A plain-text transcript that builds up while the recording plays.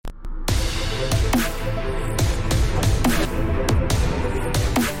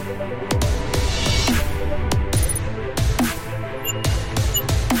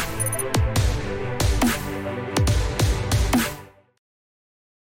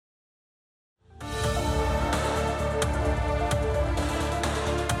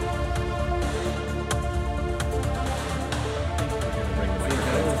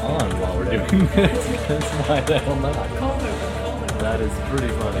That's why the hell not? That is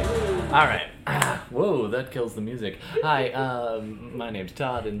pretty funny. All right. Whoa, that kills the music. Hi, my name's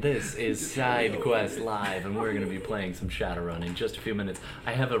Todd, and this is Side Quest Live, and we're going to be playing some Shadowrun in just a few minutes.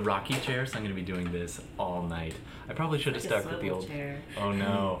 I have a rocky chair, so I'm going to be doing this all night. I probably should have stuck with the old... Chair. Oh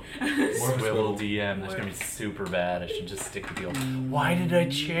no. Swivel DM. That's going to be super bad. I should just stick with the old... Why did I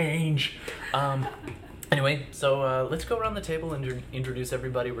change? Anyway, so let's go around the table and introduce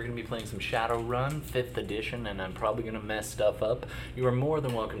everybody. We're going to be playing some Shadowrun, 5th edition, and I'm probably going to mess stuff up. You are more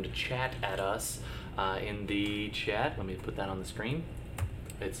than welcome to chat at us in the chat. Let me put that on the screen.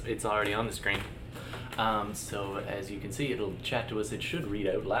 It's already on the screen. So as you can see, it'll chat to us. It should read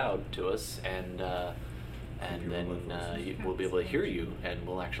out loud to us, and then we'll be able to hear you, and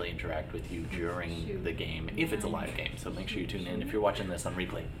we'll actually interact with you during the game, if it's a live game. So make sure you tune in. If you're watching this on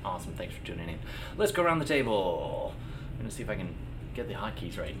replay, awesome, thanks for tuning in. Let's go around the table. I'm going to see if I can get the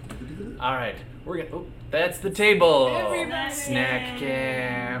hotkeys right. All right, we're going to... Oh, that's the table. Everybody. Snack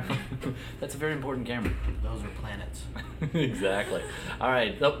cam. That's a very important camera. Those are planets. Exactly. All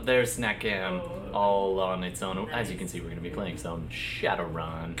right, oh, there's snack cam, all on its own. As you can see, we're going to be playing some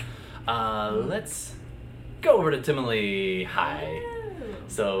Shadowrun. Let's... go over to Timely. Hi.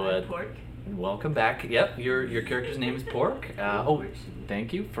 So, Pork. welcome back. Yep, your character's name is Pork. Oh,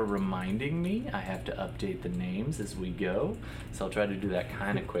 thank you for reminding me. I have to update the names as we go, so I'll try to do that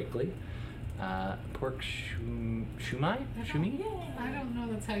kind of quickly. Pork Shumai? Shumi? I don't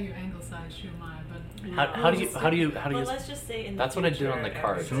know that's how you anglicize Shumai, but How do you? Well, let's just say in the That's what I did on the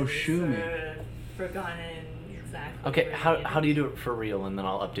card. So Shumi. Forgotten exactly. Okay, how do you do it for real, and then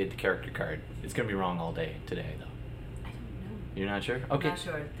I'll update the character card. It's gonna be wrong all day today, though. I don't know. You're not sure? Okay. I'm not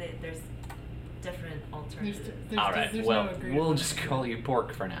sure. There's different alternatives. All right. There's Well, no agreement. we'll just call you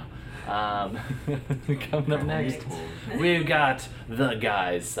Pork for now. Coming up next, we've got the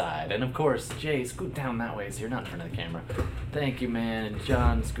guy's side, and of course, Jay, scoot down that way so you're not in front of the camera. Thank you, man. And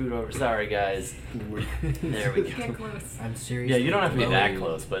John, scoot over. Sorry, guys. There we Get go. close. I'm serious. Yeah, you don't have to be that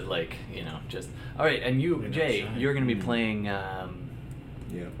close, but like, you know, just all right. And you, Jay, you're gonna be playing.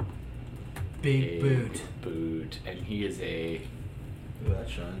 Yeah. Big boot. Boot, and he is a Ooh, that's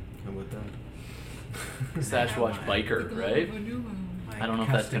shine. I'm with that. Sasquatch biker, right? I don't know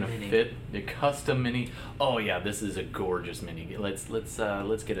if that's gonna fit the custom mini. Oh yeah, this is a gorgeous mini. Let's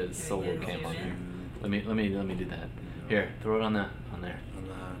get a solo cam on here. Let me do that. Here, throw it on there.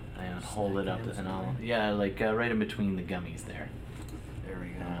 Hang on, hold it up, and I'll like right in between the gummies there. There we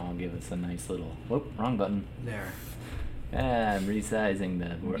go. And I'll give us a nice little. Whoop, wrong button. There. I'm resizing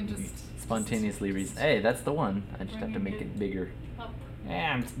the can just spontaneously Hey, that's the one. I just have to make it bigger. Up.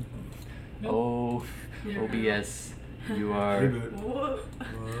 Yeah. Nope. Oh, Yeah. OBS. You are. Whoa.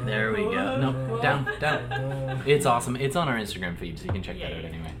 There we go. No, down. It's awesome. It's on our Instagram feed, so you can check that out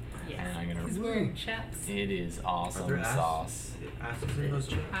anyway. Yes. And I'm He's gonna. wearing chaps. It is Are awesome there sauce. asses in those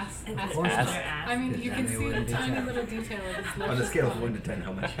chips? Ass. course. I mean, you can see the tiny little detail of his lips. On a scale of 1 to 10,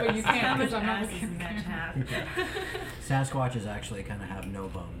 how much? But you can't How much because I'm not ass is looking in at that the chap? Sasquatches actually kind of have no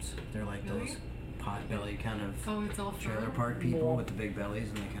bums. They're like Really? those pot-belly kind of Oh, it's all trailer fur? park people with the big bellies,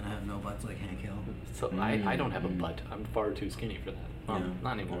 and they kind of have no butts like Hank Hill. So I don't have a butt. I'm far too skinny for that. Well, Yeah.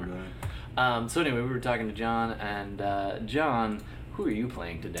 not anymore. Okay. So anyway, we were talking to John, and John, who are you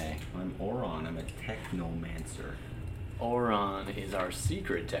playing today? I'm Oron. I'm a technomancer. Oron is our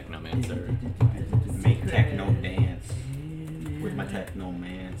secret technomancer. Make techno dance with my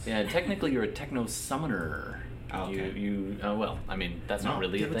technomance. Yeah, technically you're a techno summoner. Oh, okay. Well, I mean, that's not No,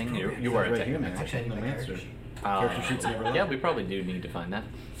 really a give it thing. to me. You are a Right here, man. technomancer. Actually, I need my Technomancer. character sheet. Character sheets never left. Yeah, we probably do need to find that.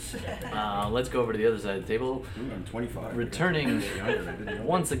 Let's go over to the other side of the table. Ooh, I'm 25. Returning I didn't know.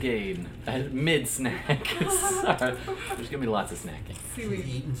 once again at mid-snack. Sorry, there's gonna be lots of snacking. Seaweed.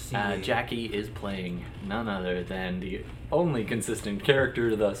 Eating seaweed. Jackie is playing none other than the only consistent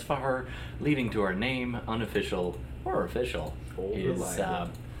character thus far, leading to our name, unofficial or official, Old is Delilah.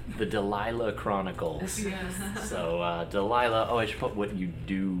 the Delilah Chronicles. Yes. So Delilah, oh, I should put what you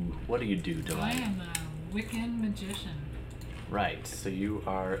do. What do you do, I Delilah? am a Wiccan magician. Right. So you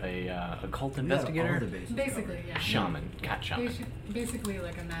are a occult We got all investigator, the bases Basically, covered. yeah. shaman, cat shaman, Basically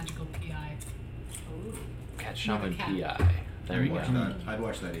like a magical PI. cat shaman cat. PI. There we I'd watch go. that. I'd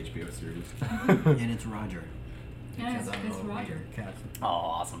watch that HBO series. And it's Roger. Yeah, Because I don't it's know what Roger. your cat's Oh,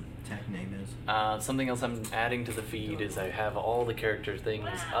 awesome. tech name is. Something else I'm adding to the feed is I have all the character things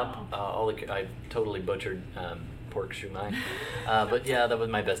up. I totally butchered pork shumai, but yeah, that was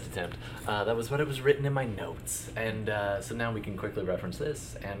my best attempt. That was what it was written in my notes, and so now we can quickly reference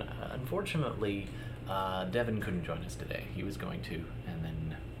this. And unfortunately, Devin couldn't join us today. He was going to, and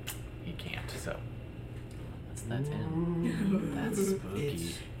then he can't. So That's him. That's spooky.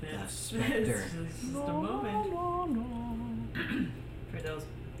 It's the It's specter. just a moment. For those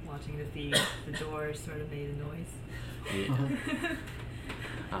watching the feed, the door sort of made a noise. Yeah.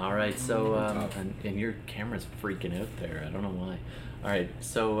 All right, so and your camera's freaking out there. I don't know why. All right,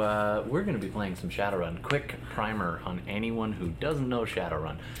 so we're going to be playing some Shadowrun. Quick primer on anyone who doesn't know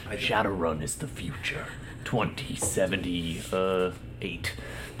Shadowrun. Shadowrun is the future. 2078.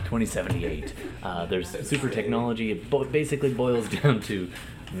 2078. There's super technology. It basically boils down to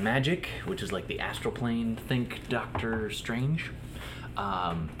magic, which is like the astral plane. Think Doctor Strange.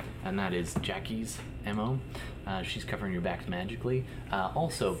 And that is Jackie's MO. She's covering your backs magically.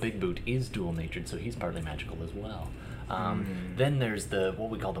 Also, Big Boot is dual-natured, so he's partly magical as well. Then there's what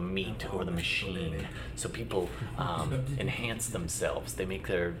we call the meat or the machine. So people enhance themselves. They make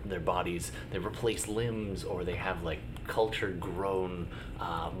their bodies, they replace limbs, or they have like cultured grown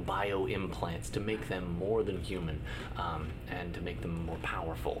bio implants to make them more than human and to make them more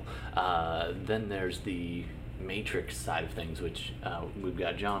powerful. Then there's the Matrix side of things, which we've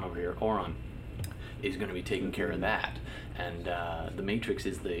got John over here, Oron, is going to be taking care of that. And the Matrix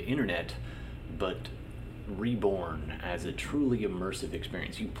is the internet, but reborn as a truly immersive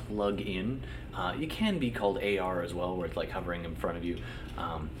experience. You plug in. It can be called AR as well, where it's like hovering in front of you.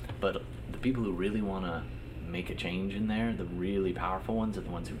 But the people who really want to make a change in there, the really powerful ones, are the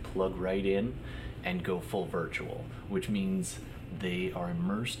ones who plug right in and go full virtual, which means they are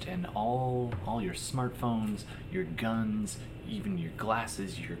immersed, and all your smartphones, your guns, even your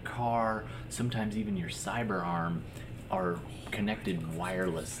glasses, your car, sometimes even your cyber arm are connected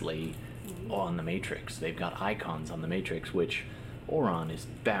wirelessly on the Matrix. They've got icons on the Matrix, which Oron is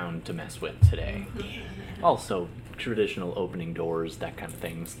bound to mess with today. Also, traditional opening doors, that kind of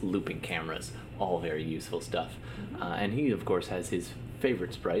things, looping cameras, all very useful stuff. And he, of course, has his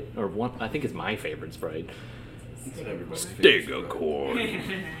favorite sprite, or one, I think it's my favorite sprite,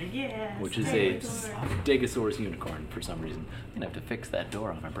 Stegosaurus, Yeah. which is a Stegosaurus unicorn for some reason. I'm gonna have to fix that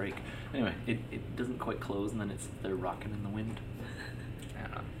door on a break. Anyway, it doesn't quite close, and then they're rocking in the wind.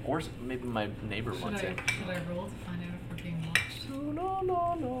 Or maybe my neighbor wants it. Should I roll to find out if we're being watched?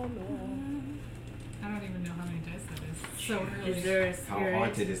 No. I don't even know how many dice that is. So early. Is there a How spirit?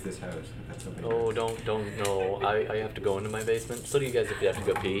 haunted is this house? That's something. Oh, don't no. I have to go into my basement. So do you guys if you have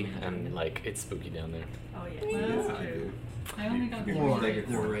to go pee, and like it's spooky down there. Oh yeah, Well, that's I true. do. I only got You three can Or take dice,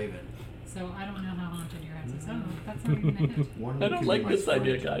 it the Raven. so I don't know how haunted your house is. I don't know. That's not even a hit. One I don't can like be my this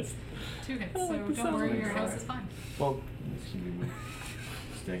idea, storage. guys. 2 hits, I so like the don't sound worry, of your it. house is fine. Well, This can be my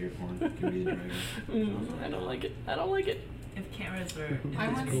staggercorn. Can be the dragon. I don't like it. I don't like it. If cameras were, I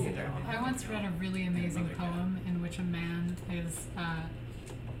if once, this was there. I once read a really amazing poem in which a man is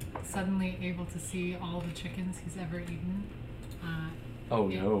suddenly able to see all the chickens he's ever eaten Oh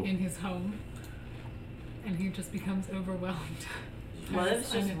no. in his home, and he just becomes overwhelmed. What if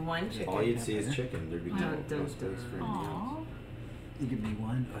it's just And one chicken? All you'd see is chicken. There'd be no Dun, space dun, for dun. anything else. Aww. You give me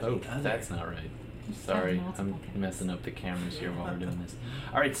one or Oh, the other. that's not right. Just Sorry, have multiple I'm cameras. messing up the cameras here while we're doing this.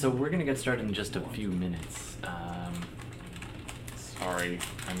 All right, so we're gonna get started in just a few minutes. Sorry,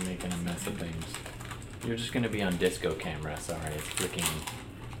 I'm making a mess of things. You're just gonna be on disco camera. Sorry, it's flicking.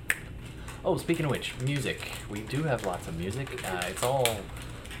 Oh, speaking of which, music. We do have lots of music. It's all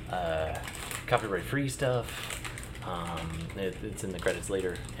copyright-free stuff. It's in the credits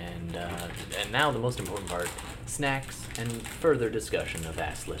later, and now the most important part: snacks and further discussion of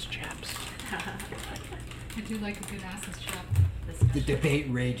assless chaps. I do like a good asses chat. The debate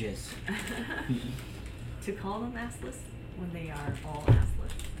rages. To call them assless when they are all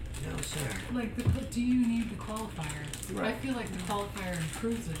assless. No, sir. Like, do you need the qualifier? I Right. feel like the qualifier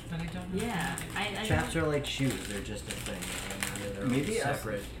improves it, but I don't know. Yeah, I Chaps don't. are like shoes. They're just a thing. They're their own Maybe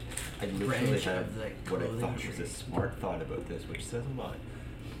separate. I literally branch have of the what I clothing thought was tree. a smart thought about this, which says a lot.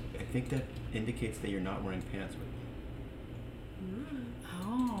 I think that indicates that you're not wearing pants with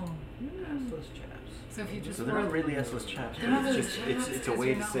Oh. Assless chaps. So if you just So they're wore- not really assless chaps. They're not It's really just chaps it's a because way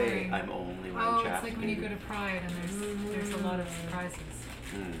you're to not say wearing- I'm only wearing Oh, chaps. it's like when you go maybe. to Pride and there's a lot of surprises.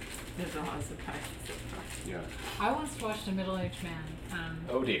 There's a lot of surprises. Yeah. I once watched a middle-aged man.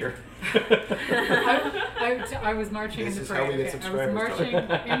 Oh dear. I was marching This in the is how we parade. get I was subscribers, marching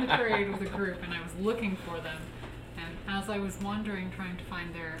John. in the parade with a group, and I was looking for them. And as I was wandering, trying to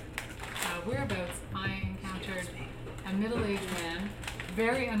find their whereabouts, I encountered a middle-aged man,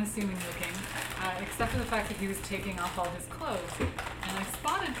 very unassuming looking, except for the fact that he was taking off all his clothes. And I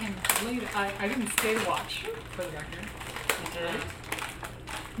spotted him later. I didn't stay to watch, for the record.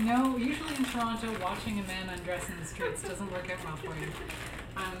 No, usually in Toronto, watching a man undress in the streets doesn't work out well for you.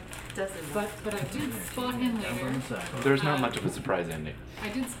 Doesn't. But I did spot him Jump on later. the side. There's not much of a surprise ending. I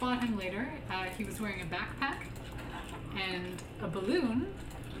did spot him later. He was wearing a backpack and a balloon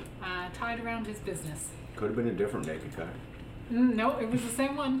tied around his business. Could have been a different naked guy. No, it was the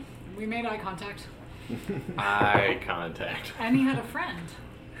same one. We made eye contact. Eye contact. And he had a friend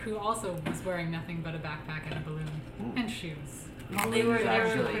who also was wearing nothing but a backpack and a balloon and shoes. Well, they were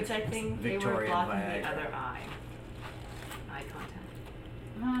Actually, protecting. They were Victorian blocking Viagra. the other eye. Eye contact.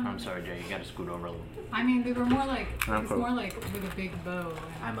 I'm sorry, Jay. You gotta scoot over a little. I mean, they were more like, it I'm was cool. more like with a big bow.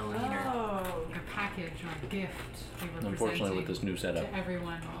 I'm a leaner. Oh. Like a package or a gift they were Unfortunately, presenting with this new setup, to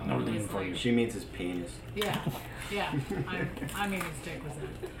everyone. no who lean was for like- you. She means his penis. Yeah, yeah. I mean, his dick was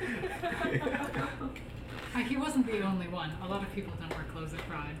in. He wasn't the only one. A lot of people don't wear clothes at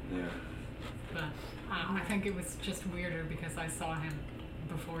Pride. Yeah. But I think it was just weirder because I saw him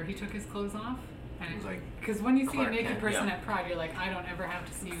before he took his clothes off. It was like Because when you see a Clark naked Kent, person yeah. at Pride, you're like, I don't ever have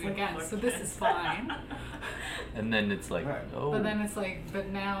to see you It's like again, Clark so this Kent. is fine. And then it's like, Right. oh. But then it's like, but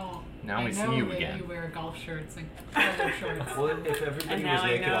now Now I we see know you that again. you wear golf shirts and cargo shorts. Well, if everybody And was now I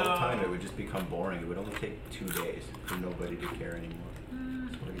naked all the know. time, it would just become boring. It would only take 2 days for nobody to care anymore. Mm,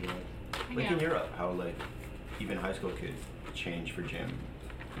 That's what it'd be like. Like in yeah. Europe, how like even high school kids change for gym,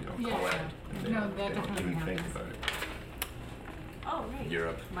 you know, Yeah. co-ed, and they, No, don't- that they don't definitely even think happens. about it. Oh, right.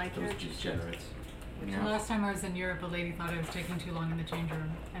 Europe, Like those your degenerates. The last time I was in Europe, a lady thought I was taking too long in the change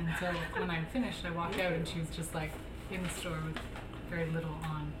room, and so when I finished, I walked out, and she was just like in the store with very little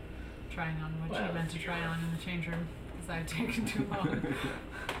on, trying on what Well, she meant to that's try true. on in the change room because I had taken too long.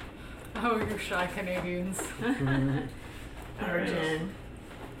 Oh, you shy Canadians! Virgin.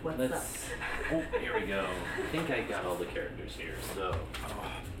 What's up? Let's. Oh, here we go. I think I got all the characters here. So.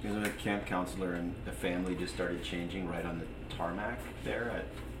 There's a camp counselor and the family just started changing right on the tarmac there at,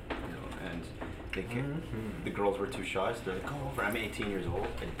 you know, and they the girls were too shy, so they're like, go over. I'm 18 years old.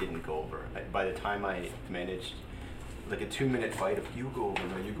 I didn't go over. By the time I managed, like a 2-minute fight of you go over,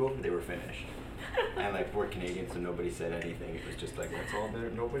 no, you go over, they were finished. And like we're Canadian, so nobody said anything. It was just like, that's all there.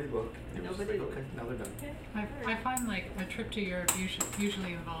 Nobody looked. It was just Nobody like, looked. okay, now they're done. I find like a trip to Europe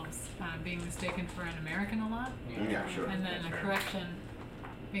usually involves being mistaken for an American a lot, Yeah, sure. and then a Sure. correction,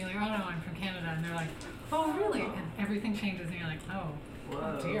 being like, oh no, I'm from Canada, and they're like, oh really? And everything changes, and you're like, oh. Oh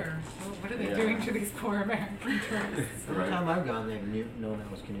Whoa. dear, what are they Yeah. doing to these poor American tourists? every time I've gone, they've known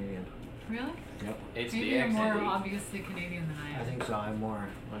I was Canadian. Really? Yep. It's Maybe the you're more accent. obviously Canadian than I am. I think so. I'm more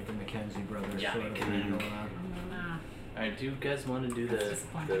like a Mackenzie brothers Yeah, sort of Mackenzie. thing going on. Ah, Alright, do you guys want to do That's the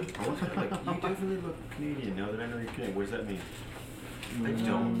disappointing. I was like, you definitely look Canadian now that I know you're Canadian. What does that mean? I Mm.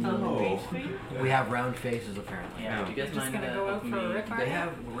 don't Oh, know. face cream? We have round faces apparently. Yeah, do you guys You're just mind gonna go out helping for a me rip, are They you?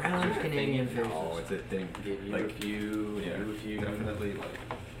 have round Canadian faces. Oh, it's a thing. Give you Like, a few, yeah, you a few. definitely like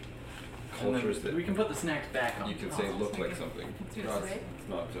And then cultures that we can put the snacks back on. You could say look like something. It's No, just- it's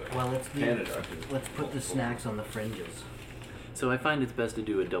not Well, let's Canada. let's put the snacks on the fringes. So I find it's best to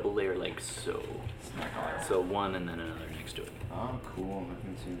do a double layer like so. So one and then another next to it. Oh, cool. I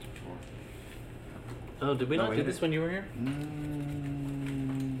haven't seen this before. Oh, did we No, not we do didn't. this when you were here?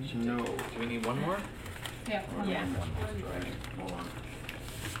 No. Do we need one more? Yeah. Yeah. Hold on.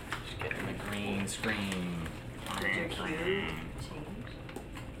 Just getting the green screen. Did your cue change?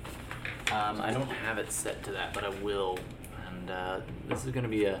 I don't have it set to that, but I will. And this is going to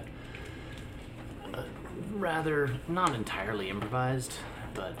be a rather not entirely improvised,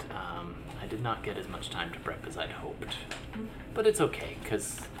 but I did not get as much time to prep as I'd hoped. But it's okay,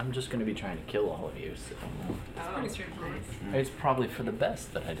 because I'm just going to be trying to kill all of you, so It's pretty straightforward. it's probably for the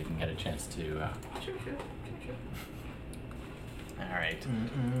best that I didn't get a chance to. True. All right.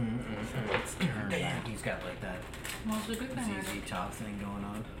 Let's turn that. He's got like that Well, it's a good thing. I ZZ Top thing going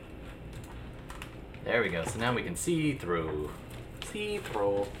on. There we go. So now we can see through. See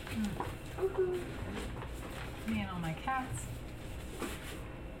through. me and all my cats.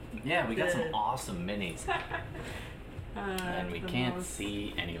 Yeah, we got some awesome minis, and we The can't most-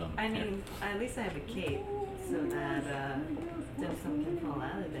 see any of them. I Here. mean, at least I have a cape so that dim sum can fall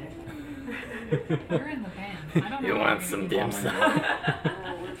out of there. You're in the band. I don't know. You what want you're some gonna do. dim sum?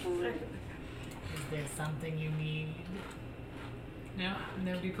 Is there something you need? No,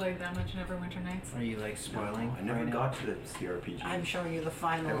 nobody played that much Neverwinter Nights. Are you like spoiling? I never right got now? to the CRPG. I'm showing you the I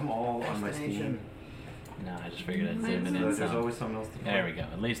final have them all on my destination. Steam. No, I just figured I'd Mine's zoom it in. There's some. always something else to play. There we go.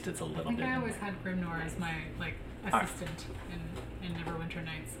 At least it's a I little think bit. I always had Grimnor as my like Alright. assistant in Neverwinter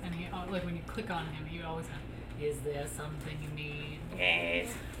Nights, and he like when you click on him, he always had, "Is there something you need?" Yes.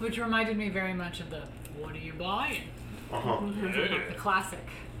 Which reminded me very much of the "What are you buying?" Uh-huh. The classic.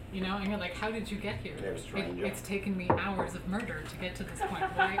 You know, and you're like, how did you get here? They're a stranger. It's taken me hours of murder to get to this point.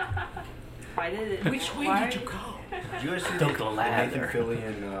 Why did it? Which way why? did you go? Did you guys see Don't the go Nathan lather.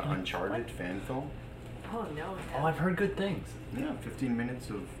 Fillion Uncharted fan film? Oh no. Oh, I've heard good things. Yeah, 15 minutes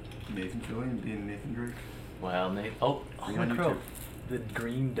of Nathan Fillion being Nathan Drake. Well, oh Free my on crow. YouTube. The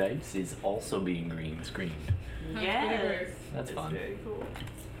green dice is also being green screened. Yes. That's It's fun. very cool.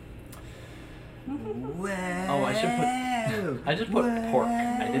 Well, Oh, I just put pork.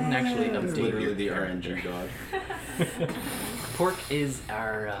 I didn't actually It's update literally your the character. RNG god. Pork is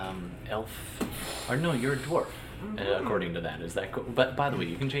our elf, or no, you're a dwarf, according to that. Is that cool? But by the way,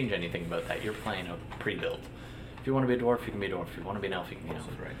 you can change anything about that. You're playing a pre-build. If you want to be a dwarf, you can be a dwarf. If you want to be an elf, you can be an elf.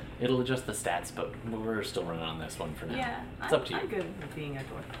 Right. It'll adjust the stats, but we're still running on this one for now. Yeah. It's up to you. I'm good with being a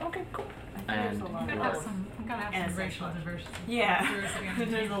dwarf. Okay, cool. I think And there's a lot I'm of gonna have elves. some. I'm gonna have And some racial sexual. diversity. Yeah. diversity on the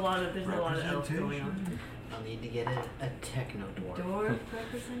there's team. a lot of elves going on. I'll need to get a techno dwarf. Dwarf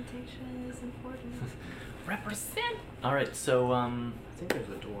representation is important. Represent. All right, so I think there's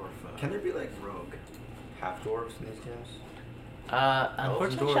a dwarf. Can there be like rogue? half dwarves in these games?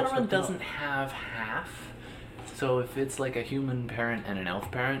 unfortunately, dwarves Shadowrun hooked doesn't up. have half. So if it's like a human parent and an elf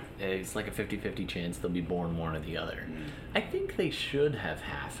parent, it's like a 50-50 chance they'll be born one or the other. I think they should have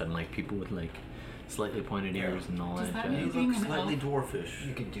half, and like people with like slightly pointed ears and all Does that. that mean jazz. being an elf? dwarfish.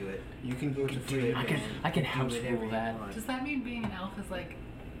 You can do it. You can go to You can free do it. I can Do house whatever rule you that. want. Does that mean being an elf is like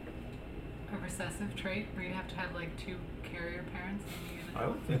a recessive trait where you have to have like two carrier parents? And I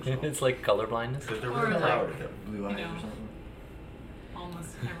would think so. It's like color blindness. Because they're Or really like- loud. Blue eyes know. or something. almost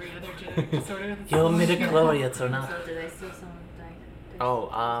every other genetic disorder. that's You're similar. midichlorians or not. So did I steal some dice? Oh,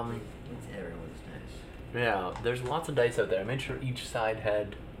 It's everyone's dice. yeah, there's lots of dice out there. I made sure each side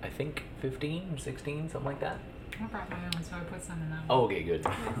had, I think, 15, 16, something like that. I brought my own, so I put some in that. Oh, okay, good.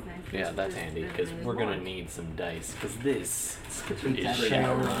 That's nice. Yeah, that's There's- handy, because there's we're going to one. need some dice, because this is That's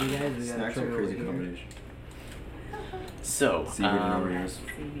Shadowrun. you guys, we got a Snacks are tray a crazy over here. combination. So, Oreos.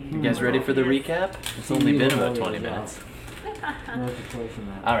 you guys ready for the recap? It's only been about 20 minutes. Notification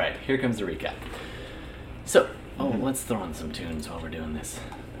that. All right, here comes the recap. So, let's throw on some tunes while we're doing this.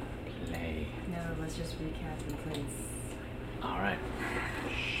 Play. No, let's just recap in place. All right.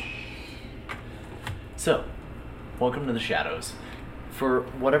 So, welcome to the Shadows. For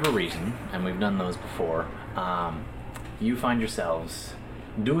whatever reason, and we've done those before, you find yourselves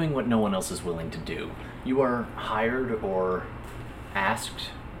doing what no one else is willing to do. You are hired or asked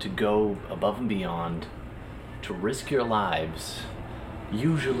to go above and beyond to risk your lives,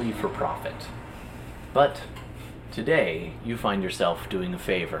 usually for profit. But today, you find yourself doing a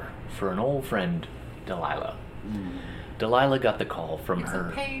favor for an old friend, Delilah. Delilah got the call from It's her.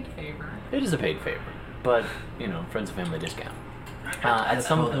 a paid favor. It is a paid favor, but friends and family discount. At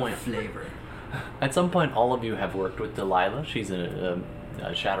some Call it point, flavor. at some point, all of you have worked with Delilah. She's a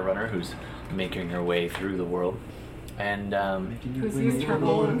Shadowrunner who's making her way through the world, and Who's used her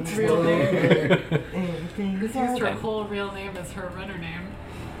whole real name. Who's used her whole real name as her runner name.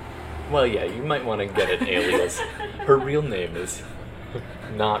 well, yeah, you might want to get an alias. Her real name is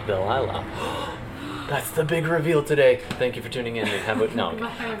not Delilah. That's the big reveal today. Thank you for tuning in. Have a, no.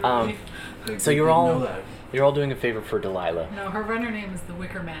 Okay. So you're all doing a favor for Delilah. No, her runner name is the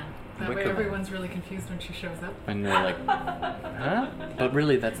Wicker Man. That way Wicker Man. everyone's really confused when she shows up. And they're like, huh? But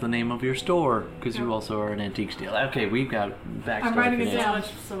really, that's the name of your store, because you also are an antique dealer. Okay, we've got backstory. I'm writing for it this. down.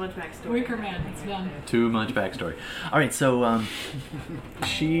 So much backstory. Wicker Man, it's done. Too much backstory. All right, so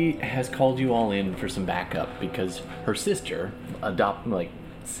she has called you all in for some backup because her sister,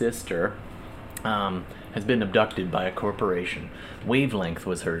 has been abducted by a corporation. Wavelength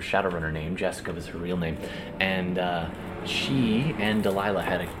was her Shadowrunner name. Jessica was her real name, and she and Delilah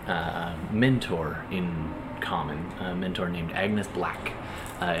had a mentor in common, a mentor named Agnes Black,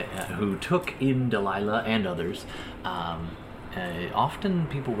 who took in Delilah and others. Often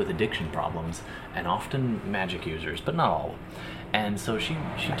people with addiction problems, and often magic users, but not all. And so she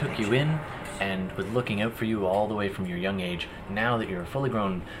took you in and was looking out for you all the way from your young age. Now that you're a full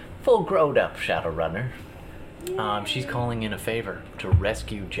grown up Shadowrunner, she's calling in a favor to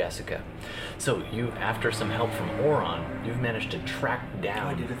rescue Jessica. So you, after some help from Oron, you've managed to track down.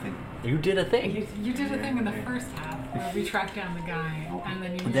 I did a thing. You did a thing. You did a thing in the first half where we tracked down the guy, and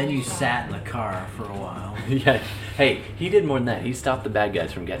then you. But then you shot sat in him. the car for a while. Yeah. Hey, he did more than that. He stopped the bad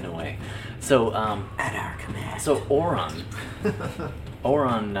guys from getting away. So At our command. So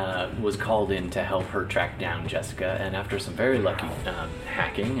Oron was called in to help her track down Jessica, and after some very lucky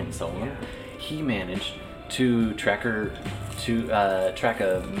hacking and so on, he managed to track a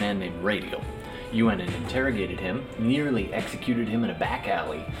man named Radial. You went and interrogated him, nearly executed him in a back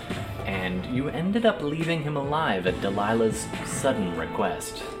alley, and you ended up leaving him alive at Delilah's sudden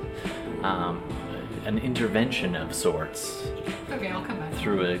request. An intervention of sorts Okay, I'll come back.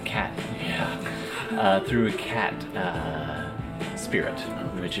 through a cat. Through a cat spirit,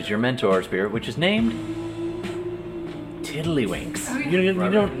 which is your mentor spirit, which is named Tiddlywinks. Oh, yeah.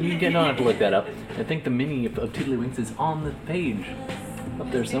 You don't have to look that up. I think the mini of Tiddlywinks is on the page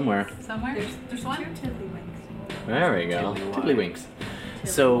up there somewhere. Somewhere? There's one. two tiddlywinks. There we go. Tiddlywinks.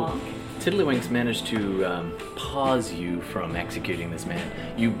 So, Tiddlywinks managed to pause you from executing this man.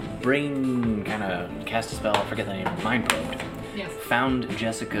 You kind of cast a spell, I forget the name, mind probed. Yes. Found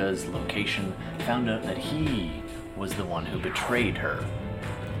Jessica's location, found out that he was the one who betrayed her.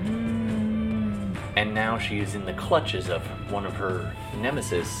 And now she is in the clutches of one of her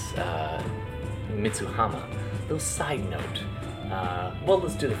nemesis, Mitsuhama. Little side note. Well,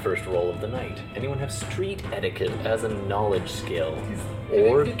 let's do the first roll of the night. Anyone have street etiquette as a knowledge skill?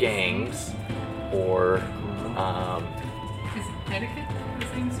 Or gangs, or, Is etiquette the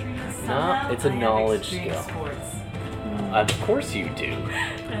same street? no, it's a knowledge skill. Sports. Of course you do.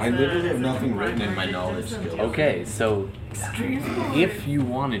 I literally have nothing written in my knowledge skills. Okay, so if you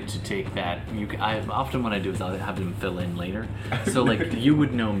wanted to take that, often what I do is I'll have them fill in later. So like you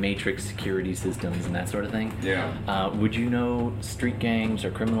would know matrix security systems and that sort of thing. Yeah. Would you know street gangs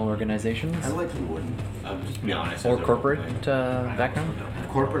or criminal organizations? I likely wouldn't. Just be honest. Or as a corporate role-playing. background?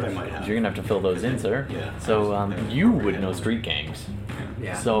 Corporate, I might have. You're gonna have to fill those in, sir. Yeah. So you would know street gangs.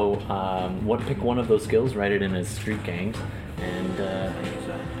 Yeah. So pick one of those skills, write it in as street gangs, and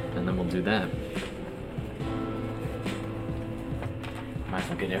then we'll do that. Might as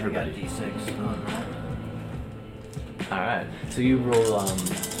well get everybody. D6 on that. All right. So you roll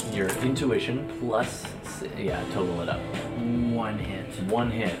your intuition plus, total it up. One hit. One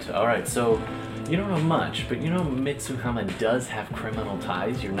hit. All right. So you don't know much, but you know Mitsuhama does have criminal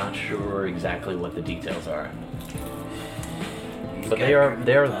ties. You're not sure exactly what the details are. But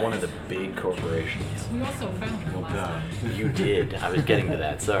they're one of the big corporations. We also found her last time. You did. I was getting to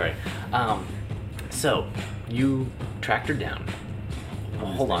that. Sorry. So you tracked her down.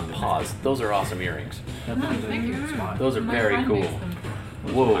 Well, hold on. Pause. Those are awesome earrings. Thank you. Those are My very friend cool. makes them.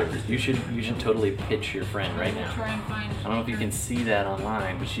 Whoa. You should totally pitch your friend right We'll now. try and find. I don't know if you can see that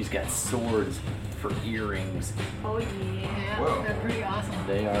online, but she's got swords for earrings. Oh yeah. Yeah, Whoa. they're pretty awesome.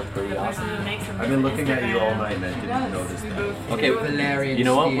 They are pretty awesome. I've been looking at you all night and I didn't notice We that. both Okay, Valerian you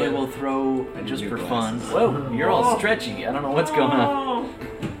know what? steel. We will throw just new for fun. glasses. Whoa, you're all stretchy. I don't know what's going on.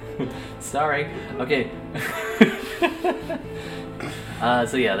 Sorry. Okay.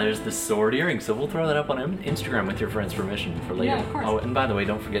 So yeah, there's the sword earring. So we'll throw that up on Instagram with your friend's permission for later. Yeah, of course. Oh, and by the way,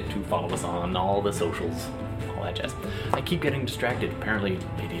 don't forget to follow us on all the socials, all that jazz. I keep getting distracted. Apparently,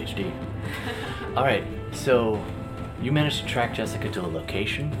 ADHD. All right. So you managed to track Jessica to a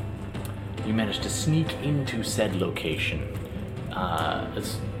location. You managed to sneak into said location,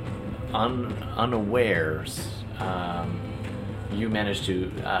 unawares. You managed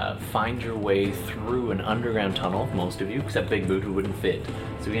to find your way through an underground tunnel, most of you, except Big Boot, who wouldn't fit.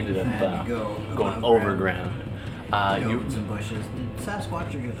 So we ended up Had to go going above overground. Goats and bushes.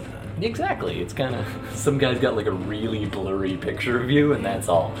 Sasquatch are good at that. Exactly. It's kind of some guy's got like a really blurry picture of you, and that's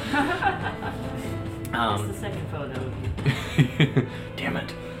all. That's the second photo of you. Damn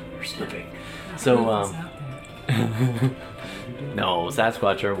it, you're slipping. So no,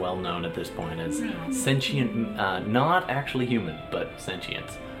 Sasquatch are well known at this point as sentient, not actually human, but sentient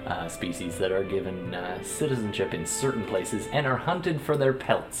species that are given citizenship in certain places and are hunted for their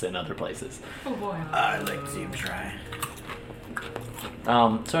pelts in other places. Oh boy. I'd like to see him try.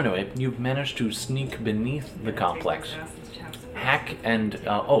 So anyway, you've managed to sneak beneath the complex, hack and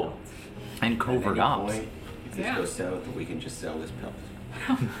and covert At any ops. point, if this Yeah. goes south, we can just sell this pill.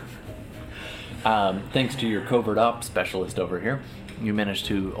 Thanks to your covert ops specialist over here, you managed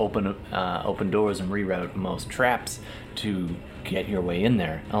to open doors and reroute most traps to get your way in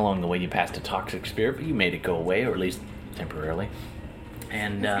there. Along the way, you passed a toxic spirit, but you made it go away, or at least temporarily.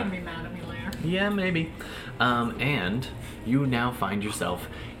 And He's gonna be mad at me later. yeah, maybe. And you now find yourself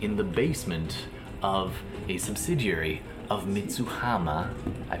in the basement of a subsidiary of Mitsuhama.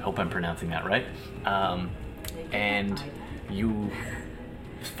 I hope I'm pronouncing that right. And you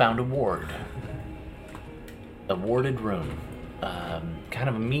found a ward. A warded room. Kind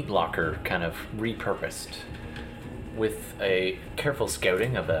of a meat locker, kind of repurposed. With a careful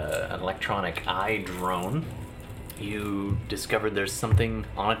scouting of an electronic eye drone, you discovered there's something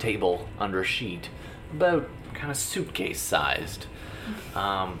on a table under a sheet, about kind of suitcase sized.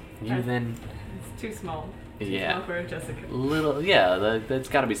 You then, It's too small. Yeah. Not for Jessica. That's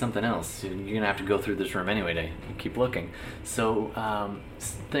got to be something else. You're gonna have to go through this room anyway to keep looking. So,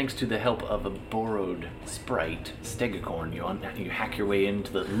 thanks to the help of a borrowed sprite, Stegacorn, you hack your way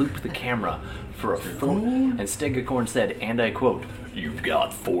into loop the camera for a full. And Stegacorn said, and I quote, "You've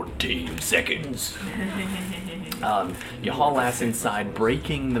got 14 seconds." You haul ass inside,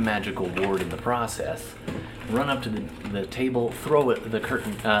 breaking the magical ward in the process. Run up to the table, throw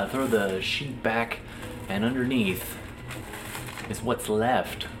the sheet back. And underneath is what's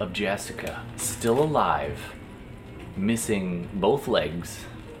left of Jessica, still alive, missing both legs,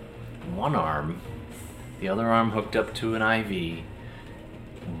 one arm, the other arm hooked up to an IV,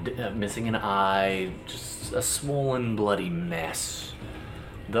 missing an eye, just a swollen, bloody mess.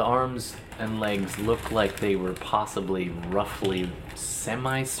 The arms and legs look like they were possibly roughly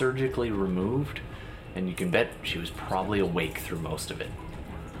semi-surgically removed, and you can bet she was probably awake through most of it.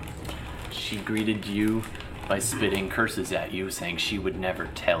 She greeted you by spitting curses at you, saying she would never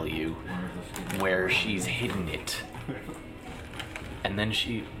tell you where she's hidden it. And then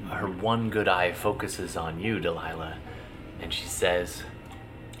her one good eye focuses on you, Delilah, and she says,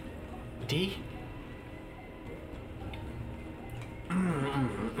 "D?"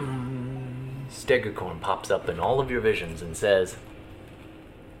 Stegacorn pops up in all of your visions and says,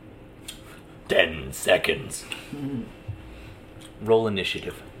 10 seconds. Roll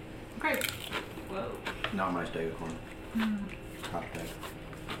initiative. Great. Whoa. Not my Stegacorn. Top deck.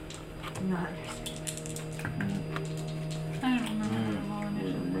 Nice. I don't remember the roll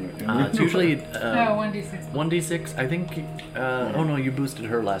initiative. It's usually No, 1d6. 1d6. I think. Oh no, you boosted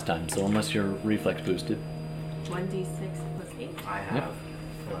her last time. So unless your reflex boosted. 1d6 plus 8. I have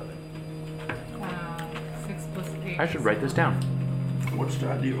 11. 6 plus 8. I should write this down. What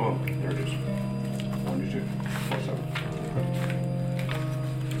stat do you? Oh, there it is. 1d6 plus 7.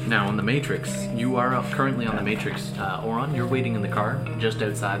 Now on the Matrix, you are currently on the Matrix. Oron, you're waiting in the car just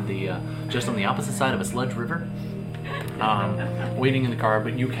outside just on the opposite side of a sludge river. Waiting in the car,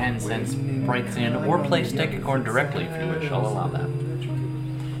 but you can sense sprites in or play Stegacorn directly if you wish. I'll allow that.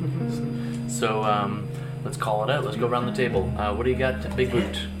 So let's call it out. Let's go around the table. What do you got, Big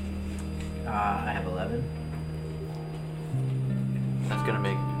Boot? I have 11. That's gonna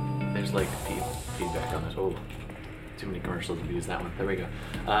make. There's like feedback on this. Oh, too many commercials to use that one. There we go.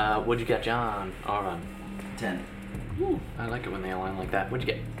 What'd you get, John? Oron. 10. Ooh, I like it when they align like that. What'd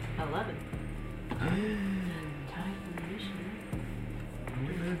you get? 11. Time for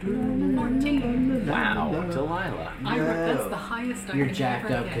 14. Wow, Delilah. That's the highest I You're can jacked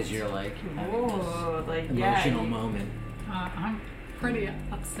ever up get. because you're like having Oh, like this yeah. emotional moment. I'm pretty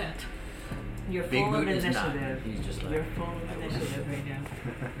upset. You're Big full of Boot is not. initiative. He's just like, You're full of I will initiative right now.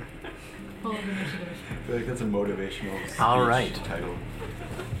 Full of initiative. I feel like that's a motivational All speech right. title.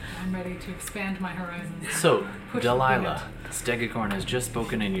 I'm ready to expand my horizons. So, Push the Delilah, Stegacorn has just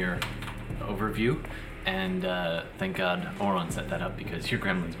spoken in your overview, and thank God Oron set that up because your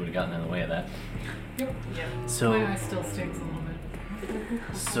gremlins would have gotten in the way of that. Yep. Yeah. So, My eye still stings a little bit.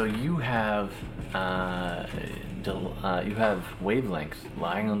 so you have you have wavelengths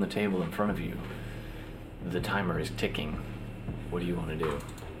lying on the table in front of you. The timer is ticking. What do you want to do?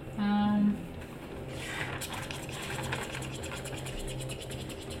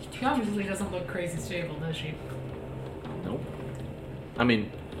 She obviously doesn't look crazy stable, does she? Nope. I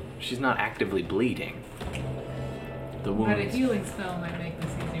mean, she's not actively bleeding. The wounds. But a healing spell might make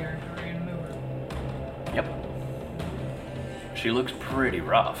this easier if we're gonna move her. Yep. She looks pretty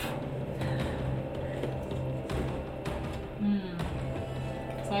rough.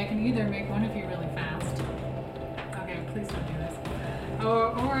 So I can either make one of you really fast. Okay, please don't do this.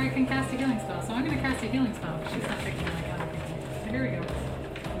 Or I can cast a healing spell. So I'm gonna cast a healing spell. She's not taking like other people. So here we go.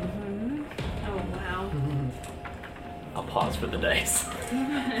 Oh wow. I'll pause for the dice.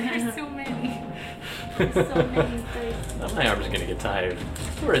 There's so many. There's so many things. My arm's gonna get tired.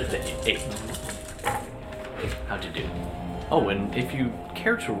 We're at the 8. How'd you do? Oh, and if you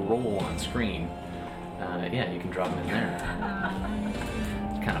care to roll on screen, yeah, you can drop them in there.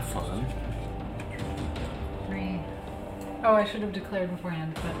 It's kind of fun. 3. Oh, I should have declared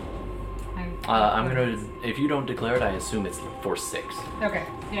beforehand, but I'm gonna. If you don't declare it, I assume it's for 6. Okay,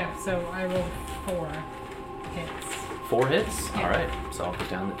 yeah. So I rolled 4 hits. 4 hits. Yeah. All right. So I'll put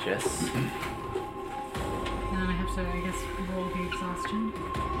down the chest. And then I have to, I guess, roll the exhaustion.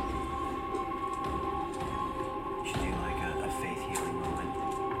 should do like a faith healing moment.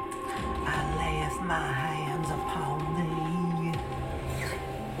 I layeth my hands upon thee.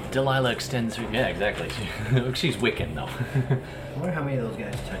 Delilah extends her. Yeah, exactly. She's Wiccan though. I wonder how many of those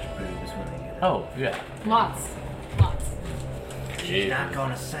guys touch boobs when they get it. Oh yeah. Lots. She's not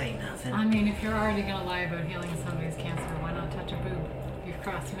gonna say nothing. I mean, if you're already gonna lie about healing somebody's cancer, why not touch a boob? You've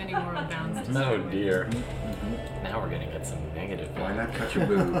crossed many moral bounds. To Oh start with. dear. Now we're gonna get some negative. Why not touch a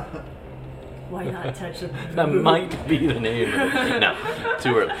boob? Why not touch the That might be the name of it. No,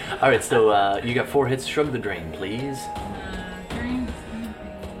 too early. Alright, so you got 4 hits. Shrug the drain, please. Drain.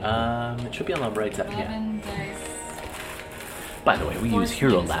 It should be on the right side, yeah. 11 dice. By the way, we use 14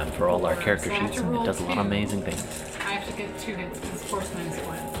 Hero is Lab for all our four, character so I have sheets, to and it roll does a lot of 2. amazing things. I have to get 2 hits because force minus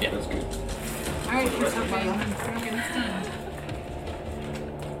 1. Yeah. That's good. Alright, it's okay. I'm getting stunned.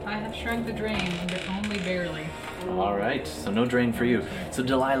 I have shrunk the drain, but only barely. Alright, so no drain for you. So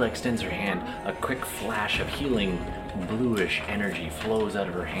Delilah extends her hand. A quick flash of healing bluish energy flows out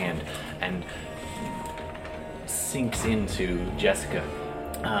of her hand and sinks into Jessica.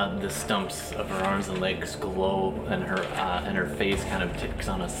 The stumps of her arms and legs glow, and her face kind of takes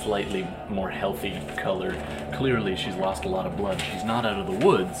on a slightly more healthy color. Clearly, she's lost a lot of blood. She's not out of the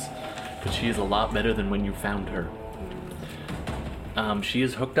woods, but she is a lot better than when you found her. She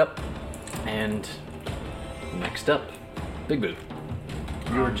is hooked up, and next up, Big Boot.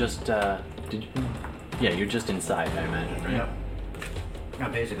 You're just you're just inside, I imagine, right? Yep. Yeah,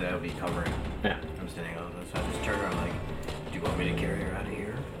 basically, I would be covering. Yeah. I'm standing over this. I just turn around like, do you want me to carry her out of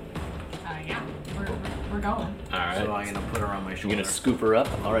here? Yeah, we're going. All right. So I'm gonna put her on my You're shoulder. gonna scoop her up.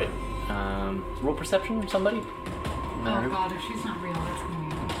 All right. Roll perception, somebody. Oh god, if she's not real, that's gonna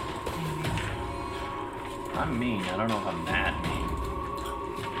be easy. I'm mean. I don't know if I'm that mean.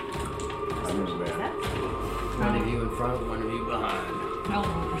 I'm just bad. One of you in front, one of you behind. I'll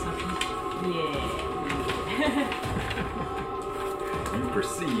roll perception. Yeah. You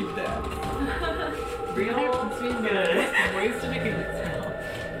perceive that. Real good. Ways to make it look small.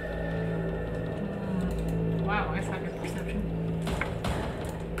 Wow, I suck at perception.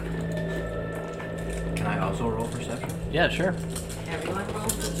 Can I also roll perception? Yeah, sure. Everyone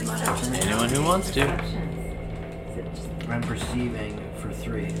rolls this much. Anyone who wants to. I'm perceiving for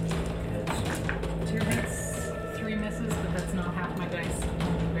 3. It's 2 hits, 3 misses, but that's not half my dice.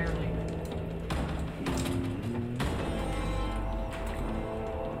 Barely.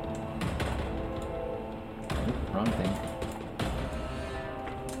 Wrong thing.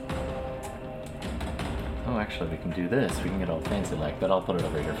 Oh, actually, we can do this. We can get all fancy like, but I'll put it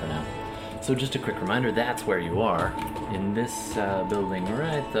over here for now. So just a quick reminder, that's where you are. In this building,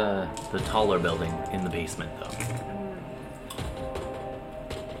 right? The taller building in the basement, though.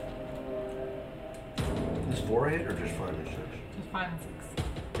 Is 4 a hit or just 5 and 6? Just 5 and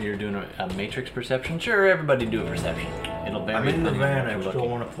 6. You're doing a matrix perception? Sure, everybody do a perception. It'll vary. I'm in the depending on van, what I you're still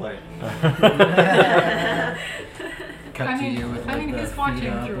looking. want to play. cut I to mean, you with like he's the watching feet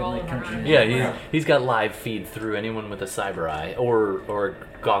up through and all like of our country eyes. music. Yeah, he's got live feed through anyone with a cyber eye or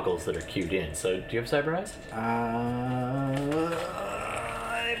goggles that are cued in. So do you have cyber eyes? I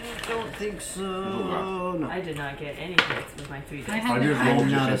don't think so. No. I did not get any hits with my 3 I dice. had I just I'm rolled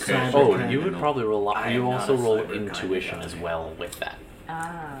not a just in case. cyber Oh, kind you of- would probably roll. I You am not also a roll cyber kind of intuition guy. as well with that.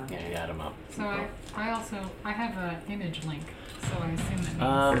 Ah. Yeah, you add them up. So I have an image link, so I assume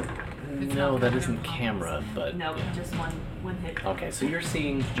that means it's No, not that gonna isn't be camera, but No, just one hit. okay. So you're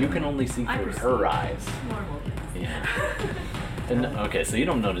seeing. You can only see I through perceive. her eyes. Normal. Yeah. And okay, so you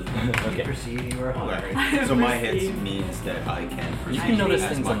don't notice. Okay. Perceive you were hungry. Okay. So my hits Perceive. means that I can perceive. You can notice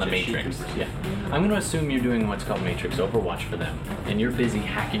as things on the much as she Matrix. can perceive. Yeah. I'm going to assume you're doing what's called Matrix Overwatch for them, and you're busy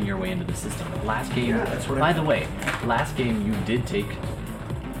hacking your way into the system. Last game, Yeah, that's what I by the way, last game you did take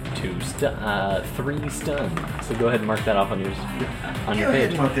 3 stun. So go ahead and mark that off on your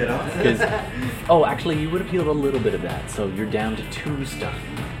page. Mark that off. Because oh, actually, you would have healed a little bit of that, so you're down to 2 stun.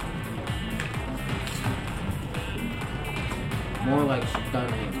 More like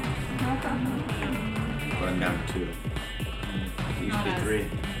stunning. But I'm down to 2. It used to be 3. It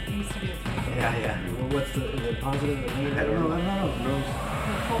used to be a 3. Yeah, yeah. Well, what's the is it positive or negative? I don't know. No. The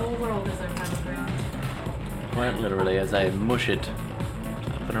whole world is our battleground. Quite literally, as I mush it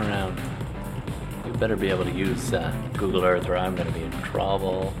up and around. You better be able to use Google Earth, or I'm going to be in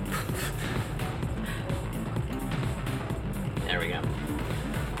trouble. There we go.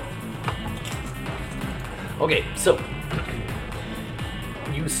 Okay, so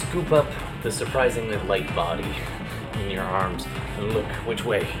you scoop up the surprisingly light body in your arms and look which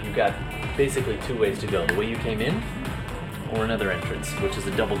way. You got basically 2 ways to go: the way you came in, or another entrance, which is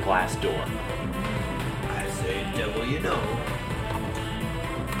a double glass door. I say devil you know.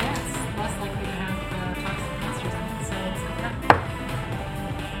 Yeah, it's less likely to have toxic monsters in it, so let's go back.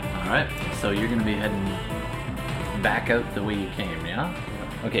 All right, so you're gonna be heading back out the way you came, yeah?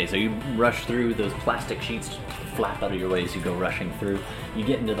 Okay, so you rush through, those plastic sheets flap out of your way as you go rushing through. You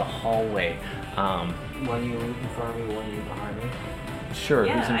get into the hallway. One you in front of me, one you behind me. Sure,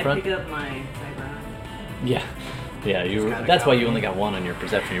 Yeah, who's in I front? pick up my Cyber. Yeah. Yeah, you. kinda That's why you copy. only got one on your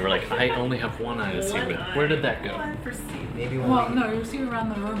perception. You were like, I only have one eye to see, but where did that go? One perceive. Maybe when Well, we, no, you see around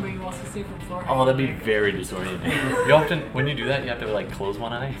the room, but you also see from floor. Oh, that'd be very disorienting. You often, when you do that, you have to like close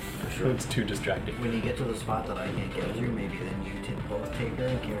one eye. sure. It's too distracting. when you get to the spot that I can't get to, maybe then you both take her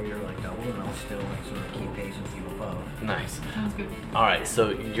and carry her like double, and I'll still like sort of keep pace with you above. Nice. Sounds good. All right,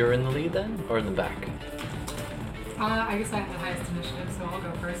 so you're in the lead then, or in the back? I guess I have the highest initiative, so I'll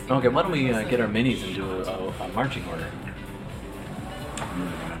go first. Okay, why don't we get our minis into a marching order?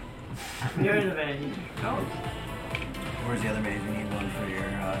 You're in the van. Oh. Where's the other maze? We need one for your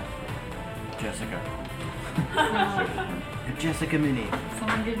Jessica. Your Jessica Mini.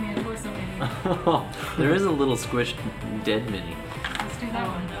 Someone give me a torso mini. There is a little squished dead mini. Let's do that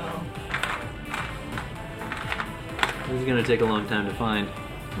Oh one. no. This is gonna take a long time to find.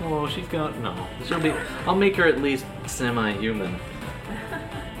 Oh, she's got no. She'll be. I'll make her at least semi-human.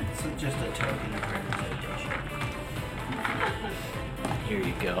 It's just a token of representation. Here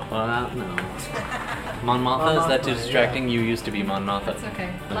you go. No. Mon Mothma, is that too Mothma, distracting? You used to be Mon Mothma. That's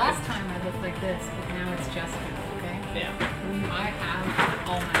okay. Last time I looked like this, but now it's Jessica, okay? Yeah. I have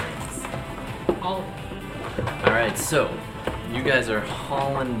all my bits. All of them. All right, so you guys are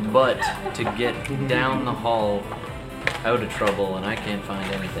hauling butt to get down the hall, out of trouble, and I can't find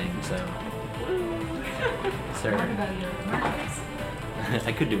anything. So, What sir, about your markers?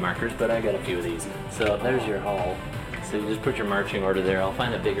 I could do markers, but I got a few of these. So there's your hall. So you just put your marching order there. I'll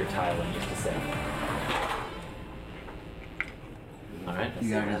find a bigger tile than used to say. All right. You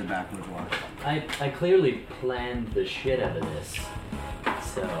gotta do the backwards walk. I clearly planned the shit out of this.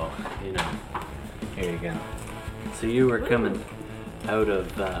 So, you know, here you go. So you were coming out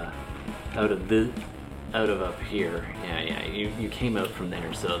of up here. Yeah, you came out from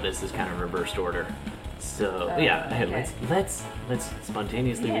there. So this is kind of reversed order. So yeah, hey, okay. let's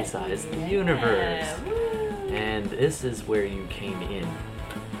spontaneously Yeah, resize the yeah, universe. woo. And this is where you came in.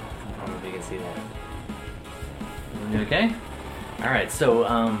 I don't know if you can see that. Okay? Alright, so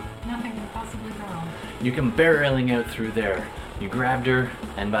Nothing can possibly go wrong. you come barreling out through there. You grabbed her,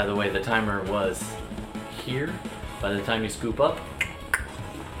 and by the way, the timer was here. By the time you scoop up,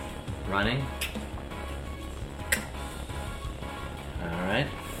 running. Alright.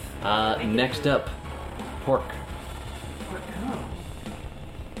 Next up, pork. Oh.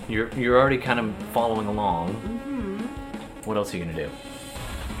 You're already kind of following along. Mm-hmm. What else are you gonna do?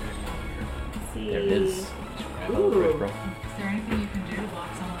 See. There it is. Grab a little Ooh. peripheral. Is there anything you can do to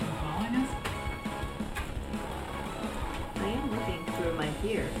block someone from following us? I am looking through my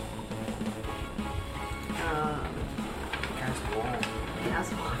gear.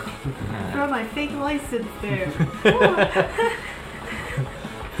 Castle. Throw my fake license there.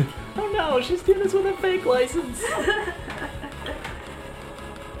 Oh no, she's doing this with a fake license.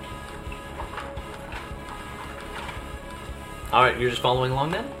 Alright, you're just following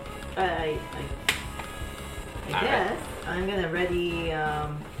along then? I Alright. guess I'm gonna ready.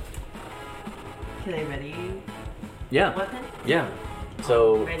 Can I ready Yeah. weapon? Yeah.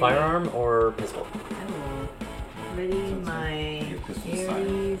 So, Ready. firearm or pistol? I will ready my Your pistol side.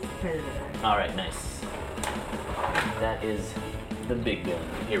 Ares Predator. Alright, nice. That is the big gun.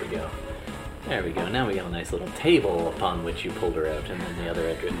 Here we go. There we go. Now we got a nice little table upon which you pulled her out, and then the other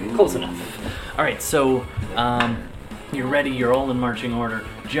edge. Close enough. Alright, so, you're ready, you're all in marching order.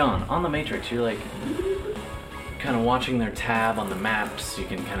 John, on the Matrix, you're like kind of watching their tab on the maps. You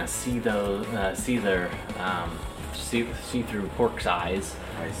can kind of see those, see through Pork's eyes.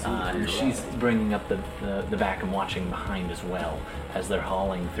 I see And through she's your eyes. bringing up the back and watching behind as well as they're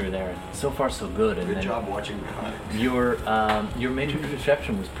hauling through there. So far, so good. And Good then job watching behind. your Matrix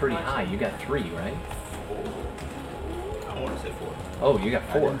perception was pretty high. You got 3, right? I want to say 4. Oh, you got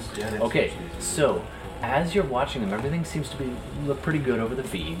 4. didn't- yeah, I didn't Okay, see it. so as you're watching them, everything seems to look pretty good over the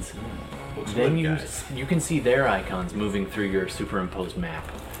feeds. Looks Then good, guys. you can see their icons moving through your superimposed map,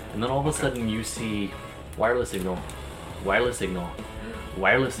 and then all of a sudden you see wireless signal, wireless signal,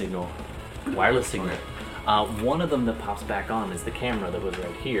 wireless signal, wireless signal. One of them that pops back on is the camera that was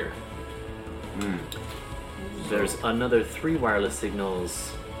right here. There's another 3 wireless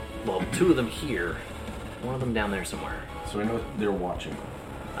signals. Well, 2 of them here, one of them down there somewhere. So I know they're watching.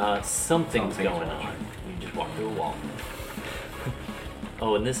 Something's Something's going watching. on. You just walk through a wall.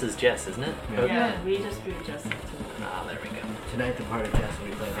 Oh, and this is Jess, isn't it? Yeah. Okay. Yeah, we just moved Justin to Ah, there we go. Tonight the part of Jess will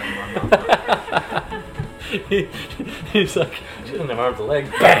be played by Mom. He's like, she doesn't have arms and legs.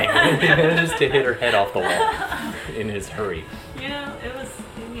 Bang! Just to hit her head off the wall in his hurry. You know, it was,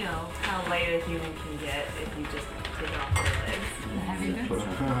 how light a human can get if you just So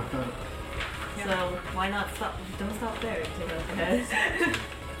why not stop? Don't stop there. Take off your head.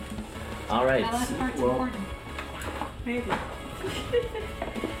 All right. That last part's important. Maybe.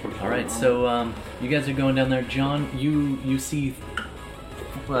 All right. So you guys are going down there. John, you see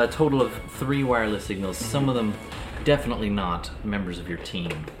a total of 3 wireless signals. Some of them definitely not members of your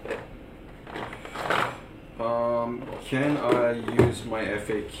team. Can I use my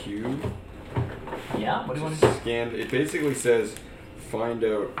FAQ? Yeah. What do you want to do? Scan. It basically says find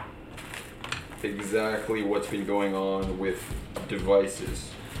out exactly what's been going on with devices.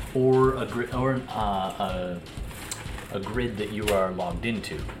 Or a grid that you are logged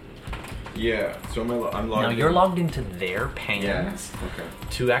into. Yeah. So I'm logged. Now in. you're logged into their pans. Yeah. Okay.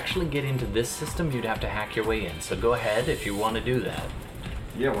 To actually get into this system, you'd have to hack your way in. So go ahead if you want to do that.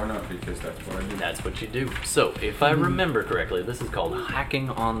 Yeah, why not? Because that's what I do. That's what you do. So, if I remember correctly, this is called hacking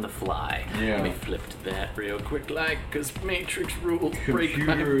on the fly. Yeah. Let me flip to that real quick, because Matrix rules break my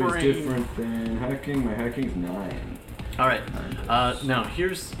Computer brain. is different than hacking. My hacking's 9. All right. Now,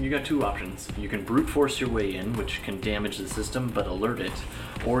 you got 2 options. You can brute force your way in, which can damage the system but alert it,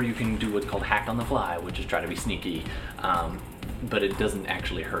 or you can do what's called hack on the fly, which is try to be sneaky, but it doesn't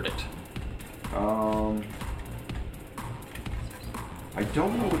actually hurt it. I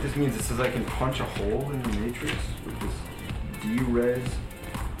don't know what this means. It says I can punch a hole in the matrix with this D-res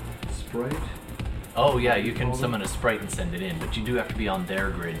sprite. Oh yeah, you can summon a sprite and send it in, but you do have to be on their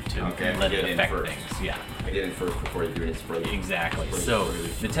grid to Okay, let it get in affect first. things. Yeah. I get in first before you do any sprite. Exactly. Sprite So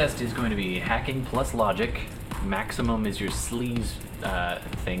sprite. the test is going to be hacking plus logic. Maximum is your sleaze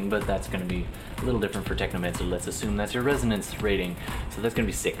thing, but that's going to be a little different for Technomancer. Let's assume that's your resonance rating. So that's going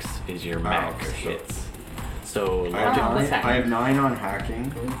to be 6 is your max okay, so- hits. So I have, logic. 9, I have 9 on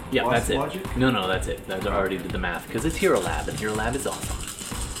hacking. Yeah, plus that's it. logic? No, that's it. I already did the math because it's Hero Lab, and Hero Lab is awesome.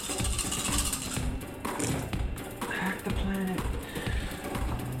 Hack the planet.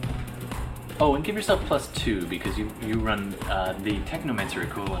 Oh, and give yourself +2 because you run the Technomancer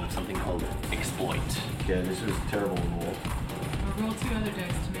equivalent of something called exploit. Yeah, this is a terrible roll. Or roll 2 other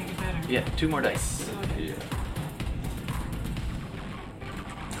dice to make it better. Yeah, 2 more dice. Yeah.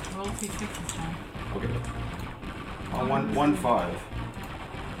 Roll 2 6s, John. Okay. 1 5.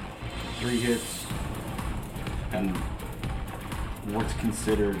 3 hits. And what's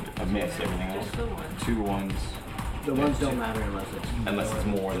considered a miss? Everything else? Just the one. 2 ones. The ones don't matter unless it's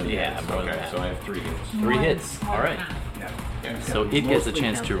more than Yeah, this. more than Okay, that. so I have 3 hits. 3 hits. More All than right. half. Yeah. So it gets a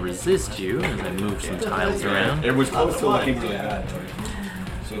chance to resist you as I move some tiles around. It was close to looking really bad.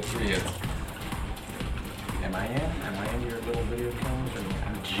 So 3 hits. Am I in your little video challenge?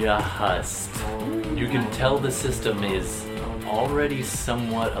 Just. You can tell the system is already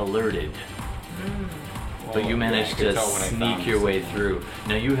somewhat alerted, but you managed to sneak your way through.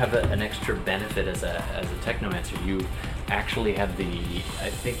 Now you have an extra benefit as a Technomancer. You actually have I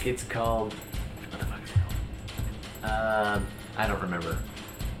think it's called. What the fuck is it called? I don't remember.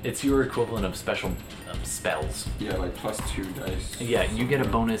 It's your equivalent of special spells. Yeah, like +2 dice. Yeah, you get a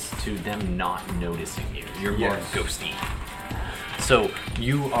bonus to them not noticing you. You're more Yes. ghosty. So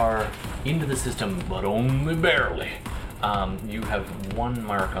you are into the system, but only barely. You have 1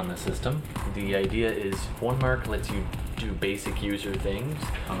 mark on the system. The idea is 1 mark lets you do basic user things,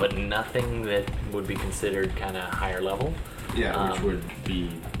 but nothing that would be considered kind of higher level. Yeah, which would be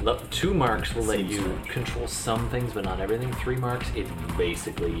 2 marks will let Seems you much. control some things, but not everything. 3 marks, it's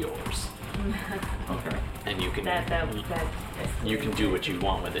basically yours, okay. and you can You can do what you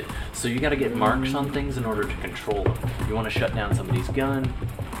want with it. So you got to get marks on things in order to control them. You want to shut down somebody's gun,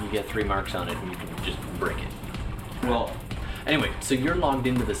 you get 3 marks on it, and you can just break it. Well, Anyway, so you're logged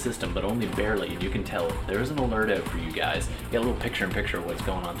into the system, but only barely, and you can tell there's an alert out for you guys. You got a little picture-in-picture of what's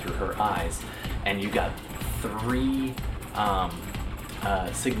going on through her eyes, and you got 3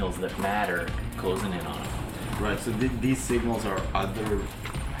 signals that matter closing in on them. right. So these signals are other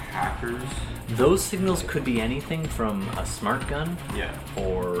hackers. Those signals could be anything from a smart gun, Yeah.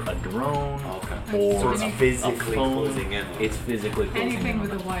 or a drone, Okay. or So it's a physically phone. closing in. It's physically closing Anything in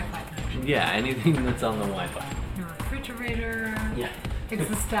with a on Wi-Fi connection. Yeah, anything that's on the Wi-Fi. Your refrigerator. Yeah. It's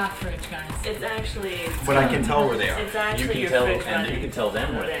the staff fridge, guys. It's actually. But I can tell where they are. It's You actually can your tell, fridge and running. you can tell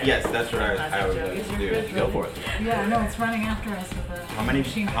them where they are. Yes, that's what I was Is going your to do. fridge Go running? for it. Yeah, no, it's running after us with a How many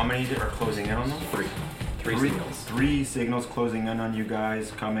machine gun. are closing in on them? 3. 3 signals. 3 signals closing in on you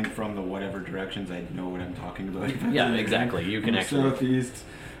guys, coming from the whatever directions. I know what I'm talking about. Yeah, exactly. You can actually southeast.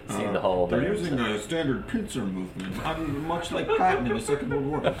 see the whole They're there, using so. a standard pincer movement. I'm much like Patton in the Second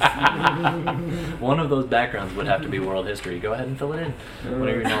World War. One of those backgrounds would have to be world history. Go ahead and fill it in.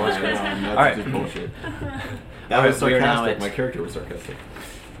 Whatever your knowledge is. That's All right. just bullshit. All That right, was we are now sarcastic. at- My character was sarcastic.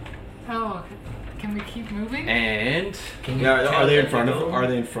 Oh, Can we keep moving? And Yeah, are they in front of them? Are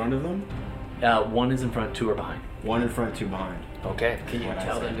they in front of them? one is in front, two are behind. One in front, two behind. Okay. Can you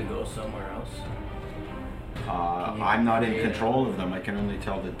tell them to go somewhere else? I'm not in control of them. I can only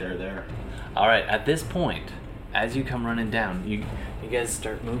tell that they're there. All right. At this point, as you come running down, you guys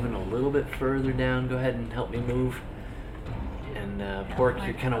start moving a little bit further down. Go ahead and help me move. And Pork,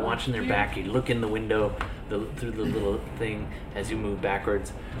 you're kind of watching their back. You look in the window through the little thing as you move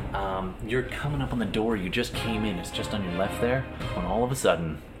backwards. You're coming up on the door. You just came in. It's just on your left there. When all of a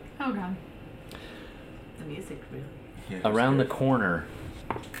sudden, Oh god. The music really. Yeah, around the corner,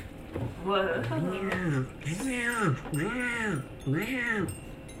 Whoa.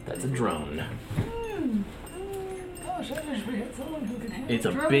 that's a drone. Gosh, I wish we had someone who could handle It's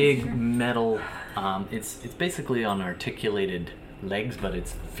a drones big here. metal. It's basically on articulated legs, but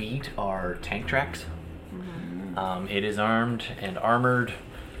its feet are tank tracks. It is armed and armored,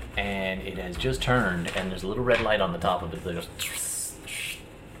 and it has just turned. And there's a little red light on the top of it. That just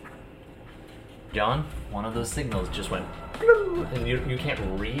John, one of those signals just went, and you can't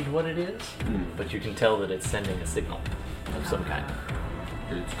read what it is, but you can tell that it's sending a signal of some kind.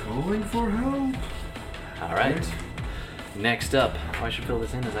 It's calling for help. All right. Next up, I should fill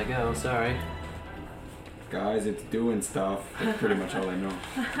this in as I go. Sorry. Guys, it's doing stuff. That's pretty much all I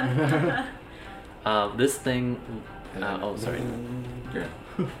know. This thing. Oh, sorry. Yeah.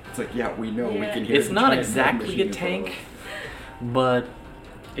 It's like, yeah, we know. We Yeah. can hear It's the not giant exactly machine a in front of tank, but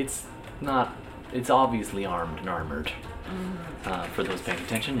it's not. It's obviously armed and armored. For those paying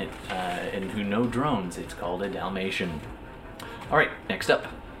attention, and who know drones, it's called a Dalmatian. All right, next up.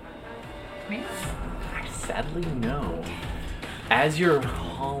 Me? Sadly, no. As you're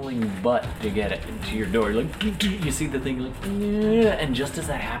hauling butt to get it to your door, you're like, you see the thing, like, and just as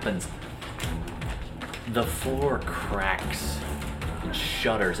that happens, the floor cracks and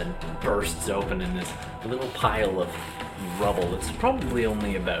shudders and bursts open in this little pile of rubble. It's probably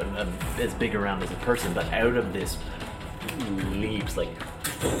only about as big around as a person, but out of this leaps like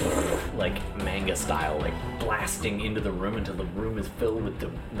manga style, like blasting into the room until the room is filled with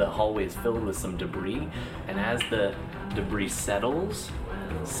the hallway is filled with some debris. And as the debris settles,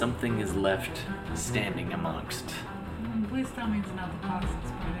 something is left standing amongst. Please tell me it's not the toxic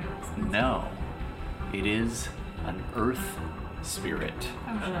spider. No, it is an earth spirit.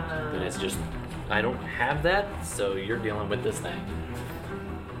 Oh shit. That is just, I don't have that, so you're dealing with this thing.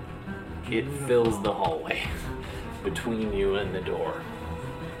 It fills the hallway between you and the door.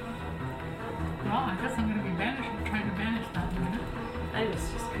 Well, I guess I'm gonna be trying to banish that. I was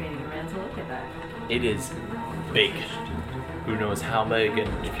just creating a mental look at that. It is big. Who knows how big,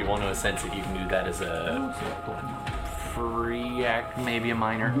 and if you want to sense it, you can do that as a free act, maybe a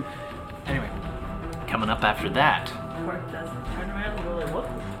minor. Anyway, coming up after that. Pork doesn't turn around and go like, whoop.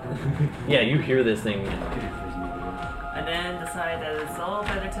 Yeah, you hear this thing. And then decide that it's all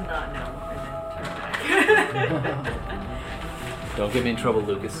better to not know. And then turn back. Don't get me in trouble,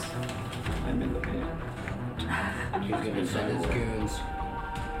 Lucas. I'm in the pit. He's gonna send his goons.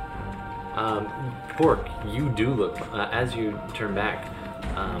 Pork, you do look, as you turn back,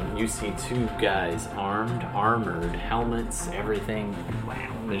 you see two guys armored, helmets, everything,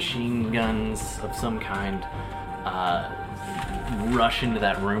 machine guns of some kind, rush into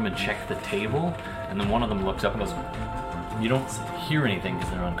that room and check the table, and then one of them looks up and goes, you don't hear anything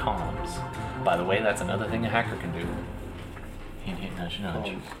because they're on comms. By the way, that's another thing a hacker can do. Hint, hint, nudge,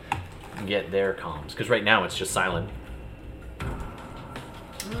 nudge. Get their comms, because right now it's just silent.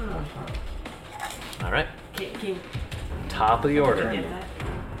 All right, Can top of the order. get that?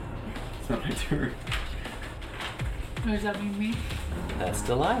 It's not my turn. Or does that mean me? That's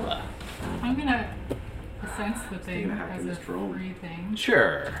Delilah. I'm gonna sense the thing gonna hack in as a this drone. free thing.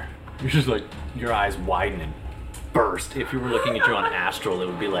 Sure. You're just like, your eyes widen and burst. If you were looking at you on Astral, it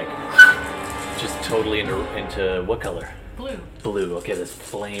would be like, just totally into what color? Blue. Blue. Okay, this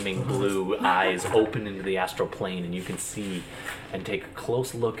flaming blue eyes open into the astral plane, and you can see and take a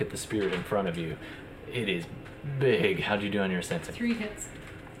close look at the spirit in front of you. It is big. How'd you do on your sensing? 3 hits.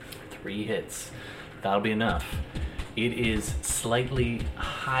 3 hits. That'll be enough. It is slightly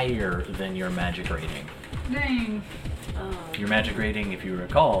higher than your magic rating. Dang. Your magic rating, if you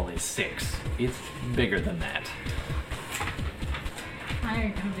recall, is 6. It's bigger than that. I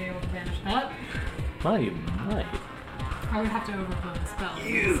ain't gonna be able to banish that. Well, you might. I would have to overflow the spell.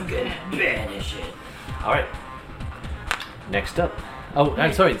 You Some can end. banish it. All right. Next up. Oh,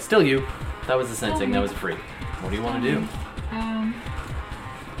 I'm sorry. It's still you. That was the sensing. That was free. What do you want to do?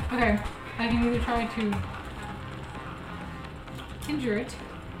 Okay. I can either try to injure it,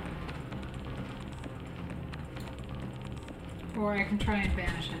 or I can try and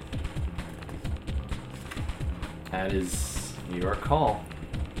banish it. That is your call.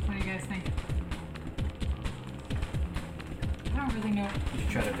 What do you guys think? I don't really know. You should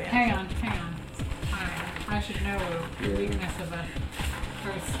try to ban. Hang on. I should know the weakness of a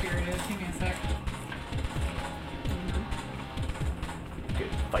first spirit is. Give me a sec. Good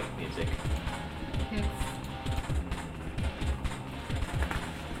fight music. It's...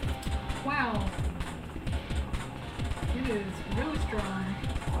 Wow. It is really strong.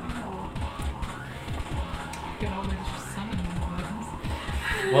 You can always just summon weapons.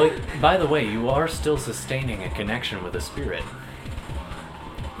 Well, by the way, you are still sustaining a connection with a spirit,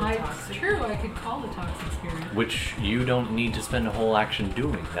 It's true, I could call the toxic spirit. which you don't need to spend a whole action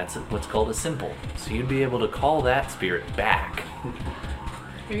doing. That's what's called a simple. So you'd be able to call that spirit back.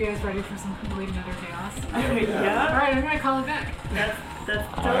 Are you guys ready for some complete and utter chaos? Yeah. Alright, I'm gonna call it back. That's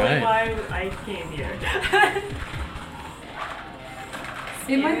All totally right. why I came here.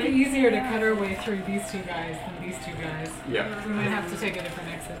 It might be easier to cut our way through these two guys than these two guys. Yeah. We might have to take a different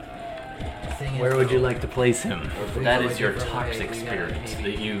exit. Where would you like to place him? we That go is a your different way, toxic we gotta spirit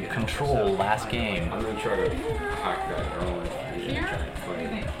maybe that you get control last I'm game. gonna try to hack that early. Here? What do you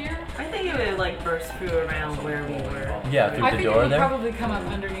think? Here? I think it would like burst through around where we were. Yeah, through I the think it door would there. probably come up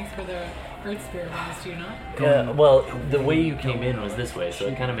underneath where the Earth Spirit was, do you not? Well, the way you came in was this way, so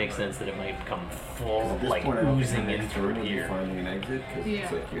it kind of makes sense that it might come full, At this like point, I don't oozing think in it's through really here. finding an exit because Yeah.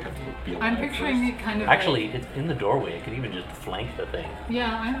 it's like you have to be alive I'm picturing first. it kind of Actually, like, it's in the doorway. It could even just flank the thing.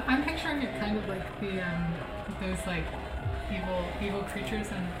 yeah, I'm picturing it kind of like the those like evil creatures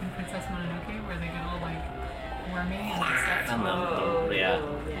in Princess Mononoke where they get all like wormy and stuff. And Oh, yeah,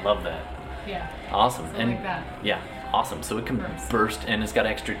 yeah. love that. Yeah, Awesome. something And like that. yeah, awesome. So it can Burst. burst, and it's got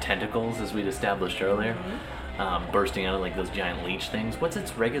extra tentacles, as we'd established earlier, bursting out of like those giant leech things. What's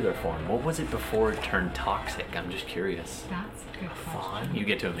its regular form? What was it before it turned toxic? I'm just curious. That's a good question. You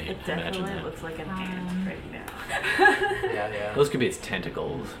get to It imagine definitely that. looks like an ant right now. Yeah. Those could be its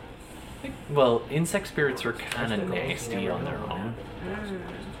tentacles. Well, insect spirits are kind of nasty on their own.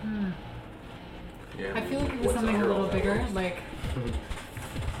 Yeah. I feel like it was something a little bigger, like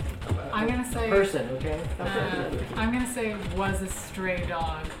I'm gonna say Person, okay? I'm gonna say was a stray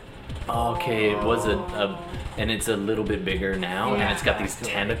dog. Okay, it was and it's a little bit bigger now, and Yeah. it's got these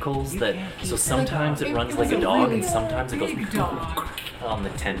tentacles that. So sometimes it It runs was like a a dog, really and sometimes it goes big dog. on the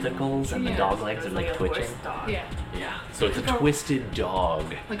tentacles, and the Yeah. dog legs are It's like a twitching. horse dog. Yeah, Yeah, so it's a twisted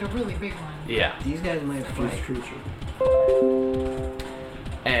dog. like a really big one. Yeah. These guys might fight.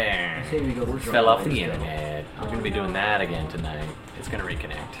 And Say we go to fell off the internet. We're gonna be doing that again tonight. It's gonna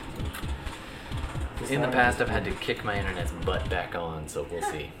reconnect. In the past, I've had to kick my internet's butt back on, so we'll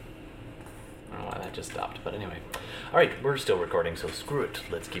see. I don't know why that just stopped, but anyway. All right, we're still recording, so screw it.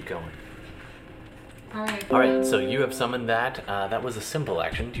 Let's keep going. All right. All right, so you have summoned that. That was a simple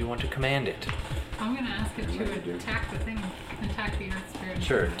action. Do you want to command it? I'm gonna ask it to attack the thing, attack the Earth Spirit.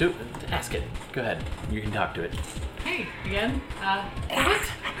 Sure. Ask it. Go ahead. You can talk to it. Hey, again. What?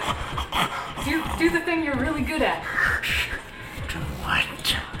 Do the thing you're really good at. What?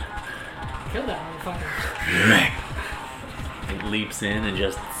 Kill that motherfucker. It leaps in and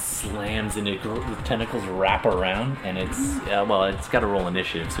just slams into it. The tentacles wrap around, and it's well, it's got to roll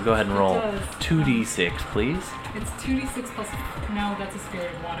initiative. So go ahead and roll does. 2d6, please. It's 2d6 plus. No, that's a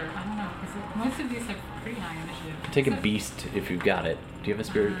spirit of water. I don't know. Most of these have pretty high initiative. Take a Except- beast if you've got it. Do you have a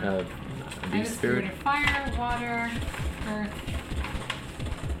spirit? A I have a beast spirit spirit? of fire, water, earth,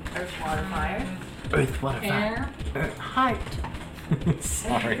 Earth, water, fire. Earth, water, air, height,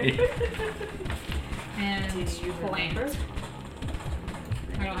 Sorry. and Did you use a plant. number?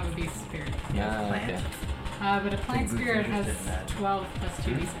 I don't have a beast spirit. Okay. But a plant spirit has 12 plus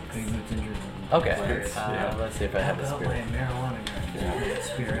 2d6. Okay. Yeah. Let's see if I have a spirit. Yeah.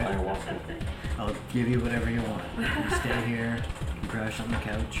 Spirit. I'll give you whatever you want. You can stay here, you can crash on the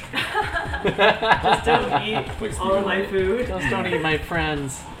couch. Just don't eat Like all of my Stephen food. Just don't eat my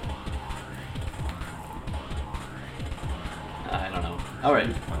friends. I don't know. All right,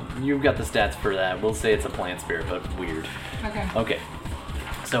 you've got the stats for that. We'll say it's a plant spirit, but weird. Okay. Okay.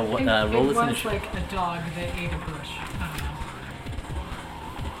 So what? It Roll this was initiative. like a dog that ate a bush. I don't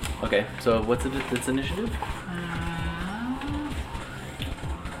know. Okay. So what's its initiative?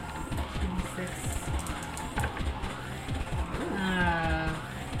 26.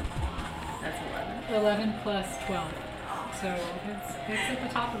 That's 11. 11 plus 12. So it's at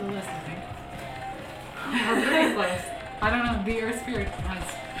the top of the list, I think. We're pretty close. I don't know. The Earth Spirit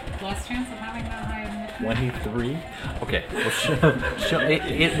has less chance of having that high initiative. 23. Okay. Well,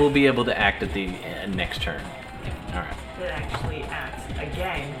 it will be able to act at the next turn. All right. It actually acts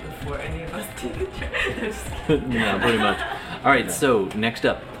again before any of us take a turn. Yeah, pretty much. All right. So next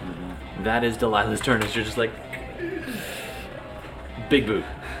up, that is Delilah's turn. As you're just like, Big boot.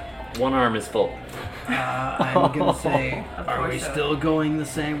 One arm is full. I'm gonna say, Of are course we so. still going the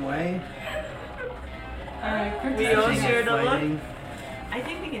same way? Alright, quick We all decision. share the look. Fighting? I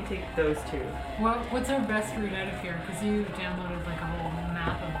think we can take those two. What's our best route out of here? Because you downloaded like a whole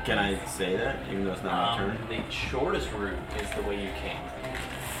map of. Can I say that, even though it's not my turn? The shortest route is the way you came.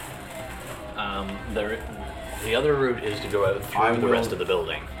 The other route is to go out I through the will- rest of the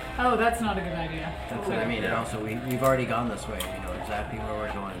building. Oh, that's not a good idea. That's what I mean. And also, we've already gone this way. We know exactly where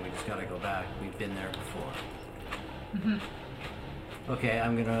we're going. We just gotta go back. We've been there before. Okay,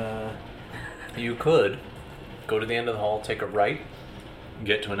 I'm gonna. You could go to the end of the hall, take a right,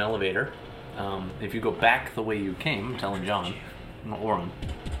 get to an elevator. If you go back the way you came, I'm telling John, or him,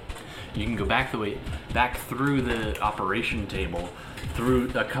 you can go back through the operation table, through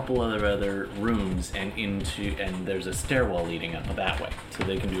a couple of other rooms, and there's a stairwell leading up that way. So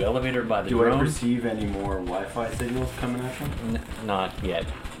they can do elevator by the Do I drone. perceive any more Wi-Fi signals coming at them? Not yet.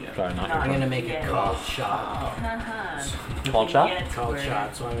 Yeah. Sorry, not I'm yet. gonna make Yeah. a called shot. Called shot? Called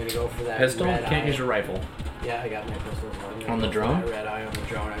shot. So I'm gonna go for that. Pistol? red Can't eye. use your rifle. Yeah, I got my pistol. So I'm gonna On the go for drone? that red eye on the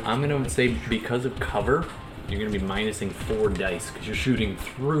drone. I'm gonna say because of cover, you're gonna be minusing 4 dice because you're shooting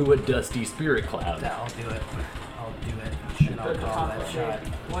through a dusty spirit cloud. I'll do it. I'll do it. And I'll call that shot.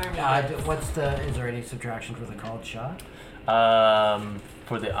 Is there any subtraction for the called shot?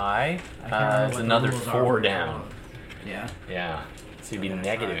 For the eye, I can't remember it's what the another rules are 4 for down. Yeah. Yeah, so you'd be Okay,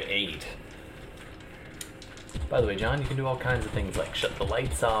 negative alright. 8. By the way, John, you can do all kinds of things like shut the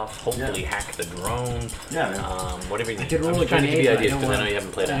lights off, hopefully Yeah. hack the drone, Yeah, man. whatever you I need. could I'm roll a just trying to give you grenade, ideas but because I know you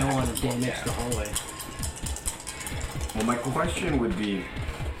haven't played I don't Axe want to before. damage the hallway. Well, my question would be,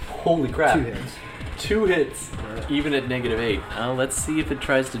 Holy crap. 2 hits. 2 hits, Alright. even at negative 8. Let's see if it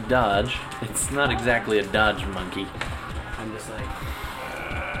tries to dodge. It's not exactly a dodge monkey. I'm just like,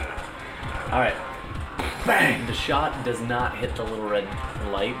 Alright. Bang! The shot does not hit the little red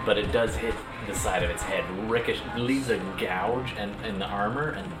light, but it does hit the side of its head. Leaves a gouge in the armor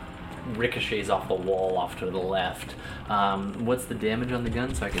and ricochets off the wall off to the left. What's the damage on the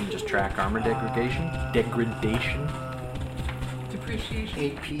gun so I can just track armor degradation? Degradation? Depreciation.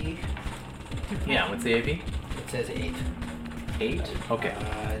 8p. Yeah, what's the AP? It says 8. 8? Okay.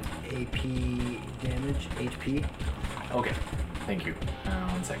 AP damage, HP. Okay. Thank you.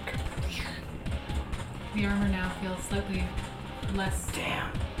 1 sec. The armor now feels slightly less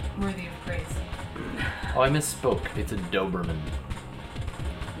worthy of praise. Oh, I misspoke. It's a Doberman.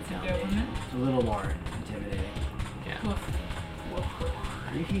 It's a Doberman. It's a little more intimidating. Yeah. Woof.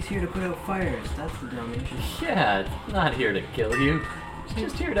 He's here to put out fires. That's the Dalmatian. Yeah, it's not here to kill you. It's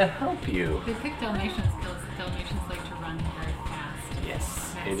just here to help you. They pick Dalmatians because Dalmatians like to run very fast.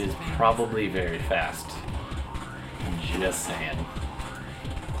 Yes, Nice it is advantage. probably very fast. Just saying.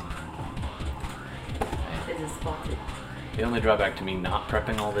 It is spotted. The only drawback to me not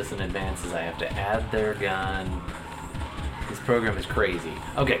prepping all this in advance is I have to add their gun. This program is crazy.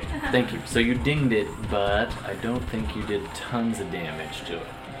 Okay, thank you. So you dinged it, but I don't think you did tons of damage to it.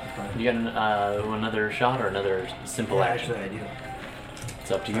 You got another shot or another simple Yeah, action? actually, I do.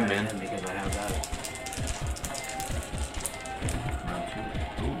 It's up to you, man. Because I have that.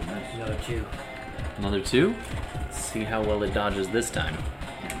 Another 2. Another 2? Let's see how well it dodges this time.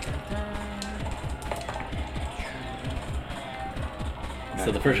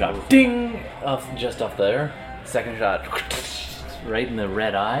 So the first shot, ding, just off there. Second shot, right in the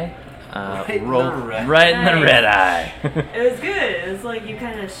red eye. Right in the red- right in the Nice. red eye. It was good. It was like you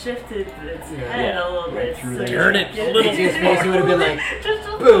kind of shifted its head Yeah. a little Right bit. through so there. you Turn it get a little just bit more. It would've been like, just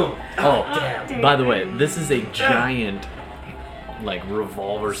a Boom! Oh, by the way, this is a giant, like,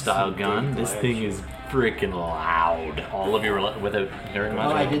 revolver-style gun. This thing is freaking loud. All of you were without hearing much.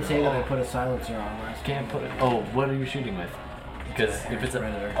 Oh, I of it. did say that I put a silencer on last Can't put it. Oh, what are you shooting with? Because It's a if it's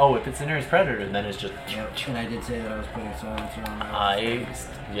Harris Predator. if it's an Harris Predator, then it's just. Yep. And I did say that I was putting a silencer on last.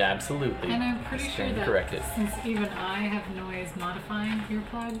 Yeah, absolutely. And I'm pretty sure Stand that corrected. since even I have noise modifying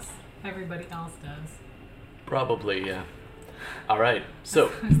earplugs, everybody else does. Probably, yeah. All right, so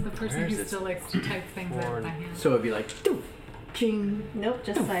Who's the person where is who this? still likes to type things out by hand? So it'd be like, doof, ching, Nope,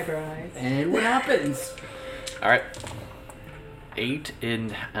 just cyber eyes. and what happens? All right. 8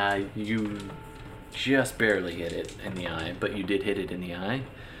 in you just barely hit it in the eye, but you did hit it in the eye.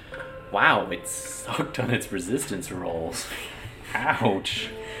 Wow, it sucked on its resistance rolls. Ouch.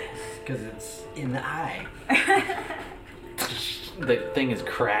 Because it's in the eye. The thing is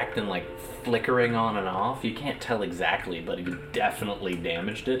cracked and like flickering on and off. You can't tell exactly, but you definitely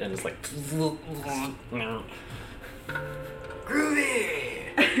damaged it, and it's like.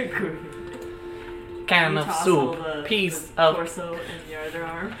 Can of Tossle soup, the piece of torso and the other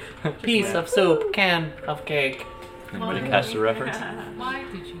arm. piece of soup, can of cake. Anybody catch the reference? Why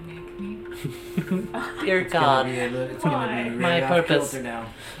did you make me? Dear It's gonna God. be a little- it's gonna be My really off purpose. kilter now.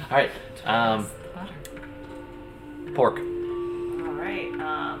 All right. Butter. Pork. Alright,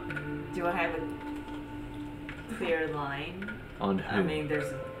 do I have a clear line? On who? I mean,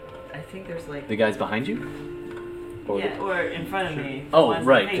 I think there's like... The guys behind you? Or Yeah, or in front of me. Oh, Ones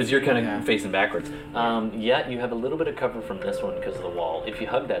right, that because face you're me. kind of Yeah. facing backwards. Yeah, you have a little bit of cover from this one because of the wall. If you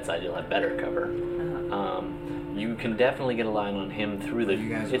hug that side, you'll have better cover. Uh-huh. You can definitely get a line on him through the. You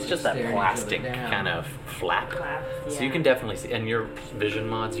guys It's will just that stare each other plastic down. kind of flap. Clap, So yeah. you can definitely see, and your vision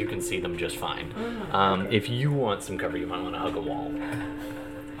mods, you can see them just fine. If you want some cover, you might want to hug a wall.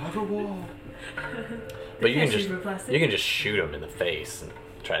 Hug a wall. But you can Can't just shoot for plastic? you can just shoot them in the face and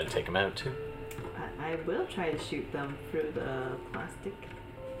try to take them out too. I will try to shoot them through the plastic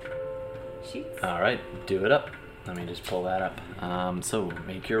sheets. All right, do it up. Let me just pull that up. So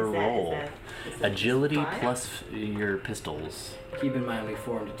make your Is that- roll. is that Agility 5? plus your pistols. Keep in mind we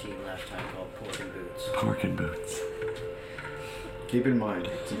formed a team last time called Pork and Boots. Pork and boots. Keep in mind,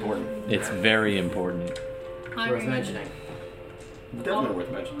 it's important. It's very important. I Worth mean, mentioning. Definitely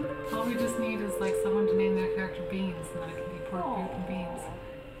worth mentioning. all we just need is like someone to name their character Beans, and then it can be Pork, Boot, and Beans.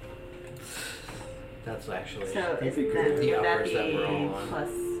 That's actually So is be that, cool. The would that uppers be that we're all on. plus,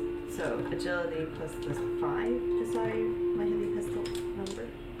 so agility plus the 5 desire my heavy pistol number?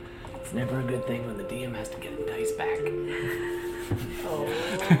 It's never a good thing when the DM has to get a dice back. Oh,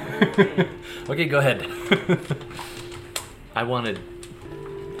 okay. Okay, go ahead. I wanted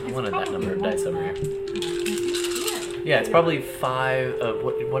that number of dice over here. Yeah, it's probably 5.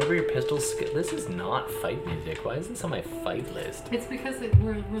 Whatever your pistol skill. This is not fight music. Why is this on my fight list? It's because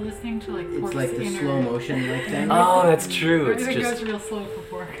we're listening to like Pork's It's like the inner... slow motion like thing. Oh, that's true. It's Everything just goes real slow for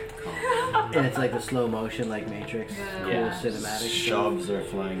Pork. And it's like the slow motion like Matrix. Yeah. Cool Yeah. cinematic. Shoves are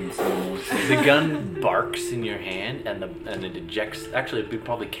flying in slow motion. the gun barks in your hand, and it ejects. Actually, it'd be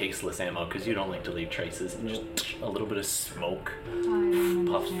probably caseless ammo because you don't like to leave traces. And just a little bit of smoke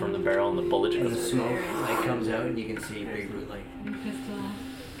puffs from the barrel, and the bullet And the just smoke like comes out and you can see Big Root like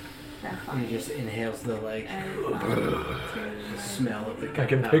That's he fine. just inhales the like the smell of the I can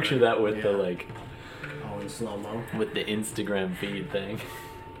gunpowder. picture that with the Yeah. like all in slow mo. with the Instagram feed thing.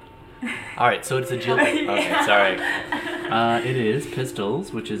 All right, so it's agility. Okay, sorry. It is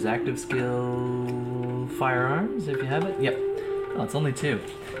pistols, which is active skill firearms. If you have it, yep. Oh, it's only 2.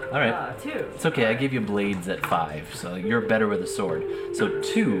 All right. 2. It's okay, I gave you blades at 5, so you're better with a sword. So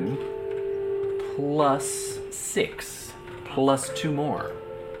 2 plus 6 plus 2 more.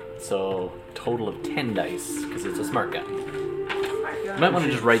 So total of 10 dice, because it's a smart gun. You might want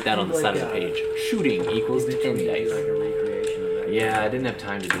to just write that on the side of the page. Shooting equals 10 Literally dice. like a recreation of that. Yeah, I didn't have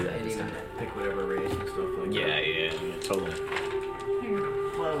time to do that And this even time. pick whatever race and stuff like Yeah, that. yeah, totally.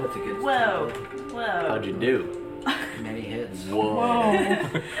 Whoa. That's a good Whoa. template. Whoa. How'd you do? Many hits. Whoa.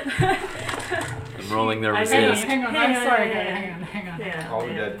 I'm rolling their I Hang on, resist. hang on. I'm sorry, hang on. Yeah. All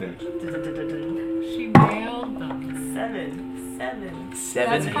the dead things. She nailed them. 7. 7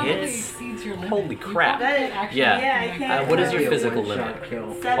 That's probably hits? exceeds your limit. Holy You crap. probably That is- actually Yeah. Yeah, I can can't- What is That'd your be a physical one-shot limit?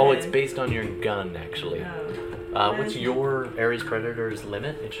 kill. 7. Oh, it's based on your gun, actually. No. What's your Ares Predator's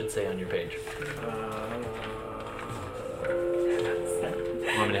limit? It should say on your page.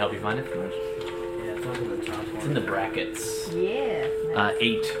 Want me to help you find it? Yeah, it's up in the top It's one. in the brackets. Yeah.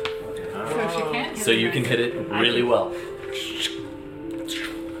 8. So she can't So you can hit it really well.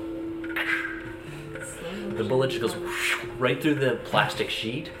 The bullet just goes right through the plastic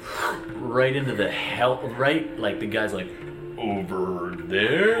sheet, right into the right, like the guy's like, over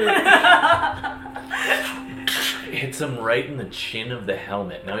there. Hits him right in the chin of the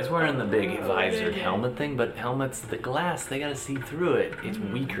helmet. Now he's wearing the big visored helmet thing, but helmets, the glass, they gotta see through it. It's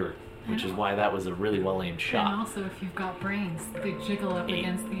weaker, which is why that was a really well aimed And shot. also, if you've got brains, they jiggle up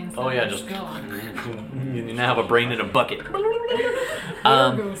against the inside Oh yeah, of the just skull. you now have a brain in a bucket.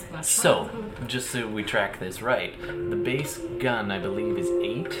 There goes my So, just so we track this right, the base gun I believe is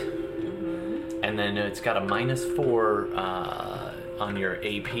 8, and then it's got a -4 on your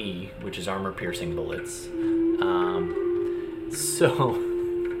AP, which is armor piercing bullets. So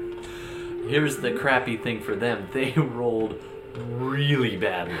here's the crappy thing for them: they rolled really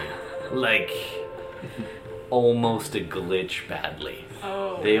badly, like almost a glitch badly.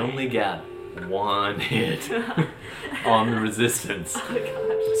 Oh. They only got 1 hit on the resistance. Oh my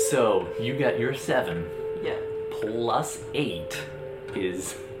gosh. So you got your 7 Yeah. plus 8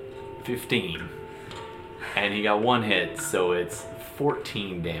 is 15. And he got 1 hit, so it's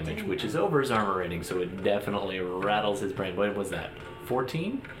 14 damage, which is over his armor rating, so it definitely rattles his brain. What was that?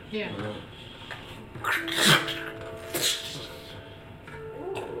 14? Yeah.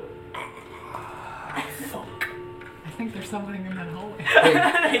 Funk. something in that hallway.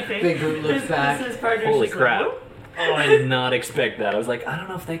 Big, think Big Boot looks back. his partner's Holy just crap. Like, Oh, I did not expect that. I was like, I don't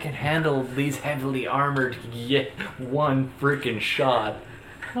know if they can handle these heavily armored one freaking shot.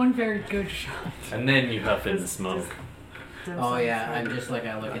 One very good shot. And then you huff in the smoke. Oh yeah, I'm just like,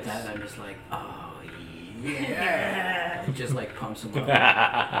 I look at that and I'm just like, oh yeah. Just like pumps him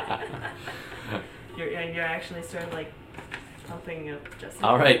up. You're actually sort of like pumping up Jesse.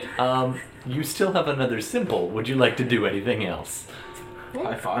 All right. You still have another simple. Would you like to do anything else?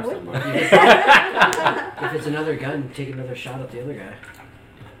 High five somebody. If it's another gun, take another shot at the other guy.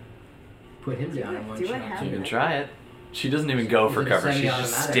 Put him down in one do I shot. have You too. can try it. She doesn't even go for Is it cover. She's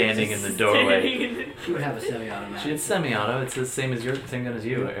just semi-automatic? standing in the doorway. She would have a semi-automatic. She had semi-auto. It's the same as same gun as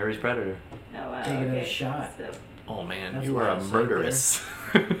you, Ares Predator. Oh, wow. Take another okay. shot. So, Oh man, That's you what are I a was like murderess.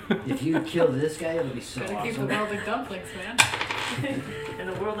 If you kill this guy, it'll be so Gotta keep the awesome. welded dumplings, man. in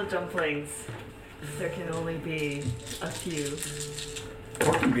the world of dumplings, there can only be a few.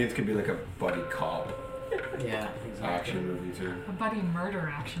 Pork and Beans could be like a buddy cop Yeah, exactly. action movie too. A buddy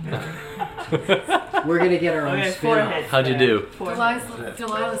murder action movie. We're gonna get our own Okay, spin-off. forehead. How'd you do?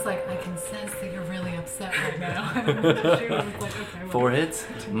 Delilah's like, I can sense that you're really upset right now. She was like, okay, 4 hits,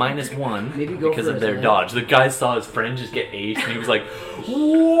 -1 Maybe go because for of his their head. dodge. The guy saw his friend just get aced, and he was like,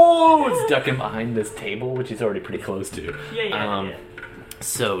 "Whoa!" It's ducking behind this table, which he's already pretty close to. Yeah.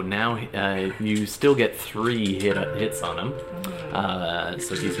 So now you still get 3 hits on him.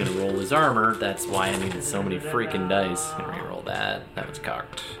 So he's gonna roll his armor. That's why I needed so many freaking dice. Gonna reroll that. That was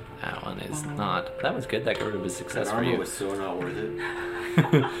cocked. That one is not. That was good. That got rid of a success That for armor you. was so not worth it.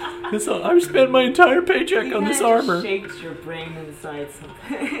 I've spent my entire paycheck on this armor. Shakes your brain inside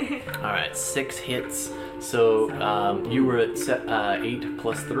something. All right, 6 hits. So you were at 8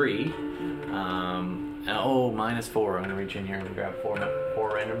 plus 3. -4. I'm gonna reach in here and grab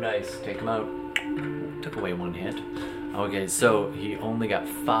 4 random dice. Take them out. Took away 1 hit. Okay, so he only got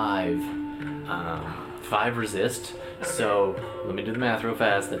 5. 5 resist. So let me do the math real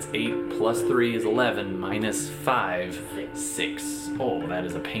fast. That's 8 plus 3 is 11 minus 5, 6. Oh, that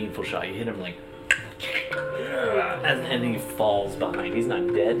is a painful shot. You hit him like. And he falls behind. He's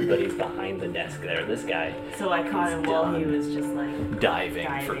not dead, but he's behind the desk there. This guy So I caught him while he was just like diving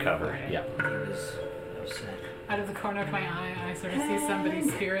for Diving, cover. okay. Yeah. He was upset. Out of the corner of my eye, I sort of see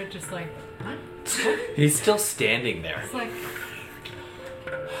somebody's spirit just like, He's still standing there. it's like,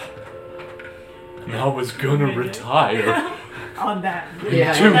 I was gonna retire. on that.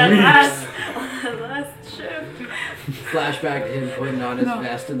 Yeah. Two that weeks. last shift. Flashback to him putting on his No.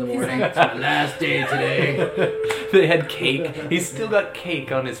 vest in the morning. It's my last day today. They had cake. He's still got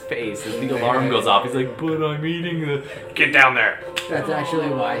cake on his face as the alarm goes off. He's like, but I'm eating the. Get down there. That's actually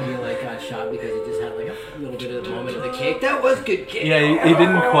why he like got shot, because he just had like a little bit of the moment of the cake. That was good cake. Yeah, he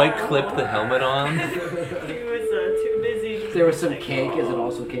didn't quite clip the helmet on. He was too busy. There was some cake as it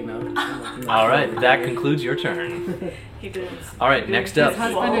also came out. All right, that concludes your turn. He did. All right, next up. his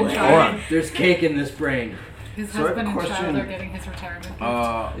husband and Hold child. on. There's cake in this brain. His So I have a husband and child question. are getting his retirement. gift.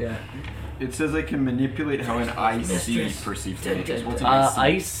 Yeah. It says I can manipulate how an IC perceives the matrix. What's an IC?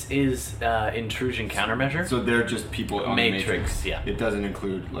 Ice is intrusion countermeasure. So they're just people on the Matrix, matrix. yeah. It doesn't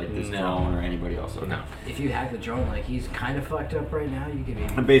include like this No. drone or anybody else. Okay. No. If you hack the drone, like he's kind of fucked up right now, you could be.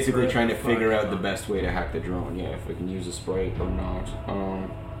 I'm basically further trying to fucked figure out up. the best way to hack the drone. Yeah, if we can use a sprite or not.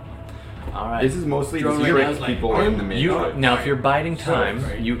 All right. This is mostly Drone to right trick now is like, people in the matrix. You now, if you're biding time,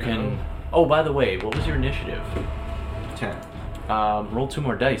 Right. you can. Oh, by the way, what was your initiative? 10. Roll 2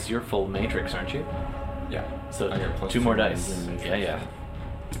 more dice. You're full matrix, aren't you? Yeah. So I got plus 2 more two dice. in the matrix. Yeah.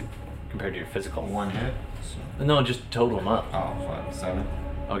 Compared to your physical. 1 hit. So, No, just total them up. oh, 5, 7.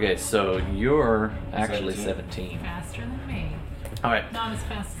 Okay, so you're actually 17. 17. Faster than me. All right. Not as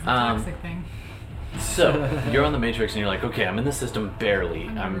fast as the Um, toxic thing. So you're on the matrix and you're like, okay, I'm in the system barely.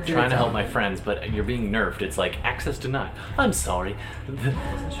 I'm trying to help my friends, but you're being nerfed. It's like access denied. I'm sorry.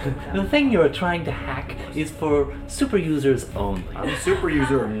 The thing you're trying to hack is for super users only. I'm a super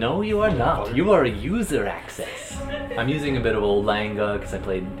user. No, you are not. You are a user access. I'm using a bit of old Langa because I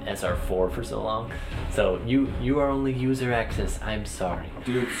played SR4 for so long. So you are only user access. I'm sorry.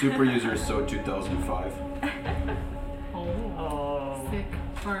 Dude, super user is so 2005. Oh, sick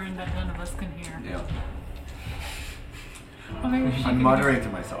burn that none of us can hear. Yeah. Well, maybe she I'm can muttering hear to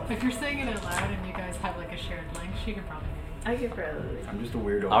it. myself. If you're saying it out loud and you guys have like a shared link, she can probably hear I could probably. I'm just a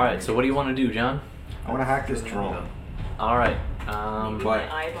weirdo. All right. So what do you want to do, John? I want to hack this drone. All right. But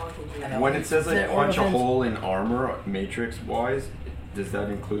My eyeball can hear it. when it says I Is it punch a ornaments? hole in armor, matrix-wise, does that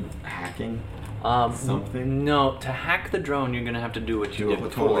include hacking? Something? No, to hack the drone, you're gonna have to do what you Do did a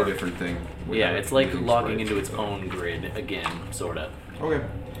before. totally different thing. Yeah, without it's like using logging sprites. into its own grid again, sorta. Okay.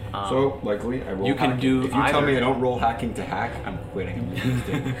 So likely I roll. you can hacking. do If you tell either. me I don't roll hacking to hack, I'm quitting.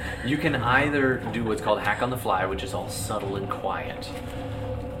 You can either do what's called hack on the fly, which is all subtle and quiet,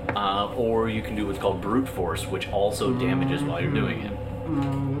 or you can do what's called brute force, which also damages while you're doing it.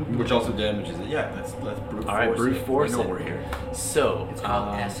 Which also damages it. Yeah, let's brute force. All right, brute it. force We know it. we're here. So It's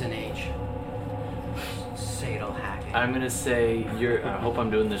called S&H. Sadal hacking. I'm gonna say I hope I'm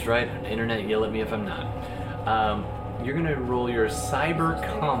doing this right. Internet, yell at me if I'm not. You're gonna roll your cyber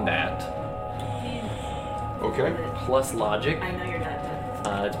combat Okay. plus logic. I know you're not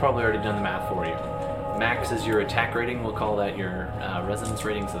done. It's probably already done the math for you. Max is your attack rating. We'll call that your resonance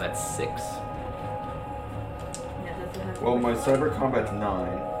rating, so that's 6. Yeah, that's what Well, my cyber combat's 9.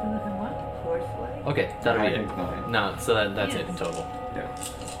 what? Force flag? Okay, that'll be Hacking it. 9. No, so that's it in total. Yeah.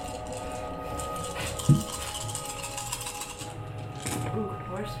 Ooh,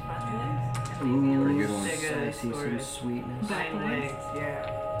 horse front legs? Ooh, good one. I see some sweetness. Back Hind legs. legs,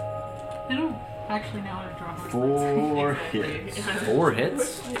 yeah. I don't actually know how to draw horse legs. 4 Exactly. hits. 4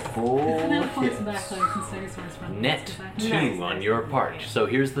 hits. 4 And then horse hits. back legs and stegosaurus front legs. Net Does that- 2 Nice. on your part. So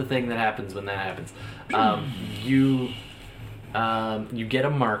here's the thing that happens when that happens. You get a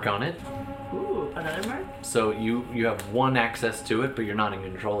mark on it. Ooh, another mark? So you have 1 access to it, but you're not in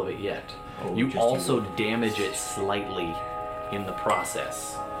control of it yet. Oh, You just also you. damage it slightly in the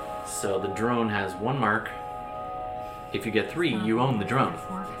process. So the drone has 1 mark. If you get 3, you own the drone,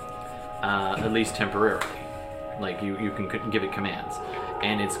 at least temporarily. Like you can give it commands,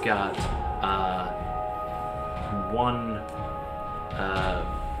 and it's got 1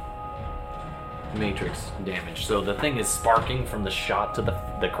 matrix damage. So the thing is sparking from the shot to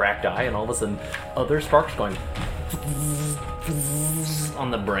the cracked eye, and all of a sudden other sparks going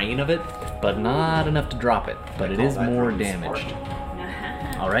on the brain of it, but not enough to drop it. But it call is that more drone damaged. spark.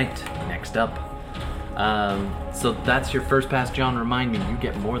 All right, next up. So that's your first pass, John. Remind me, you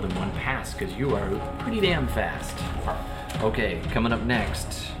get more than 1 pass because you are pretty damn fast. Okay, coming up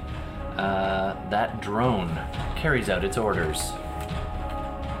next. That drone carries out its orders.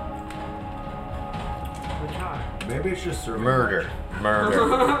 Which are? Maybe it's just serving Murder.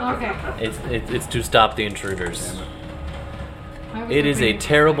 Okay. It's to stop the intruders. I was It is a hoping-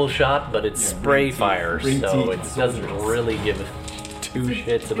 terrible shot, but it's Yeah, spray ring teeth. fire, Ring so teeth it doesn't soldiers. really give 2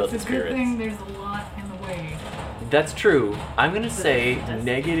 shits about the It's a good spirits. thing there's a lot in the way. That's true. I'm gonna say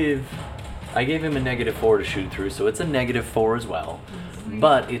negative. I gave him a -4 to shoot through, so it's a -4 as well.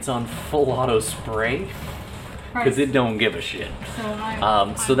 But it's on full auto spray because it don't give a shit.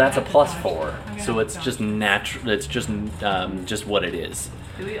 So that's a +4. So it's just natural. It's just what it is.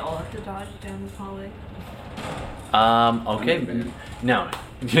 Do we all have to dodge down this hallway? Okay. Now,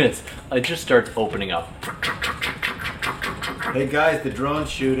 yes, it just starts opening up. Hey guys, the drone's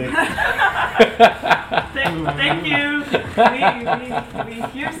shooting. Thank you. We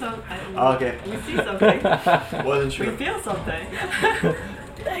hear something. Okay. We see something. Wasn't We sure. feel something.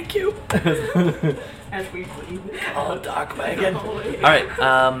 Thank you. As we leave. Oh, Doc Megan. All right.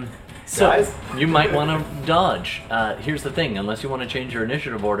 So Guys? you might want to dodge. Here's the thing: unless you want to change your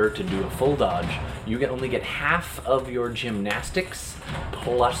initiative order to do a full dodge, you can only get half of your gymnastics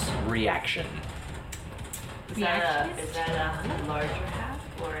plus reaction. Is that a larger half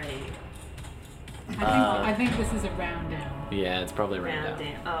or a I think this is a round down. Yeah, it's probably right round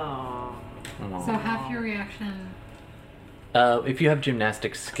now. down? Oh. So half your reaction. If you have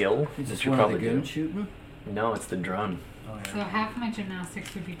gymnastics skill, Is this which you one of the probably goons do. shooting? No, it's the drone. Oh, So half my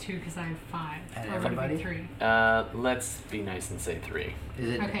gymnastics would be 2 because I have 5. And Or would it everybody? be 3? Let's be nice and say 3. Is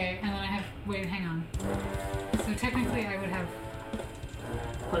it? Okay, and then I have. Wait, hang on. So technically I would have.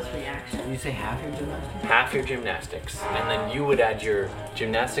 Plus reaction. Did you say half your gymnastics? Half your gymnastics, and then you would add your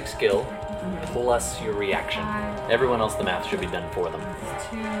gymnastic skill plus your reaction. Everyone else, the math should be done for them.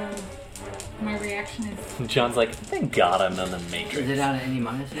 2. My reaction is. John's like, thank God I'm on the Is Matrix. it out of any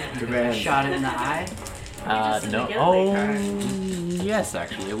minuses? Because I man. shot it in the eye. No. get a Oh, big yes,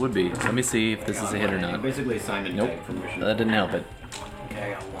 actually, it would be. Let me see if this is a hit or not. Basically, Simon Nope, type from Mission. that didn't help it. Okay, I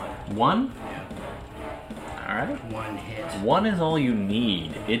got 1. 1? Yeah. All right. 1 hit. 1 is all you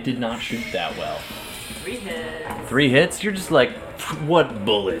need. It did not shoot that well. 3 hits. 3 hits? You're just like, what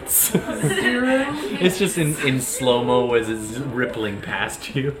bullets? 0. It's just in slow-mo as it's rippling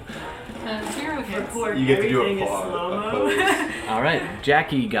past you. 0 hits. Report You get to do a everything is pause. slow-mo. All right,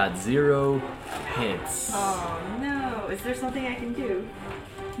 Jackie got 0 hits. Oh no. Is there something I can do?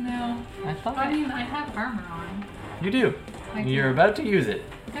 No. I thought I mean, I have armor on. you do. I You're do. about to use it.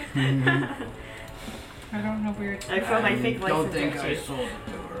 I don't know where it's. I throw my fake Don't license think at I you. sold it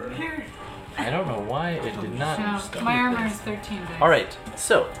to her. Here. I don't know why it did not. No, stop. my armor is 13 dice. All right,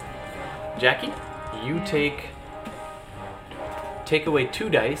 so Jackie, you take take away 2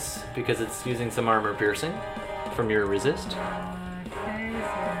 dice because it's using some armor piercing from your resist. Okay, so I'm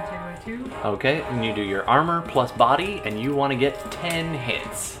gonna take away 2. Okay, and you do your armor plus body, and you want to get 10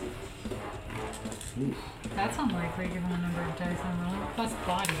 hits. That's unlikely given the number of dice I'm rolling. Plus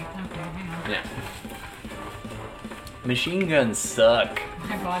body. Okay, hang on. Yeah. Machine guns suck.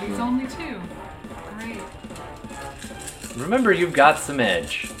 My body's only 2. Great. Remember, you've got some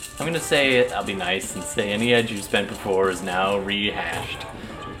edge. I'm gonna say, I'll be nice and say any edge you spent before is now rehashed.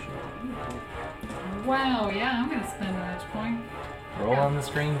 Wow, yeah, I'm gonna spend an edge point. Roll on the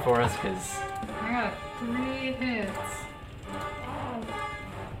screen for us, because I got 3 hits.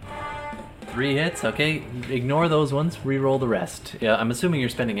 3 hits, okay. Ignore those ones, re-roll the rest. Yeah, I'm assuming you're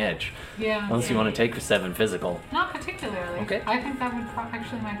spending edge. Yeah. Unless you want to take 7 physical. Not particularly. Okay. I think that would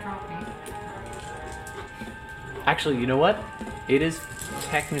actually might drop me. Actually, you know what? It is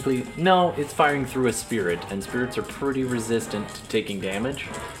technically... No, it's firing through a spirit, and spirits are pretty resistant to taking damage,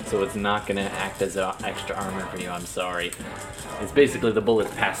 so it's not going to act as extra armor for you, I'm sorry. It's basically the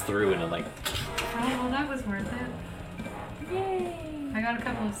bullets pass through and it like... Oh, well, that was worth it. Yay! I got a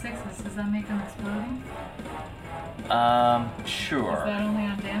couple of 6s. Does that make them exploding? Sure. Is that only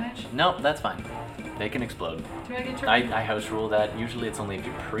on damage? Nope, that's fine. They can explode. Do I get to... I house rule that. Usually it's only if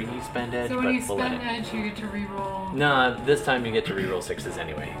you pre-spend edge, So but when you we'll spend let it. edge, you get to reroll... No, this time you get to reroll 6s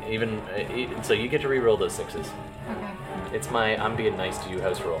anyway. Even so, you get to reroll those 6s. Okay. It's my I'm being nice to you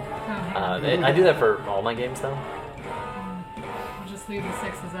house rule. Okay. I do that for all my games though. I'll just leave the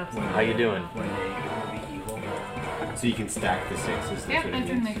 6s up. So How you doing? One day you're gonna be evil. So you can stack the 6s. Yeah, that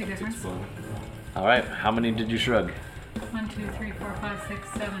didn't make a difference. All right, how many did you shrug? 1, 2, 3, 4, 5,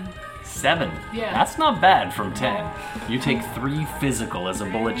 6, 7. 7. Yeah. That's not bad from 10. You take 3 physical as a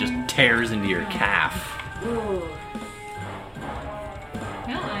bullet just tears into your calf. Ooh.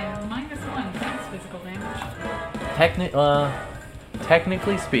 Well, I'm -1. That's physical damage.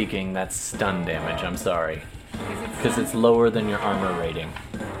 Technically speaking, that's stun damage. I'm sorry, Is it because stun? it's lower than your armor rating.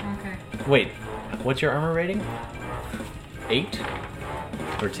 Okay. Wait, what's your armor rating? 8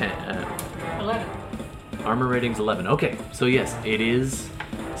 or 10? 11. Armor rating's 11. Okay, so yes, it is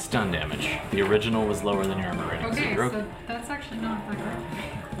stun damage. The original was lower than your armor rating. Okay, you're so that's actually not that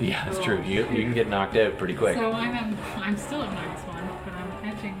great. yeah, that's true. You can get knocked out pretty quick. So I'm still at -1, but I'm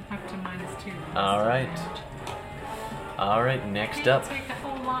edging up to -2. All right. All right, next Can't up, take a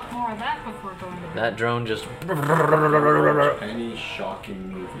whole lot more of that before going to bed. that drone just. Any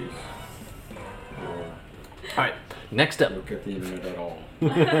shocking movies? Or All right, next up. look at the internet at all?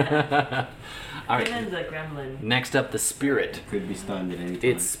 All right, Gremlin's a gremlin. next up, the spirit. Could be stunned at any time.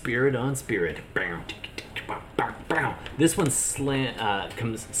 It's spirit on spirit. This one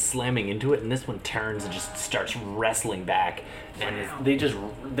comes slamming into it, and this one turns and just starts wrestling back, and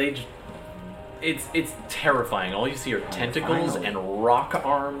it's terrifying. All you see are tentacles Finally. and rock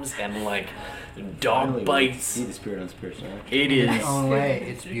arms and like dog Finally, we bites. See the spirit on spirit. It In is. its own way,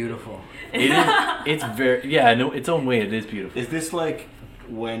 it's beautiful. It is. It's very. Yeah. No. Its own way. It is beautiful. Is this like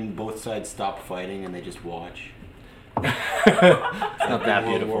when both sides stop fighting and they just watch? It's not that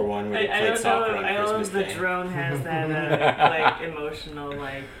World beautiful. War I where they I played don't soccer know. on I don't know Christmas if the Day. drone has that like emotional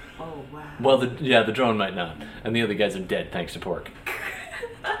oh wow. Well, the drone might not, and the other guys are dead thanks to pork.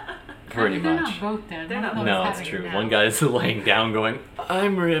 Pretty They're much. not both dead. They're One of not them's No, it's having true. a nap. One guy's laying down, going,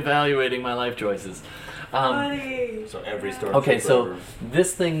 "I'm reevaluating my life choices." Funny. So every stormtrooper. Okay, so ever-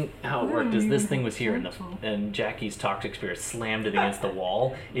 this thing, how it worked is this thing was here, and Jackie's toxic spirit slammed it against the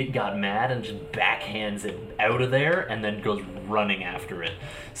wall. It got mad and just backhands it out of there, and then goes running after it.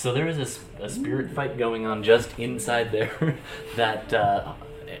 So there is a spirit fight going on just inside there, that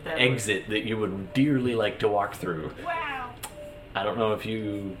exit that you would dearly like to walk through. Wow. I don't know if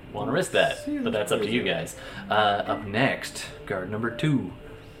you want to risk that, but that's up to you guys. Up next, guard number 2.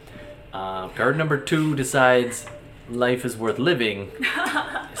 Guard number 2 decides life is worth living,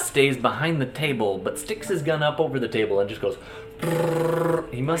 stays behind the table, but sticks his gun up over the table and just goes.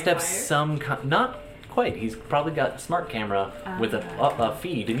 He must have some not quite. He's probably got a smart camera with a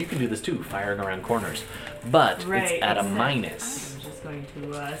feed, and you can do this too, firing around corners. But it's at a minus. I'm just going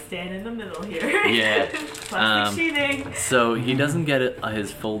to stand in the middle here. Yeah. Plastic sheeting. So he doesn't get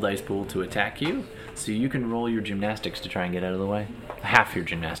his full dice pool to attack you, so you can roll your gymnastics to try and get out of the way. Half your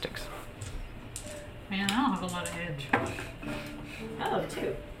gymnastics. Man, I don't have a lot of edge. Oh,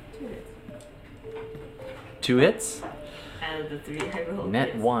 2. 2 hits. 2 hits? Out of the 3 I rolled. Net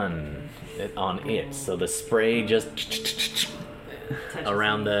yes. 1 on it, so the spray just Touches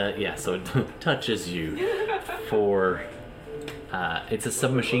around me. so it touches you for it's a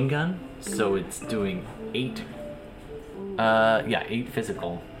submachine gun, so it's doing 8 8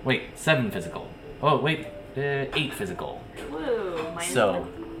 physical. Wait, 7 physical. Oh wait, 8 physical. Woo. So,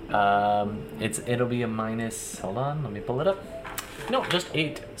 it'll be a minus. Hold on, let me pull it up. No, just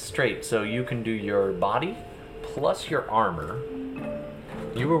 8 straight. So you can do your body plus your armor.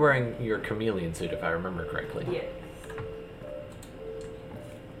 You were wearing your chameleon suit, if I remember correctly. Yes.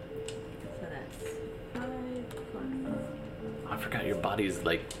 So that's 5 plus. I forgot your body's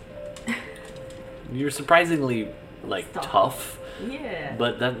like. You're surprisingly like Stop. tough. Yeah.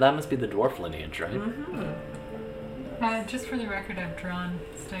 But that must be the dwarf lineage, right? Mm-hmm. Just for the record, I've drawn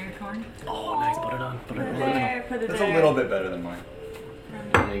Stegocorn. Oh, nice. Put it on. Put it Put on. it there. Put it That's there. a little bit better than mine.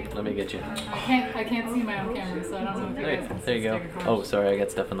 Let me get you. I can't see my own camera, so I don't know if you guys can There see you go. Stegocorn. Oh, sorry, I got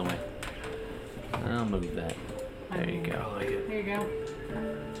stuff in the way. I'll move that. There you go. There you go.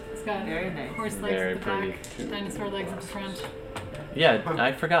 It's got Very nice. horse legs Very at the back, dinosaur legs at the front. Yeah,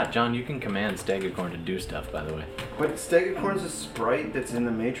 I forgot, John. You can command Stegocorn to do stuff, by the way. But Stegocorn's a sprite that's in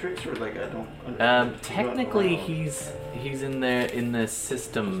the Matrix, or like I don't. Technically, he's in the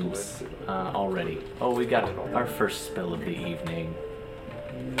systems already. Oh, we got our first spell of the evening.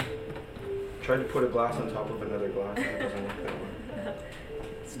 Tried to put a glass on top of another glass, and it doesn't work that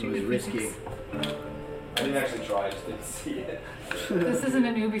way. It was risky. I didn't actually try, I just didn't see it. This isn't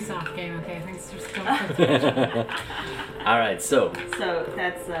an Ubisoft game, okay? Things just don't fit. All right, so So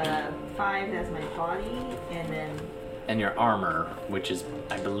that's 5 as my body, and then and your armor, which is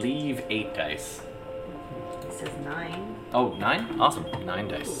I believe 8 dice. it says 9. Oh, 9? Awesome, 9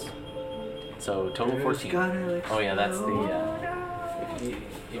 dice. So total 14. Oh yeah, that's the.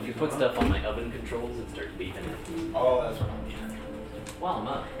 If you put stuff on my oven controls, it starts beeping. Oh, that's right. While I'm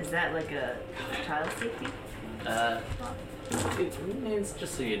up. Is that like a child safety? It's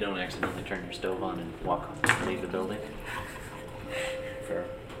just so you don't accidentally turn your stove on and leave the building. Fair.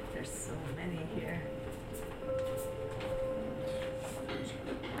 There's so many here.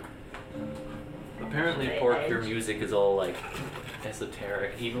 Apparently, The Pork, your edge. music is all like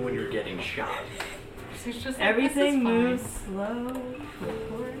esoteric, even when you're getting shot. She's just like, Everything this is moves fine. slow.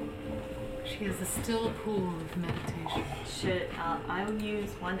 She is a still pool of meditation. I would use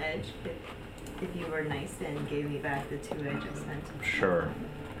 1 edge if you were nice and gave me back the 2 edge I spent. Sure.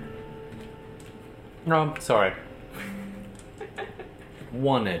 No, sorry.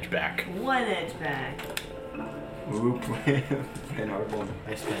 1 edge back. 1 edge back. Ooh, playing hardball.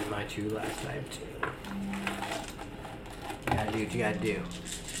 I spent my 2 last time too. You gotta do what you gotta do.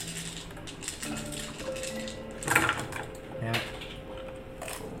 Yeah.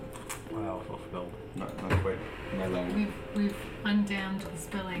 Wow, fulfilled. Not quite my level. We've undammed the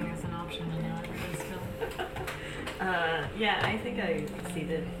spilling as an option, and now everybody's spilling. Yeah, I think I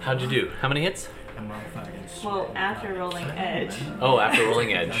succeeded. How'd you do? How many hits? I'm all fucking Well, sweating. after rolling edge. Oh, after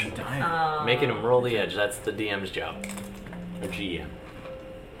rolling edge. I'm dying. Making him roll the edge, that's the DM's job. Or GM.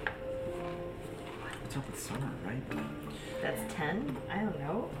 What's up with summer, right? That's 10? I don't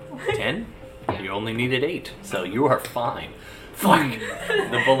know. 10? You only needed 8, so you are fine. Fuck!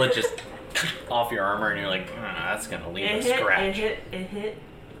 The bullet just off your armor, and you're like, that's gonna leave a scratch. It hit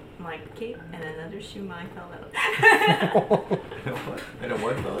my cape, and another shoe mine fell out. And a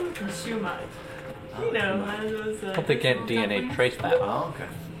what, though? Shoe mine. You know, one of those. Hope they can't DNA trace that. Oh, okay.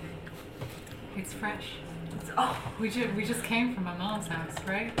 It's fresh. Oh, We just came from my mom's house,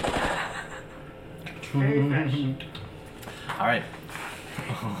 right? very fresh. Alright.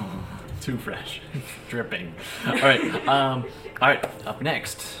 Too fresh. Dripping. Alright, up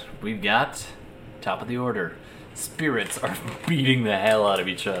next, we've got top of the order. Spirits are beating the hell out of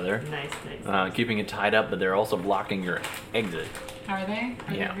each other. Nice. Keeping it tied up, but they're also blocking your exit. Are they?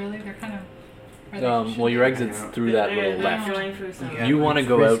 Are Yeah. they really? They're kind of. are they- Well, your exit's through that little They're left. going through some. Yeah, You want to it's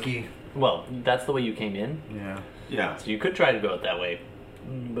go risky. out. Well, that's the way you came in. Yeah. Yeah. So you could try to go out that way,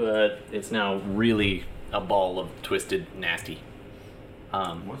 but it's now really a ball of twisted nasty.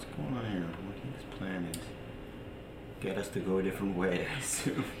 What's going on here? What his plan is? Get us to go a different way, I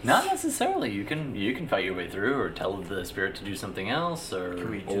assume. Not necessarily. You can fight your way through, or tell the spirit to do something else, or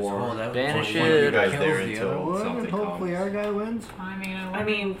Can we just hold out banish until one of you it. guys Kills there the until other one, something and hopefully our guy wins? I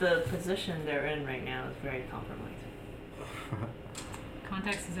mean, the position they're in right now is very compromising.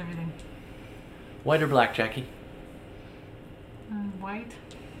 Context is everything. White or black, Jackie? White.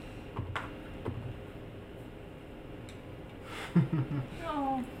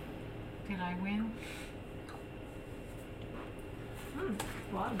 Oh, did I win?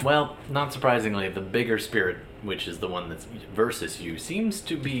 Wow. Well, not surprisingly, the bigger spirit, which is the one that's versus you, seems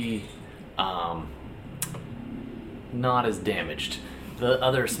to be not as damaged. The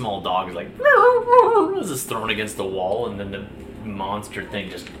other small dog is like is thrown against the wall, and then the monster thing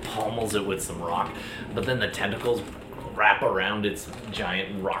just pummels it with some rock. But then the tentacles wrap around its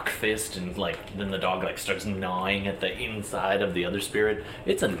giant rock fist, and like then the dog like starts gnawing at the inside of the other spirit.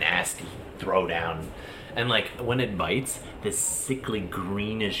 It's a nasty throwdown, and like when it bites, this sickly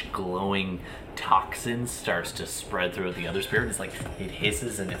greenish glowing toxin starts to spread throughout the other spirit. It's like it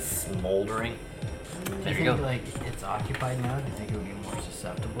hisses and it's smoldering. There you go. Like it's occupied now. Do you think it would be more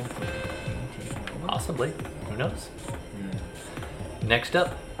susceptible to being taken over? Possibly. Who knows? Next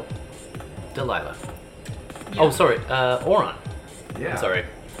up, Delilah. Yeah. Oh, sorry, Oron. Yeah. Sorry,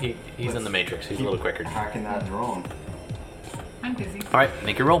 he's in the Matrix. He's a little quicker. Hacking that drone. I'm busy. All right,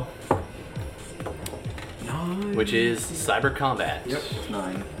 make your roll, Nine. which is cyber combat. Yep.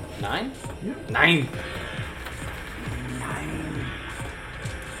 9. 9? Yep. 9.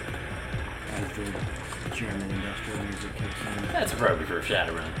 As the German industrial music kicks in. That's appropriate for a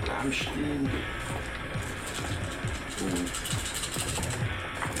Shadowrun. Rammstein. Ooh.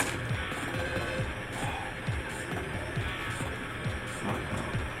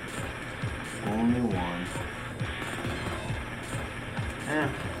 Only one. Yeah.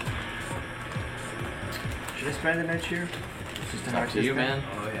 Should I spend it next year? It's just It's up to you, man.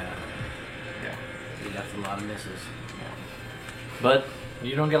 Oh yeah. Yeah. See, that's a lot of misses. But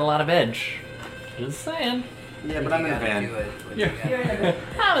you don't get a lot of edge. Just saying. Yeah, but I'm in a van. Yeah.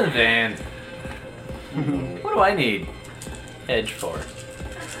 I'm in the van. What do I need edge for?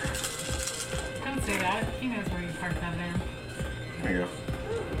 Don't say that. He knows where you parked that van. There you go.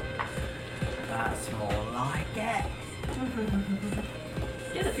 That's more like it.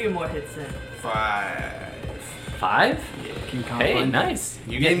 Get a few more hits in. 5. 5? King Kong Hey, punch. nice.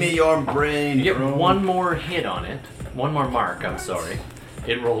 You Give me your brain. You get drone. one more hit on it. One more mark, I'm sorry.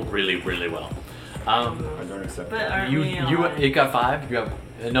 It rolled really, really well. I don't accept But that. aren't You we on? it got 5. You got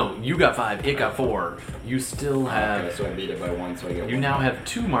no, you got 5. It got 4. You still have. Okay, so I beat it by 1, so I get You 1. now have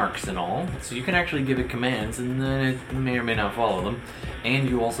 2 marks in all, so you can actually give it commands, and then it may or may not follow them. And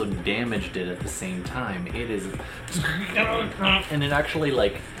you also damaged it at the same time. It is, and it actually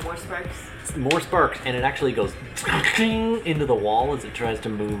like More sparks. more sparks, and it actually goes into the wall as it tries to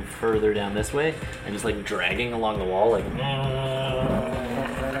move further down this way, and just like dragging along the wall, like.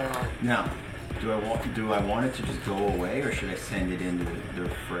 Now, do I want it to just go away, or should I send it into the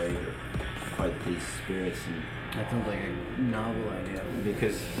fray or fight these spirits? And That sounds like a novel idea.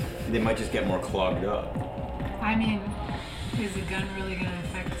 because they might just get more clogged up. I mean, is a gun really going to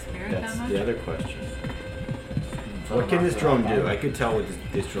affect the spirit That's that much? the other question. What can this drone do? I could tell what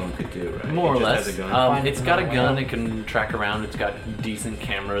this drone could do, right? More or It just less. has a gun. It's got a gun. It can track around. It's got decent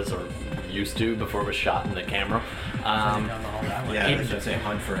cameras, or used to before it was shot in the camera. Send it down the hall that way. Yeah, it- I should say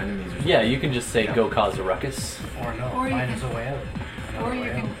hunt for enemies. Or something. Yeah, you can just say Yeah. go cause a ruckus. Or no, Or you find can- us a way out. Or Another you way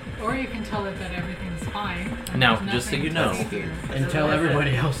can, out. or you can tell it that everything's fine. and Now, there's just so nothing you to know, see here. And tell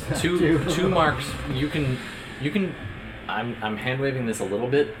everybody else that too. Two marks. You can. I'm hand waving this a little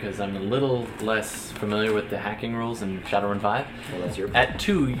bit because I'm a little less familiar with the hacking rules in Shadowrun 5. Well, that's your. At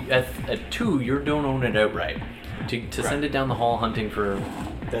two, you don't own it outright. To send it down the hall hunting for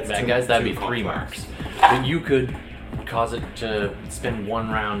That's bad too- guys, that'd be too 3 complex. marks. But you could cause it to spend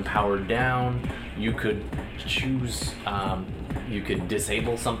 1 round powered down. You could choose. You could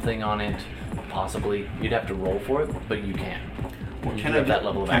disable something on it. Possibly, you'd have to roll for it, but you can. Well, You can have I that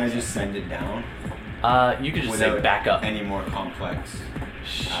level of Can I access. just send it down You could just say without back up. any more complex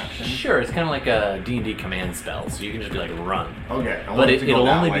action? Sure, it's kind of like a D&D command spell, so you can just be like run. Okay, I But want it to go it'll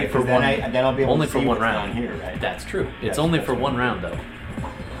that only way, be for 'cause one. then I'll be able only to for see one what's round. down here, right? That's true. It's That's- only that's for what one I round though.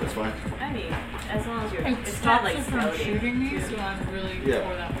 That's fine. I mean, as long as you're. It It's stops not like it from scouting. shooting me, so I'm really Yeah.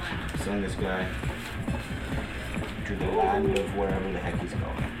 for that plan. Send this guy to the land of wherever the heck he's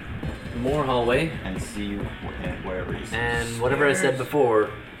going, More hallway, and see wherever he's. and whatever I said before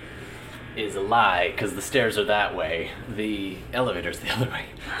is a lie because the stairs are that way, the elevator's the other way,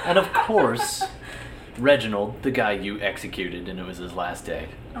 and of course, Reginald, the guy you executed, and it was his last day.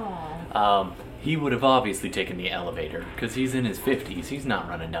 Aw. He would have obviously taken the elevator because he's in his 50s. He's not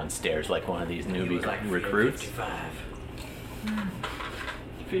running downstairs like one of these newbie recruits. 55.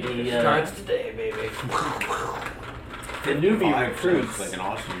 Starts today, baby. The newbie recruits, like an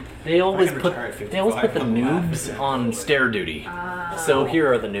awesome. they always I put retired at 55, they always put the I'm laughing noobs at on that. stair duty. Ah. So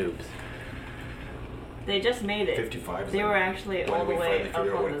here are the noobs. They just made it. 55 is They like were actually when all the we way finally up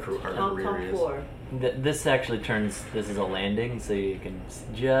figure out on what the crew- our top career is. floor. This actually turns. This is a landing, so you can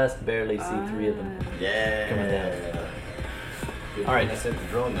just barely see 3 of them. Yeah. Coming down. Good All right. thing I sent the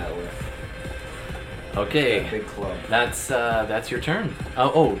drone that way. Okay, That big club. that's your turn.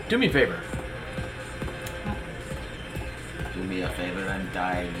 Oh, do me a favor. Do me a favor and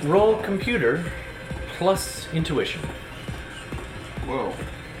die. Roll computer plus intuition. Whoa.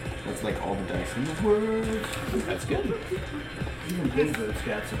 That's like all the dice in the world. That's good. Even Big Boot's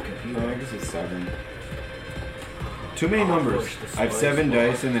got some Oh, I computer. guess it's 7. Too many Oh, numbers. push the I have 7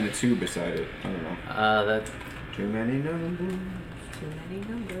 spice dice and then a 2 beside it. I don't know. That's. Too many numbers. Too many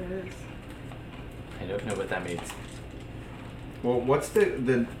numbers. I don't know what that means. Well, what's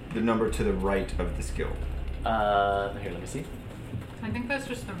the number to the right of the skill? Here, let me see. I think that's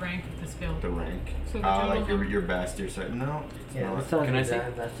just the rank of the skill. The rank. So the Like total your best, your second. No. it's Yeah, not. that's not Can I that.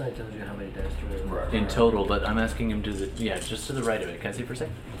 see? That's not tells you how many dice to roll. Right. In total, but I'm asking him, does it. Yeah, just to the right of it. Can I see for a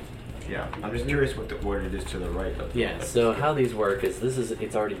second? Yeah. I'm just curious what the order it is to the right of. Yeah, so how these work is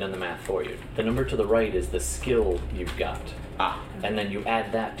it's already done the math for you. The number to the right is the skill you've got. And then you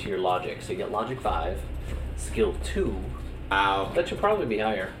add that to your logic. So you get logic 5, skill 2. Ow. That should probably be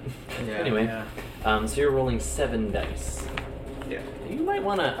higher. Yeah, Anyway, yeah. so you're rolling 7 dice. Yeah. You might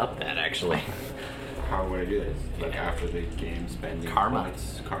want to up that actually. How would I do this? Like after the game spending Karma.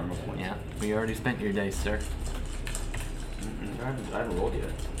 points, karma points. Yeah, we already spent your dice, sir. I haven't rolled yet.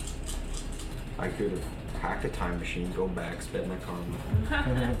 I could have hacked a time machine, go back, spend my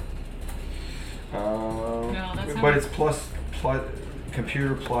karma. No, that's but not- it's plus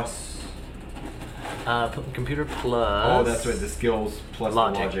computer plus. Computer plus. Oh, that's right. The skills plus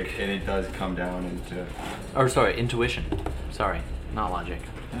Logic. the logic, and it does come down into. Or sorry, intuition. Sorry, not logic.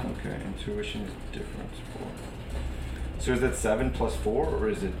 Okay, intuition is different. So is that 7 plus 4, or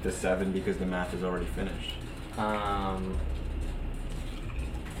is it the 7 because the math is already finished?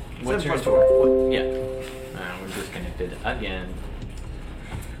 What's 7 your plus 4. Yeah. We're disconnected again.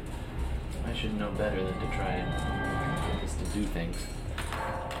 I should know better than to try and get this to do things.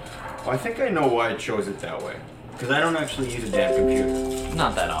 I think I know why I chose it that way. Because I don't actually use a damn computer,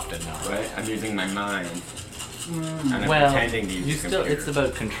 Not that often, no. right? I'm using my mind. And I'm Well, pretending to use you a still, computer. it's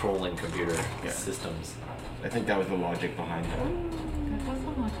about controlling computer Yeah. systems. I think that was the logic behind it. That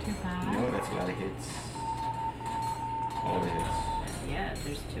doesn't look too bad. No, that's a lot of hits. All the hits. Yeah,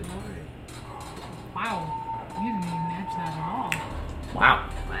 there's 2 more. Wow. You didn't even match that at all. Wow.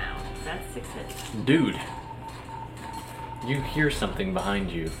 Wow, that's 6 hits. Dude. You hear something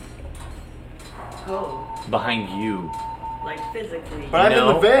behind you. Oh, Behind you. like physically. But I'm No.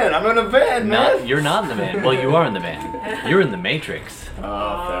 in the van. I'm in a van, man. You're not in the van. Well, you are in the van. You're in the Matrix. Oh,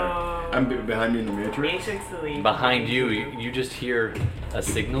 fair. I'm behind me in the Matrix. Matrix Elite. Behind you, you just hear a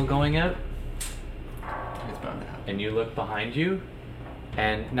signal going out, It's bound to happen. and you look behind you,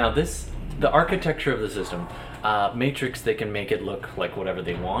 and now the architecture of the system, Matrix, they can make it look like whatever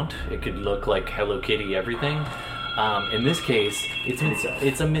they want. It could look like Hellokitty everything. In this case, it's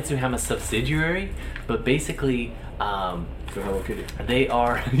a Mitsuhama subsidiary, but basically, So Hello Kitty. they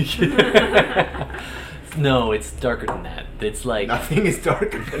are. No, it's darker than that. It's like. Nothing is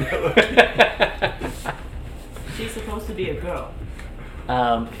darker than Hello Kitty. She's supposed to be a girl.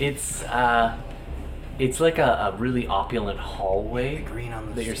 It's like a really opulent hallway Green on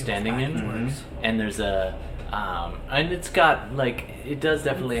the that you're steel standing in, package works. and there's a and it's got like it does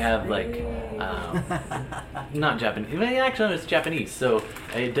definitely have like not Japanese. Well, actually, it's Japanese, so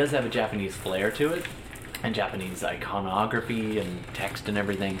it does have a Japanese flair to it, and Japanese iconography and text and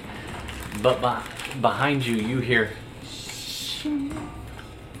everything. But behind you, you hear.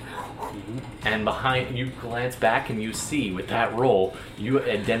 And behind you glance back and you see with that roll, you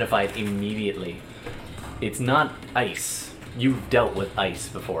identify it immediately. It's not ice. You've dealt with ice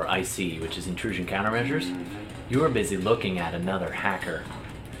before, IC, which is intrusion countermeasures. You are busy looking at another hacker.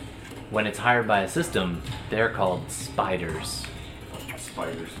 When it's hired by a system, they're called spiders.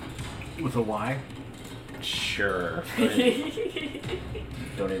 Spiders. With a Y? Sure.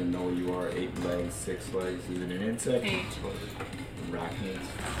 Don't even know where you are. 8 legs, 6 legs. Is it an insect? 8. Arachnids.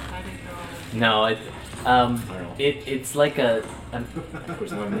 I think they're all. No, it's like a. Of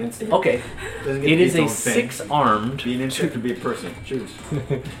course, not an insect. Okay, Doesn't get it to is be a its own thing. 6-armed, Be an insect could be a person. Choose.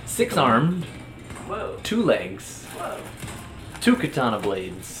 6-armed, Whoa. 2 legs, Whoa. 2 katana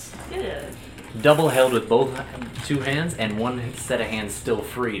blades. Yeah. Double held with both 2 hands and 1 set of hands still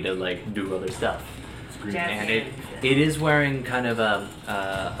free to like do other stuff. Jazz And hands. it is wearing kind of a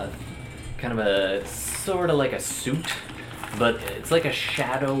sort of like a suit, but it's like a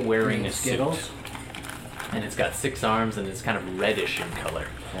shadow wearing a Skittles? suit. And it's got 6 arms and it's kind of reddish in color.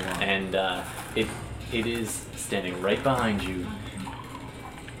 And it is standing right behind you.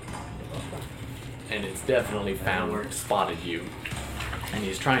 And it's definitely spotted you. And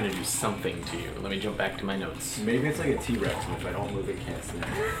he's trying to do something to you. Let me jump back to my notes. Maybe it's like a T-Rex, and if I don't move, it can't see.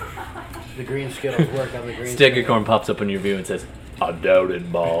 The green Skittles work on the green Stegocorn pops up on your view and says, I doubt it,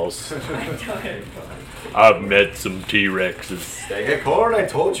 boss. I've met some T-Rexes. Stegocorn, I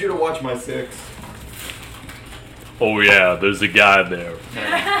told you to watch my 6. Oh yeah, there's a guy there.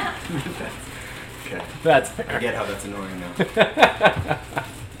 Okay. That's I get how that's annoying now.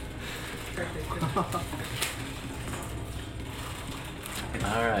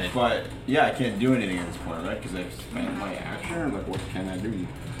 all right. But yeah, I can't do anything at this point, right? Because I've spent my action. Or like, what can I do?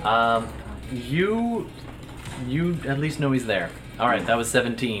 You at least know he's there. All right, that was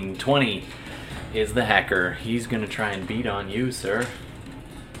 17. 20 is the hacker. He's gonna try and beat on you, sir.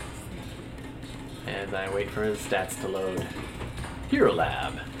 As I wait for his stats to load. Hero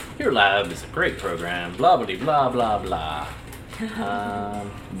Lab. Hero Lab is a great program. Blah blah blah blah blah.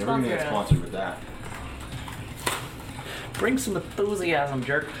 Never gonna get sponsored with that. Bring some enthusiasm,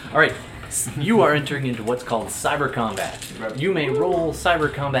 jerk. All right, you are entering into what's called cyber combat. You may roll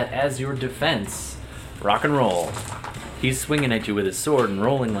cyber combat as your defense. Rock and roll. He's swinging at you with his sword and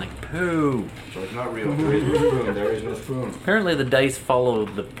rolling like poo. So it's not real. There is no spoon. There is no spoon. Apparently the dice follow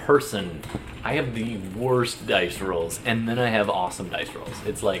the person. I have the worst dice rolls, and then I have awesome dice rolls.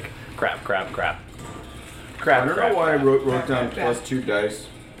 It's like crap, crap, crap. Crap, I don't crap, know why I crap. wrote down +2 dice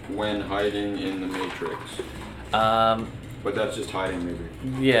when hiding in the Matrix. But that's just hiding, maybe.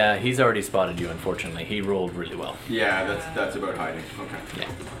 Yeah, he's already spotted you, unfortunately. He rolled really well. Yeah, that's about hiding. Okay. Yeah.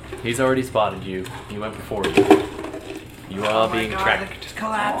 He's already spotted you. He went before you. You are being tracked. It's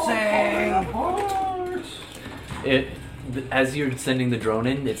collapsing. As you're sending the drone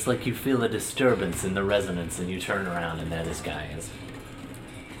in, it's like you feel a disturbance in the resonance, and you turn around, and there this guy is.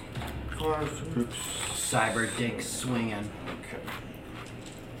 Cyber dink swinging.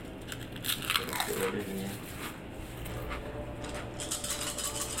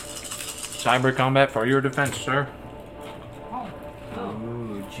 Cyber combat for your defense, sir.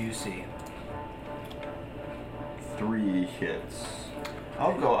 Ooh, juicy. 3 hits.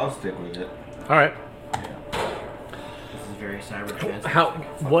 I'll stick with it. All right. This is very cyber defense.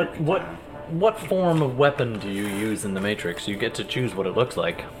 What form of weapon do you use in the Matrix? You get to choose what it looks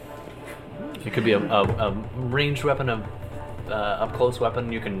like. It could be a ranged weapon, a up close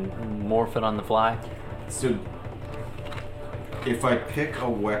weapon. You can morph it on the fly. So, if I pick a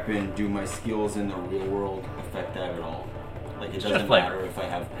weapon, do my skills in the real world affect that at all? Like, it doesn't flavor. matter if I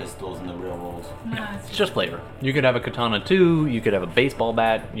have pistols in the real world. No, It's just flavor. You could have a katana too. You could have a baseball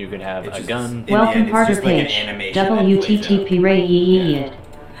bat. You could have It's a just- gun. in the Welcome end, it's partner just like an page. animation that plays WTTP out. Ray Yeah.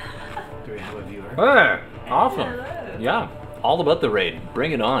 Do we have a viewer? Hey, awesome. Hello. Yeah, all about the raid.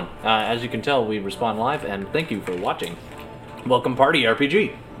 Bring it on. As you can tell, we respond live, and thank you for watching. Welcome Party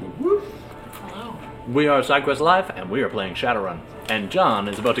RPG. hello. We are SideQuest Live, and we are playing Shadowrun. And John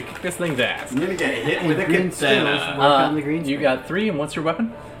is about to kick this thing's ass. I'm gonna get hit with a Green skills. katana. Work on the green You screen. got 3, and what's your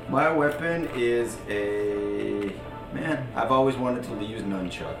weapon? My weapon is a... Man, I've always wanted to use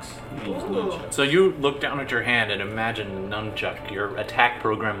nunchucks. I'm gonna use nunchucks. So you look down at your hand and imagine nunchuck, your attack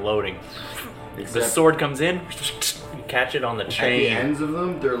program loading. The Except sword comes in, you catch it on the at the chain. ends of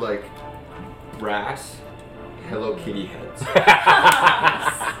them, they're like brass Hellokitty heads.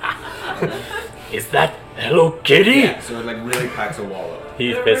 Is that Hello Kitty? Yeah, so it like really packs a wall up.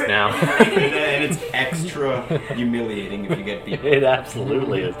 He's pissed now. And it's extra humiliating if you get beat. It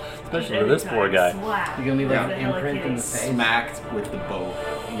absolutely is, especially for this poor guy. You're gonna be like Yeah. an imprint in the face. Smacked with the bow.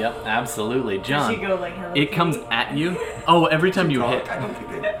 Yep, absolutely, Does John. she go like Hello It comes Kitty? at you. Oh, every time you hit. I don't think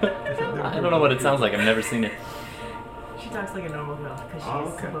they... I don't know what it sounds like. I've never seen it. She talks like a normal girl because she's Oh,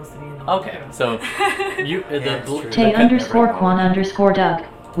 okay. supposed to be a normal Okay, girl. so you Yeah, it's true. Tay underscore Quan underscore Doug.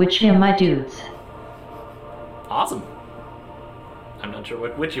 Which him my dudes. Awesome. I'm not sure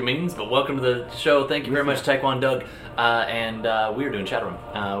what which it means, but welcome to the show. Thank you very much, Taekwon Doug. And we are doing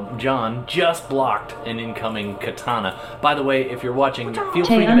Shadowrun. John just blocked an incoming katana. By the way, if you're watching, feel free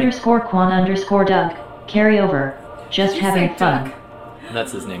Tay to make... underscore Quan underscore Doug. Carry over. Just Did you having say fun. duck?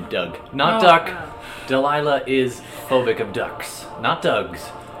 That's his name, Doug. Not Oh, Duck. oh. Delilah is phobic of ducks. Not Doug's.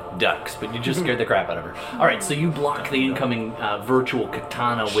 Ducks, but you just scared the crap out of her. Alright, so you block the incoming virtual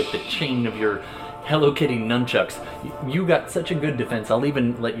katana with the chain of your Hellokitty Nunchucks. You got such a good defense, I'll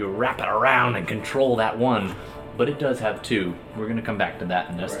even let you wrap it around and control that one. But it does have 2. We're going to come back to that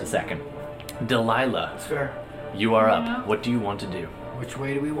in just a second. Delilah, That's fair. you are Yeah. up. What do you want to do? Which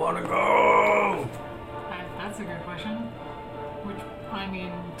way do we want to go? That's a good question. Which, I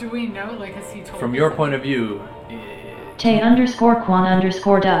mean, do we know? Like, has he told From us your that- point of view, Tay underscore Quan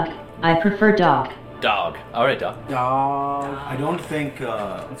underscore Doug. I prefer dog. dog. Alright, dog. Dog. I don't think...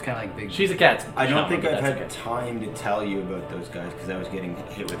 It's kind of like big. She's a cat. I don't think but I've that's had time to tell you about those guys because I was getting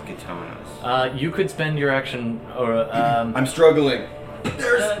hit with katanas. You could spend your action, or I'm struggling.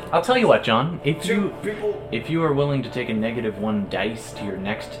 There's I'll tell you what, John. If 2 you people. if you are willing to take a -1 dice to your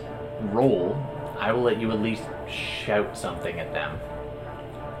next roll, I will let you at least shout something at them.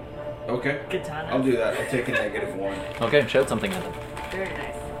 Okay. Katana. I'll do that. I'll take a -1. Okay, shout something at them. Very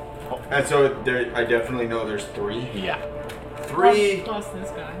nice. And so I definitely know there's 3. Yeah. 3. Plus this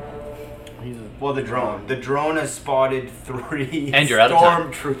guy. Well, the drone. The drone has spotted 3 And you're out of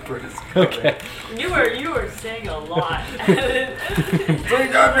time. stormtroopers. Okay. You were saying a lot. 3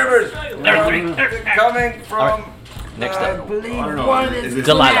 stormtroopers. Coming from. Alright. Next I up. believe I don't know. one Is is it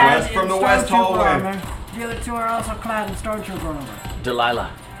Delilah. clad From in the west stormtrooper hallway. armor. The other 2 are also clad in stormtrooper armor. Delilah.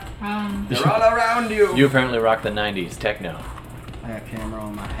 They're all around you. You apparently rock the 90s techno. I got a camera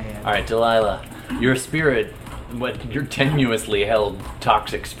on my head. Alright, Delilah. Your spirit, your tenuously held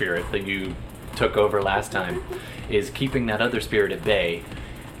toxic spirit that you took over last time, is keeping that other spirit at bay,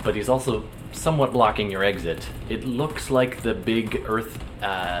 but he's also somewhat blocking your exit. It looks like the big earth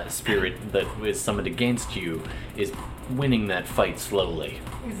spirit that was summoned against you is winning that fight slowly.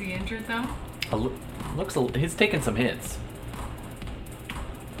 Is he injured though? He's taken some hits.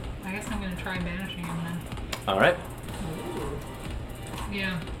 I guess I'm gonna try banishing him then. Alright.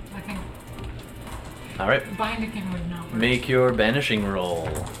 Yeah, I think Alright. binding him would not work. Make your banishing roll.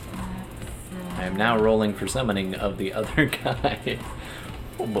 I am now rolling for summoning of the other guy.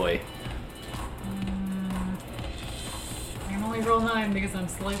 Oh boy. I can only roll 9 because I'm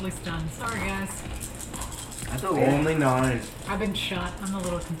slightly stunned. Sorry guys. That's okay. Only 9. I've been shot. I'm a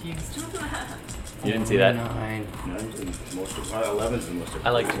little confused. You didn't see that? 9. 9's the most. 11's the most. I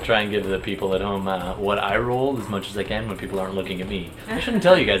like to try and give the people at home what I rolled as much as I can when people aren't looking at me. I shouldn't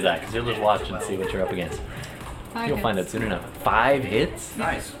tell you guys that because you'll just watch and see what you're up against. 5 You'll find out hits. soon enough. 5 hits?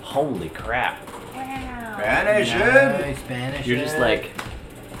 Nice. Holy crap. Wow. Banish it. Nice, Spanish. You're just like,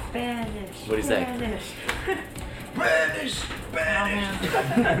 Banish. What do you say? Banish. Banish. Oh Banish.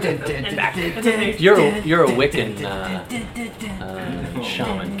 man. you're a Wiccan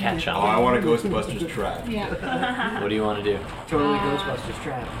shaman, cat Oh, I shaman. want a Ghostbusters trap. Yeah. What do you want to do? Totally Ghostbusters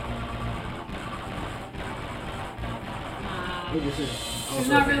trap. This is She's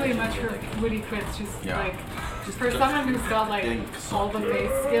also not a really banishing much for music. witty quits. She's Yeah. like, for someone who's got like all the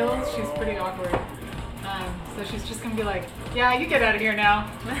base skills, she's pretty awkward. So she's just gonna be like, yeah, you get out of here now.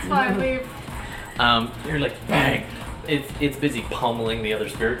 That's fine, leave. You're like, bang! It's busy pummeling the other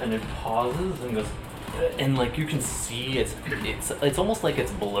spirit, and it pauses and goes, and like you can see it's almost like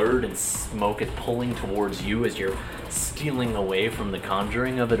it's blurred and smoke is pulling towards you as you're stealing away from the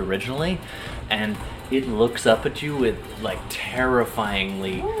conjuring of it originally, and it looks up at you with like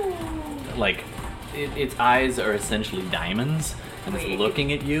terrifyingly, like its eyes are essentially diamonds, and it's Wait.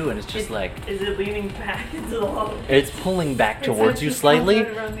 looking at you, and it's just like. Is it leaning back into the wall? It's pulling back Its towards head you just slightly, comes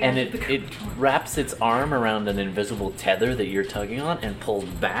right around the and edge of the it wraps its arm around an invisible tether that you're tugging on and pulls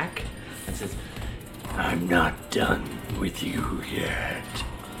back and says, I'm not done with you yet.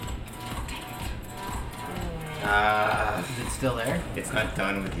 Is it still there? It's not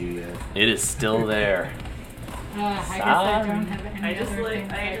done with you yet. It is still there. I guess I don't have any I just other like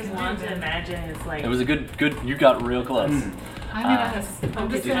things I just can want do to then. imagine it's like It was a good, you got real close. I'm gonna. I'm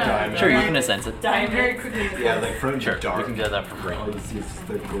just gonna. Sure, you can assense it. I'm very quickly. Yeah, like from Sure, the dark. we can get that for free. Oh, it's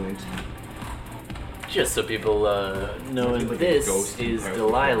the glint. Just so people know, Like a this ghost is in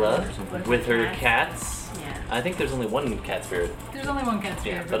Delilah or something. with her Cats. cats. Yeah. I think there's only one cat spirit. There's only one cat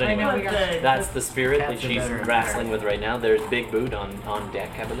spirit, Yeah, but but I know anyway. we got. But That's the spirit that Cats are she's better. wrestling with right now. There's Big Boot on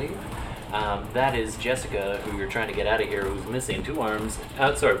deck, I believe. That is Jessica, who you're trying to get out of here, who's missing 2 arms.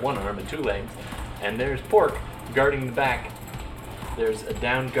 One arm and 2 legs. And there's Pork guarding the back. There's a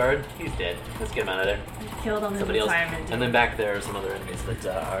downed guard. He's dead. Let's get him out of there. Killed on his Somebody else. retirement. And then back there are some other enemies that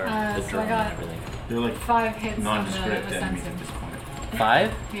are the So I drone got- and everything. They're like 5 hits on the nondescript enemies assassin. at this point.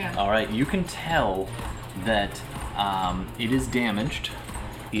 5? Yeah. Alright, you can tell that it is damaged,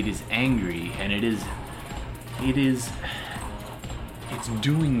 it is angry, and it's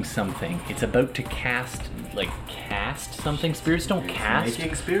doing something. It's about to cast something. Spirits don't It's cast,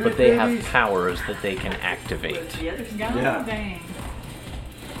 making spirit but they have babies. powers that they can activate. The other Go Yeah. bang.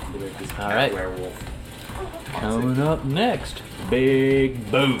 They're like this All cat right. werewolf. Coming up next, Big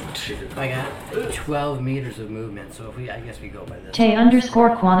Boot. I got 12 meters of movement, so I guess we go by this.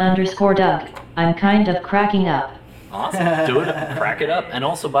 Tay_Quan_Doug. I'm kind of cracking up. Awesome. Do it. Crack it up. And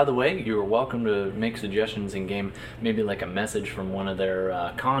also, by the way, you're welcome to make suggestions in game. Maybe like a message from one of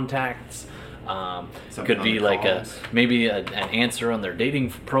their contacts. Something Could on be the like comms. maybe an answer on their dating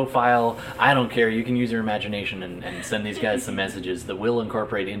profile. I don't care. You can use your imagination and send these guys some messages that we'll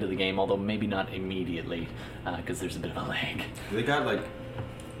incorporate into the game, although maybe not immediately because there's a bit of a lag. They got like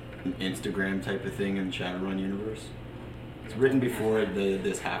an Instagram type of thing in Shadowrun universe. It's written before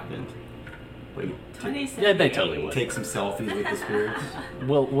this happened. Wait, 2078. Yeah, they totally would. take some selfies with the spirits.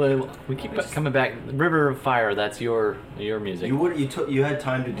 Well, we keep coming back. River of Fire. That's your music. You had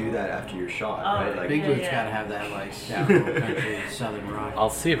time to do that after your shot, Oh, right? Like, Big Yeah, Boots yeah. gotta have that like down country southern rock. I'll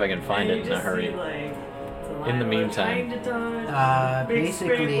see if I can find And it you in a just hurry. see, like, In the Delilah meantime. trying to dodge big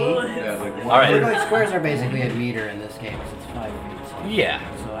Basically, spray bullets. Yeah, like All right. Like squares are basically a meter in this game, so it's 5 feet. So Yeah.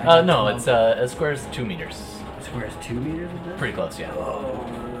 So I got No, 12. it's a square's 2 meters. Squares 2 meters of this? Pretty close, yeah.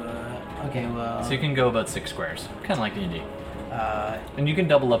 Okay, well. So you can go about 6 squares, kind of like D&D. Uh, And you can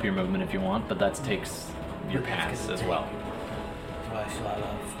double up your movement if you want, but that takes your But that's pass gonna as take- well. so I still have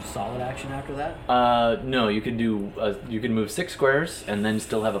a solid action after that? No, you can do. You can move 6 squares and then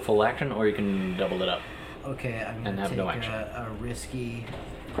still have a full action, or you can double it up. Okay, I'm And gonna have take no action. a risky.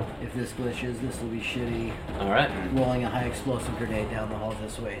 If this glitches, this will be shitty. All right. Rolling a high explosive grenade down the hall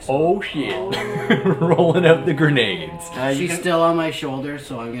this way. So Oh shit! Rolling out the grenades. she's still on my shoulder,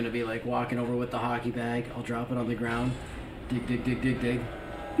 so I'm gonna be like walking over with the hockey bag. I'll drop it on the ground. Dig, dig, dig, dig, dig.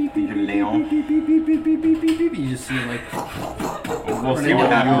 Beep, beep, beep, Leon. beep, beep, beep, beep, beep, beep, beep, beep. You just see like. We'll see Running what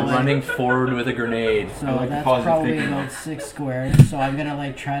down happens. the Running forward with a grenade. So I like the that's positive probably thinking. about 6 squares. So I'm gonna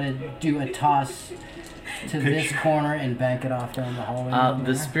like try to do a toss to this corner and bank it off down the hallway. down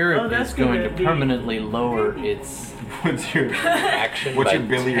The there. spirit Oh, that's is going to gonna be- permanently lower its What's your action What's by your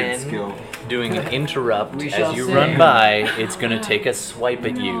billiard 10, skill? doing an interrupt We as shall you see. run by. It's going to take a swipe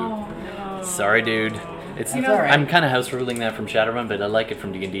at you. No. Sorry, dude. It's That's all right. I'm kind of house ruling that from Shadowrun, but I like it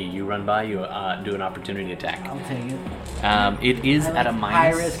from D&D. You run by, you do an opportunity attack. I'll take it. It is I at a like minus.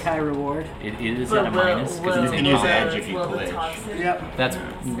 High risk, high reward. It is But at a minus because you it's can in use combat. edge if you will the glitch. toxic Yep.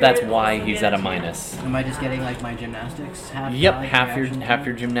 That's why he's at a minus. Am I just getting like my gymnastics? Yep, dodge, half your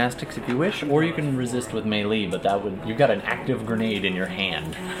reaction? gymnastics if you wish, or you can resist with melee. But that would you've got an active grenade in your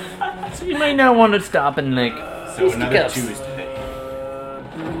hand, so you might not want to stop and like. So another fisticuffs. 2 is today.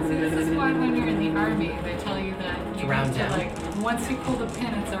 See, this is why when you're in the army, they tell you that you round need to, down. like, once you pull the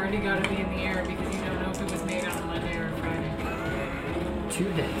pin, it's already got to be in the air because you don't know if it was made on a Monday or a Friday. 2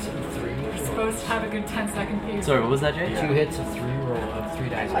 hits of 3. You're supposed to have a good 10-second piece. Sorry, what was that, Jay? 2 hits of 3 roll of 3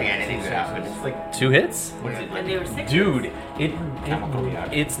 dice. It's like anything could happen. It's like 2 hits? what is it? And they were 6. Dude, Chemical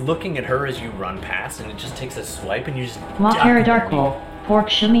reaction. it's looking at her as you run past, and it just takes a swipe, and you just. Wahara Darkwolf, Pork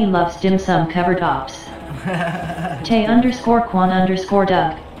Shumi loves dim sum covered ops.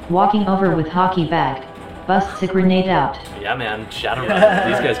 Tay_Quan_Doug, walking over with hockey bag, busts a grenade out. Yeah, man, Shadowrun.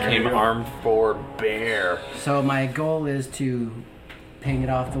 These guys came armed for bear. So my goal is to ping it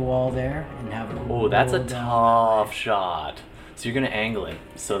off the wall there and have it. Oh, that's a roll down. tough shot. So you're gonna angle it.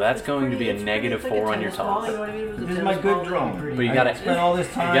 So that's going to be a -4 on your toss. This is my good drone. But you gotta spent all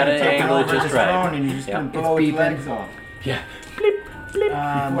this time gotta taking angle it over just this right. drone and you just Yeah. gonna It's blow its beeping. legs off. Yeah. Blip, blip.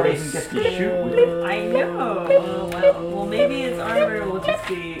 Before they even get to shoot. I know. Well, maybe its armor will just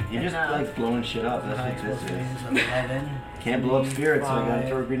be. You're just enough. like blowing shit up. That's High what this explosive is. range of 11. Can't blow up spirits, so I gotta 5,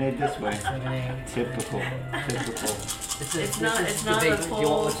 throw a grenade this way. 7, 8. Typical. Typical. This It's not. It's not big, a do you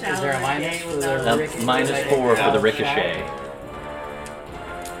full want, is there a Shadowrun minus game for without the a ricochet? -4 for the ricochet.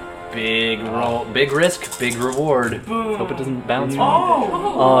 Big roll, big risk, big reward. Hope it doesn't bounce.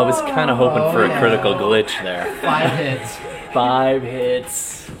 Oh, I was kind of hoping for a yeah. critical glitch there. 5 hits. 5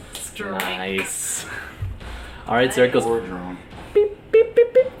 hits. Strike. Nice. All right, so it goes War drone. beep, beep,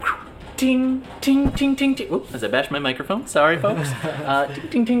 beep, beep. Ting, ting, ting, ting, ting. Oop, as I bashed my microphone. Sorry, folks. Ting,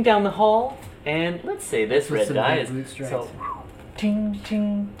 ting, ting down the hall. And let's say this With red some die big is boot strikes. so. Ting,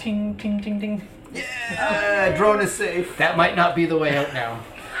 ting, ting, ting, ting, ting. Yeah, drone is safe. That might not be the way out now.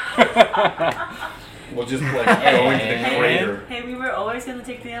 We'll just like go into the And- crater. Hey, we were always gonna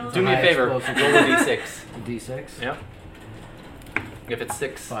take the elevator. Do me a High favor. Roll explosive. a d6. D6. Yep. If it's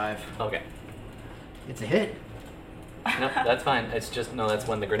 6. 5. Okay. It's a hit. No, that's fine. It's just no. That's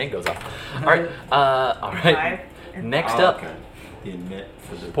when the grenade goes off. All right. All right. 5 and Next Oh, up, okay. The net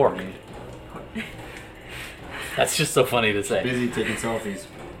for the pork. grenade. That's just so funny to say. Busy taking selfies.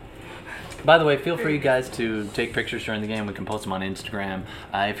 By the way, feel free, guys, to take pictures during the game. We can post them on Instagram.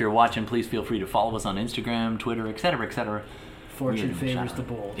 If you're watching, please feel free to follow us on Instagram, Twitter, etc., etc. Fortune favors the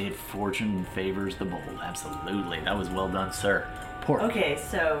bold. It fortune favors the bold. Absolutely. That was well done, sir. Pork. Okay,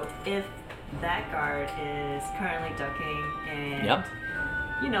 so if that guard is currently ducking and Yep.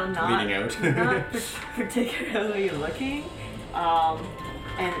 you know not Bleeding out. not particularly looking,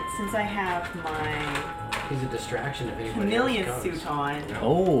 and since I have my He's a distraction if anybody chameleon else comes. suit on,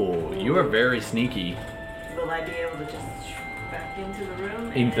 Oh, you are very sneaky. will I be able to just back into the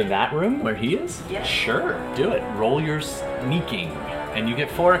room? Into and- that room where he is? Yeah. Sure, do it. Roll your sneaking, and you get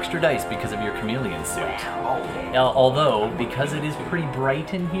 4 extra dice because of your chameleon suit. Now, although, because it is pretty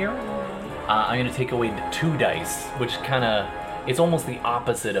bright in here, I'm going to take away the 2 dice, which kind of It's almost the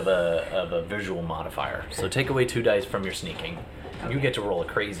opposite of a visual modifier. So take away 2 dice from your sneaking. You get to roll a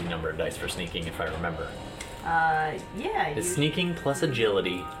crazy number of dice for sneaking, if I remember. Yeah. It's sneaking plus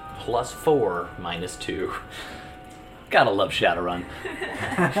agility plus 4 minus 2. Gotta love Shadowrun.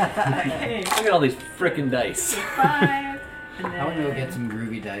 Okay. Look at all these frickin' dice. 5. And then I want to go get some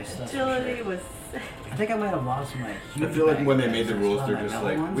groovy dice. That's for sure. agility was 6. I think I might have lost my I huge feel like bag when they of made the dice. rules, Saw they're that just yellow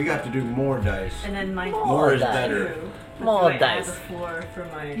like, one. we got to do more dice. And then minus More is dice. better. More Add dice. the 4 for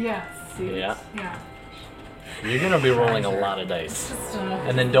my Yeah. suit. Yeah. Yeah. You're gonna be rolling a lot of dice. Just,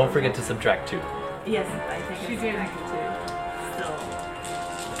 And then don't forget to subtract 2. Yes, I think She it's did. connected too. Still.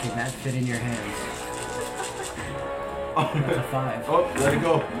 Can that fit in your hands? That's a 5. Oh, let it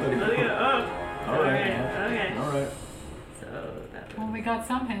go. Let it Look go. at up. All right. Okay. All right. So that well, we got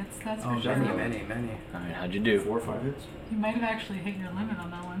some hits, that's Oh, for sure. many. Alright, how'd you do? 4 or 5 hits. You might have actually hit your limit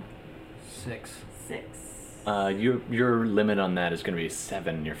on that one. 6. 6. Your limit on that is going to be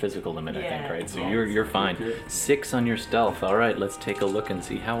 7, your physical limit, I think, Yeah. right? So you're fine. Okay. 6 on your stealth. All right, let's take a look and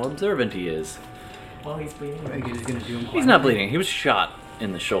see how observant he is. While he's bleeding. Are you just gonna do him He's not bleeding. He was shot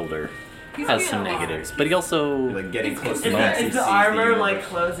in the shoulder. He's Has being some alarmed. negatives, but he also Like getting close Is to the, Nancy is sees the armor universe. like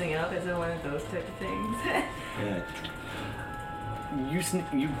closing up? Is it one of those type of things? Yeah.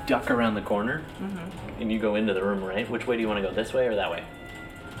 you duck around the corner and you go into the room, right? Which way do you want to go? This way or that way?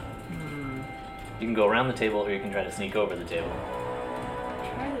 You can go around the table, or you can try to sneak over the table,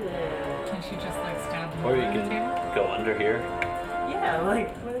 Try to. Can she just like stab him or you over the can table? go under here. Yeah,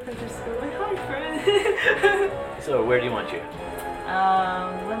 like what if I just go like, hi friend? So where do you want you?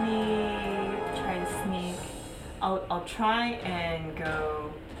 Let me try to sneak. I'll try and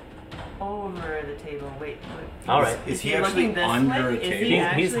go over the table. Wait. All right. Is he looking actually this under way? a Is table? he He's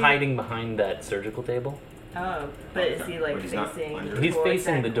actually- hiding behind that surgical table. Oh, but is he like But he's not facing? under. He's towards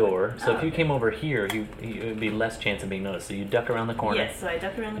facing that- the door, so if Oh. you came over here, it would be less chance of being noticed. So you duck around the corner, Yes, so I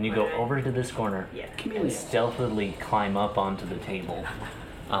duck around the and you go corner. over to this corner, Yeah. and stealthily climb up onto the table.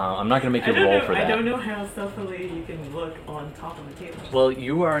 I'm not going to make I you don't roll know. for that. I don't know how stealthily you can look on top of the table. Well,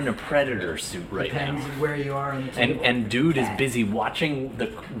 you are in a predator suit right Depends now, where you are on the table. and dude is busy watching the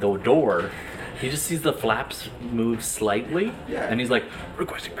door. He just sees the flaps move slightly, Yeah. and he's like,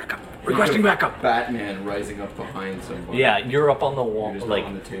 requesting backup, requesting backup. Batman rising up behind somebody. Yeah, you're up on the wall, You're just like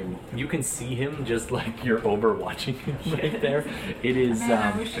on the table. you can see him just like you're over watching him right there. It is.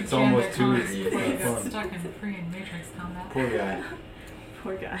 Man, I wish it's you almost too cons easy. before you It's got fun. stuck in freaking Matrix combat. Poor guy.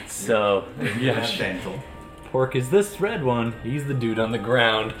 Poor guy. So yeah, Dental. Pork is this red one. He's the dude on the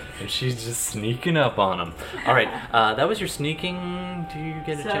ground, and she's just sneaking up on him. All right, that was your sneaking. Do you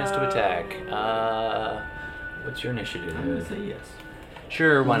get a chance to attack? What's your initiative? I'm gonna say yes.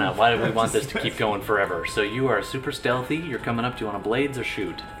 Sure, why not? Why do we want this to keep going forever? So you are super stealthy. You're coming up. Do you want a blades or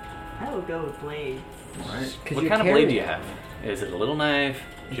shoot? I will go with blades. Alright. What kind of blade do you have? Is it a little knife,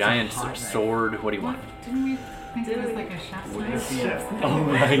 giant hot knife. sword? What do you want? Didn't we think it was like a chef's knife? Oh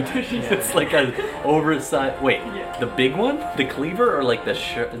right, it's like an oversized. Wait, Yeah. the big one, the cleaver, or like the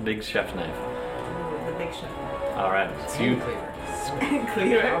big chef knife? Ooh, the big chef. All right, so you.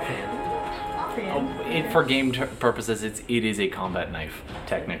 Cleaver. Offhand. Offhand. For game purposes, it is a combat knife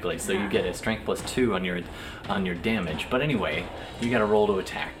technically, so you get a strength plus 2 on your damage. But anyway, you got to roll to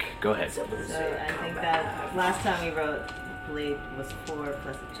attack. Go ahead. So I think that last time we wrote blade was 4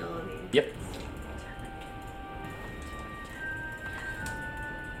 plus agility. Yep.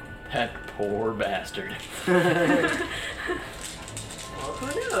 That poor bastard. Well,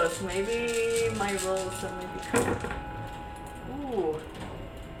 who knows? Maybe my roll suddenly becomes. Ooh.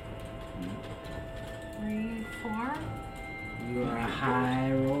 3, 4. You are a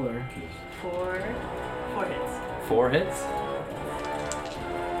high roller. 4 hits. 4 hits.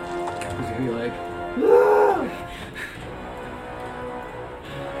 He's gonna be like,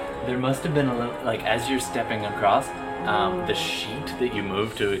 There must have been a little, like, as you're stepping across, the sheet that you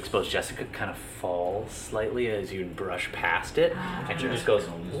moved to expose Jessica kind of falls slightly as you brush past it, and she just goes,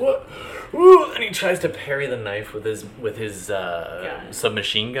 "What?" Ooh, and he tries to parry the knife with his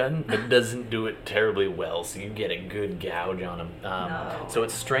submachine gun, but doesn't do it terribly well. So you get a good gouge on him. No. So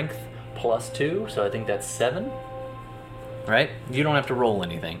it's strength plus 2, so I think that's 7. Right? You don't have to roll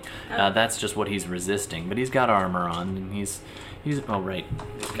anything. That's just what he's resisting. But he's got armor on, and he's oh right.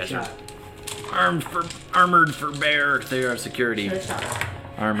 These guys are armored for bear. They are security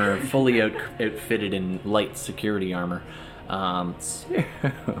armor, fully outfitted in light security armor. I was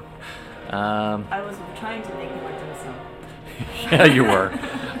trying to make him like himself. Yeah, you were.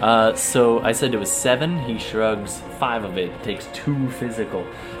 So I said it was 7. He shrugs 5 of it. Takes 2 physical.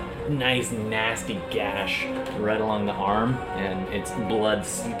 Nice nasty gash right along the arm, and it's blood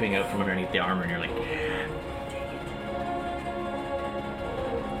seeping out from underneath the armor, and you're like,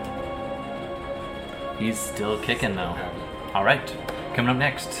 He's still kicking though. All right, coming up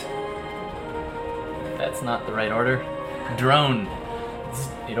next. That's not the right order. Drone.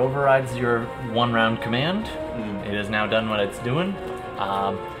 It overrides your 1-round command. It has now done what it's doing.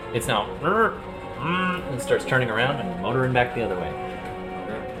 It's now and starts turning around and motoring back the other way.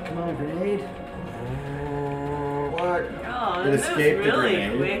 Come on, grenade. What? Oh, It that moves escaped the really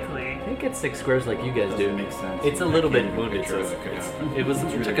grenade. quickly. I think it's 6 squares like you guys do. Doesn't make sense. It's a little bit wounded, so it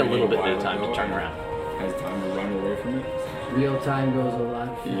took a little bit of time to turn around. Has time to run away from it. Real time goes a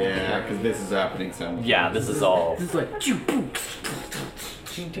lot. Yeah, because this is happening simultaneously. Yeah, this is all. This is like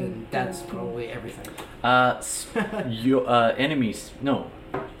that's probably everything. Your enemies. No.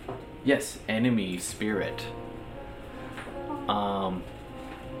 Yes, enemy spirit.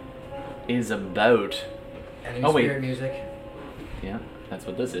 Is about. Enemy Oh, wait. spirit music. Yeah, that's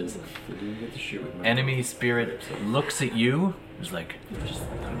what this is. Didn't get to shoot with my Enemy spirit looks at you. Is like,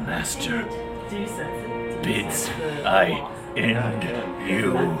 the master Do you sense it? Do you bids sense the I loss? end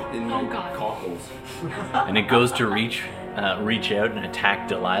you. in my Oh, God. cockles. And it goes to reach out and attack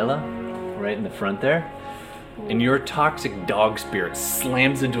Delilah, right in the front there. And your toxic dog spirit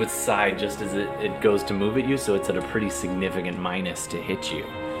slams into its side just as it goes to move at you, so it's at a pretty significant minus to hit you.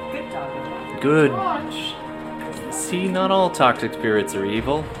 Good dog. Good. Gosh. See, not all toxic spirits are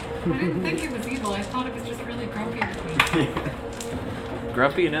evil. I didn't think it was evil. I thought it was just really grumpy with me.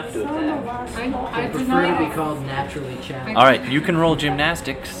 Grumpy enough to attack. I did Prefer to be not. called naturally challenged. All right, you can roll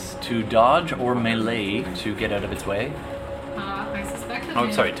gymnastics to dodge or melee to get out of its way. I suspect that. Oh,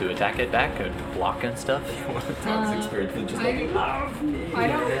 maybe- sorry, to attack it back or block and stuff. Toxic spirit that just like, love me. I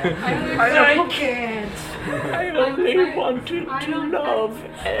don't. I can't. I only wanted I to don't- love.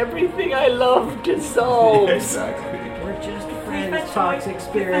 Everything I love dissolves. Exactly. We're just Fetch friends, toy. toxic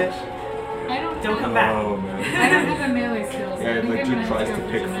spirit. Don't come back. Oh man. I don't have a melee skill. So Yeah, I think legit I'm gonna tries have to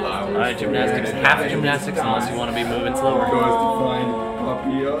go pick for flowers. All right, gymnastics. Half gymnastics unless you want to be moving slower. Goes to find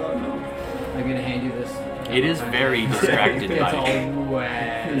puppy. Oh no. I'm gonna hand you this. It is very distracted It's by all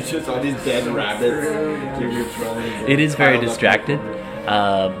wet. It's just all these dead rabbits. You're trying to It is very pile up distracted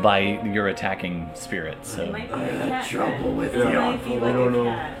everywhere. by your attacking spirit. It So might be a cat. Trouble with It Yeah, might be I like don't a know.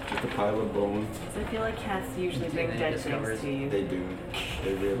 cat. Just a pile of bones. So I feel like cats usually bring They dead discovered- things to you. They do.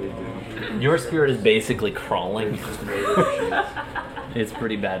 They really do. your spirit is basically crawling. Just murder It's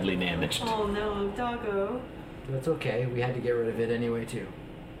pretty badly damaged. Oh no, doggo. That's okay. We had to get rid of it anyway too.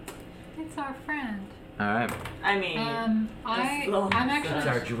 It's our friend. All right. I mean, I'm actually. That's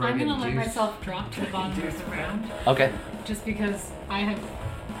our drug I'm gonna and let juice. myself drop to the bottom of the round, Okay. just because I have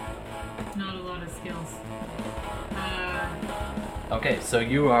not a lot of skills. Okay. So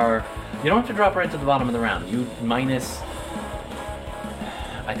you don't have to drop right to the bottom of the round. You minus.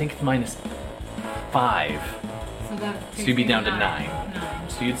 I think it's minus 5. So that. So you'd be down to 9. 9.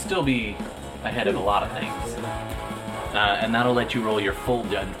 So you'd still be ahead of a lot of things. And that'll let you roll your full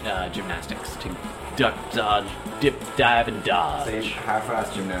gymnastics to duck, dodge, dip, dive, and Say dodge.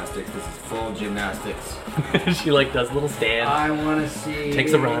 half-ass gymnastics. This is full gymnastics. She like does little stands. I want to see.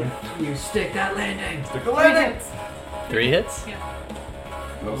 Takes a run. You stick that landing. Stick a 3 landing. hits. 3 hits? Yeah.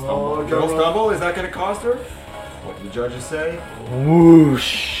 No Oh, stumble. don't No roll. stumble. Is that gonna cost her? What do the judges say?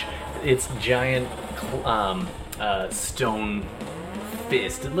 Whoosh! It's giant stone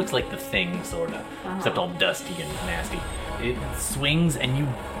fist. It looks like the Thing, sort of, except all dusty and nasty. It swings and you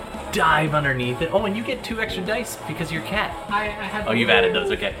dive underneath it. Oh, and you get 2 extra dice because you're cat. I had. Oh, you've added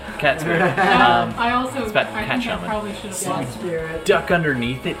those. Okay, cat spirit. I also. it's about I cat think I shaman. probably should have lost. Spirit. Duck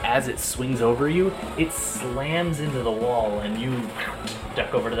underneath it as it swings over you. It slams into the wall and you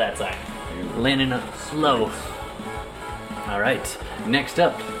duck over to that side, landing up low. All right. Next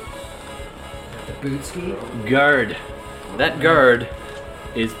up, The boot ski. guard. That guard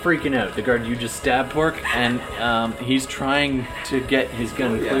is freaking out. The guard you just stabbed, Pork, and he's trying to get his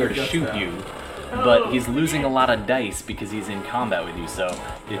gun Oh, yeah, clear he to got shoot stabbed. you, but he's losing a lot of dice because he's in combat with you. So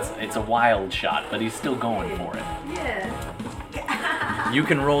it's a wild shot, but he's still going for it. yeah. You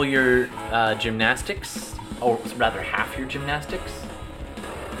can roll your gymnastics, or rather half your gymnastics,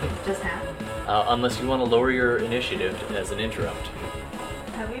 Just half. unless you want to lower your initiative as an interrupt.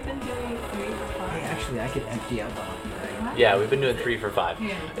 Have we been doing 3 for 5? Hey, actually, I could empty out the hockey bag. Yeah, we've been doing 3 for 5.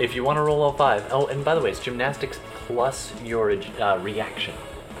 Yeah. If you want to roll all 5. Oh, and by the way, it's gymnastics plus your reaction.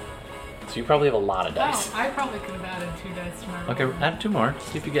 So you probably have a lot of dice. Oh, I probably could have added 2 dice to my roll. Okay, add 2 more.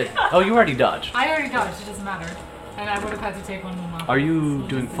 See if you get. Oh, you already dodged. I already dodged. It doesn't matter. And I would have had to take one of them off. Are you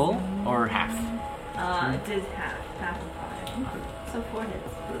doing full or half? It did half of 5. So 4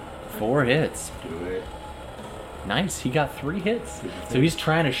 hits. 4 hits. Do it. Nice. He got 3 hits. So he's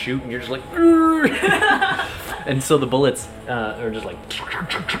trying to shoot, and you're just like. "Grrr." And so the bullets are just like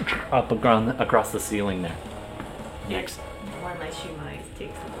up across the ceiling there. Next. One of my shumais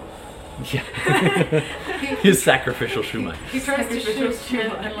takes a bullet. Yeah. His sacrificial shumai. He tries to shoot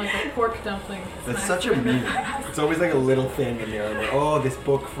it and like a pork dumpling. That's smacks such a him. meme. It's always like a little thing in there. Like, oh, this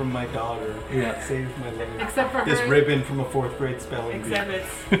book from my daughter. Yeah, saved my life. Except for This her, ribbon from a 4th grade spelling bee. Except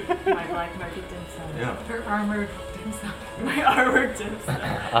it's my black market dim sum. Yeah. her armored dim sum. My armored dim sum.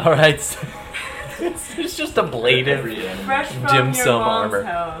 All right. So it's just a blade of Fresh from dim your sum mom's armor.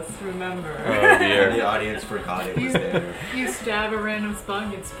 house, remember. Oh dear. The audience forgot it was there. You stab a random spot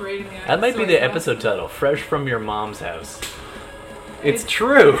and get sprayed in the eye. That might be with the soy sauce. episode title. Fresh from your mom's house. It's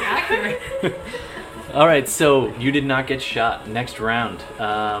true. Accurate. All right, so you did not get shot. Next round.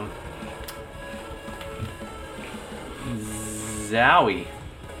 Zowie.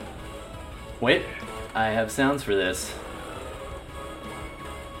 Wait, I have sounds for this.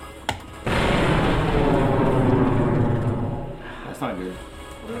 That's not good.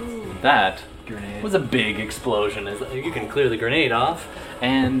 That Grenade. was a big explosion. You can clear the grenade off,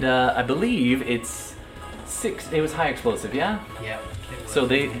 and I believe it's 6. It was high explosive, yeah. Yeah. So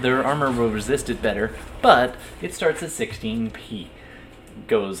their armor will resist it better, but it starts at 16p.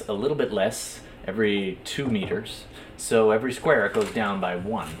 Goes a little bit less every 2 meters. So every square it goes down by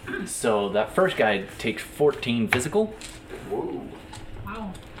 1. So that first guy takes 14 physical. Whoa.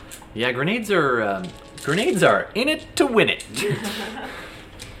 Wow. Yeah, grenades are in it to win it.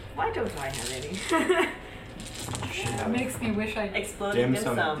 Why don't I have any? It makes me wish I. Exploding dim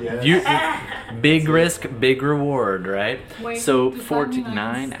sum. Yeah. You big risk, big reward, right? Wait, So does that 14, mean I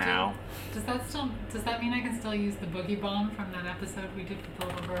 9, can still- ow. Does that mean I can still use the boogie bomb from that episode we did with the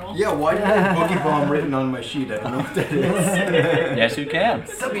little girl? Yeah, why do I have Boogie Bomb written on my sheet? I don't know what that is. Yes, you can.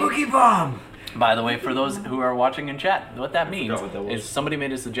 The Boogie Bomb! By the way, for those who are watching in chat, what that means forgot what that was. is somebody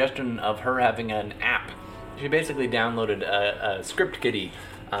made a suggestion of her having an app. She basically downloaded a script kiddie,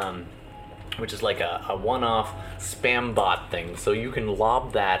 which is like a one-off spam bot thing. So you can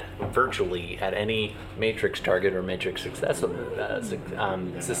lob that virtually at any matrix target or matrix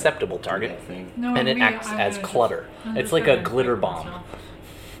susceptible target, No, and it me, acts I'm as gonna clutter. just It's like a understand glitter it bomb. myself.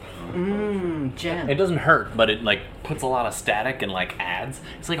 Jen. It doesn't hurt, but it like puts a lot of static and like ads.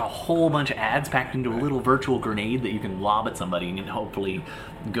 It's like a whole bunch of ads packed into a little virtual grenade that you can lob at somebody and it hopefully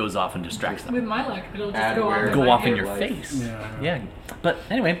goes off and distracts them. With my luck, it'll just Adware. go off. Go my off in hair. your face. Yeah. Yeah. But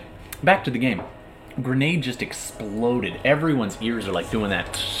anyway, back to the game. Grenade just exploded. Everyone's ears are like doing that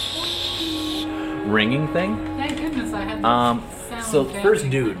ringing thing. Thank goodness I had sound So first dancing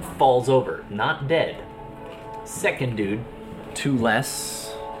dude from- falls over, not dead. Second dude, 2 less.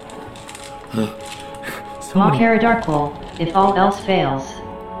 Small carrot dark hole, if all else fails.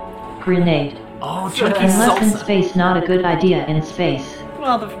 Grenade. Oh, Chunky In less in salsa. space, not a good idea in space.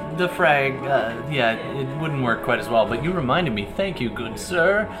 Well, the frag, yeah, it wouldn't work quite as well. But you reminded me. Thank you, good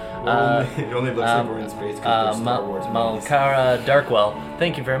sir. It only looks like we're in space because we're Star Wars movies. Malkara Darkwell.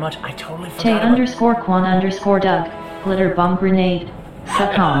 Thank you very much. I totally Tay forgot about underscore Quan underscore Doug. Glitter bomb grenade.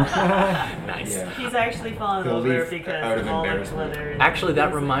 Succombs. Nice. Yeah. He's actually fallen He'll over leave because out of of all the embarrassment. glitter. Actually,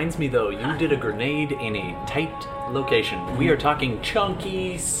 that reminds me though. You did a grenade in a tight location. We are talking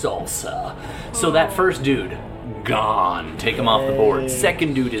chunky salsa. So that first dude, gone. Take him off the board.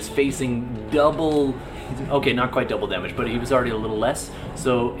 Second dude is facing double. Okay, not quite double damage, but he was already a little less.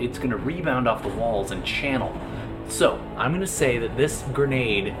 So it's gonna rebound off the walls and channel. So I'm gonna say that this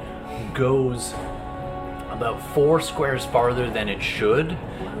grenade goes about 4 squares farther than it should,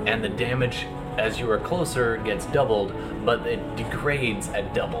 and the damage as you are closer gets doubled, but it degrades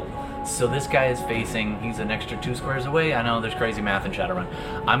at double. So this guy is facing, he's an extra 2 squares away. I know there's crazy math in Shadowrun.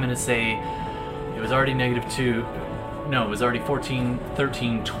 I'm gonna say it was already -2. No, it was already 14,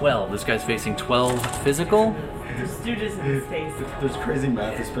 13, 12. This guy's facing 12 physical, This dude is in space. There's crazy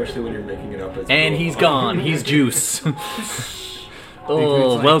math, especially when you're making it up as and well. he's gone. He's juice. Dude,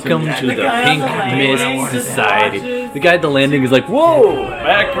 Oh, it's welcome like to the guy on Pink the landing Mist just Society. watches. The guy at the landing is like, whoa,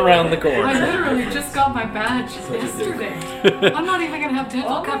 back around the I corner. literally just got my badge yesterday. I'm not even gonna have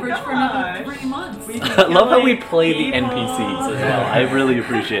dental Oh my coverage for another gosh. 3 months. I love how we play the People. NPCs as well. I really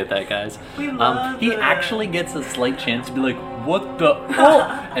appreciate that, guys. We love He it. actually gets a slight chance to be like, what the?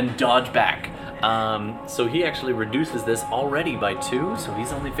 Oh! And dodge back. So he actually reduces this already by 2, so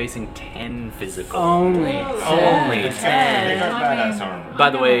he's only facing 10 physical. Only. Only 10. Badass armor. By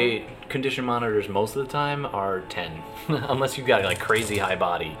the way, condition monitors most of the time are 10, unless you've got like crazy high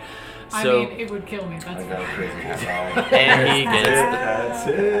body. I So, mean, it would kill me. That's I got a fine. crazy half hour. and he gets That's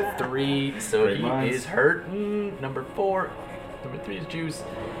it. 3, so Great he minds. is hurt. Number 4, number 3 is juice.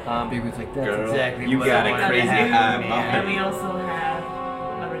 He was like, that's Girl, exactly you what got I a wanted crazy to have. high And body. we also have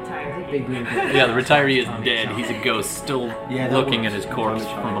number 10. retiree. Big booty. Yeah, the retiree is dead. He's a ghost, still Yeah, that looking works. at his corpse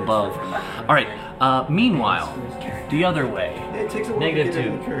from above. All right. Meanwhile, the other way. It takes a while Negative to get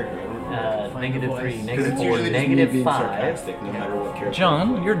 2. in the character. Negative 3, Because negative it's 4, usually just me negative being 5. sarcastic, no matter what character.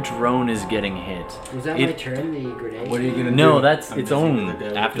 John, your drone is getting hit. Was that my turn? The grenade? What are you gonna do? No, that's I'm its busy own with the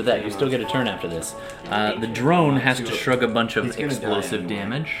dead after that. You still get a turn after this. The drone has to shrug a bunch He's of gonna die explosive anyway.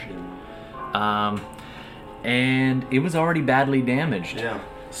 damage. And it was already badly damaged. Yeah.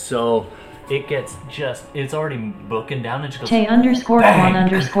 So it's already booking down and just goes.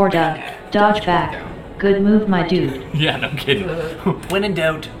 Tay_Quan_Doug. Dodge back. Good move, my dude. Yeah, no kidding. When in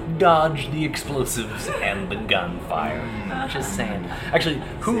doubt, dodge the explosives and the gunfire. Just saying. Actually,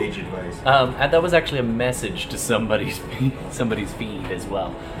 Sage advice. that was actually a message to somebody's feed as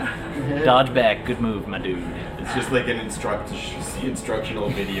well. Dodge back, good move, my dude. It's just like an instructional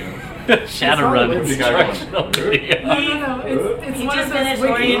video. Shadowrun It's probably- instructional video. No. It's He one just of those finished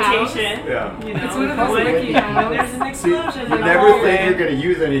wiki hows. orientation. Yeah. You know, It's one of those when wiki hows. there's an explosion. You in the never think hallway. you're going to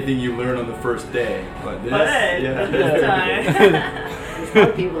use anything you learn on the first day. But this, This time. There's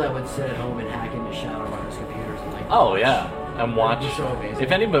probably people that would sit at home and hack into Shadowrunner's computers and like. Oh yeah, and watch. That'd be so amazing.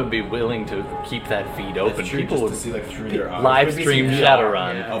 If anybody would be willing to keep that feed open, That's true, people just would to see like through their eyes. live Maybe see stream VR,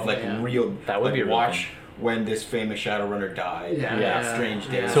 Shadowrun. yeah. of like real. That would like, be a real watch thing. when this famous Shadowrunner died. Yeah. Strange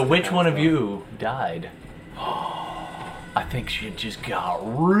Yeah. days. So which one of you died? I think shit just got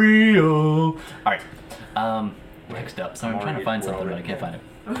real. All right. Next up. Sorry, I'm trying to find something, but I can't find it.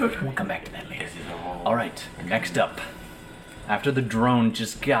 We'll come back to that later. All right. Next up. After the drone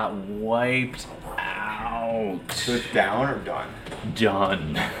just got wiped out. So it's down or done?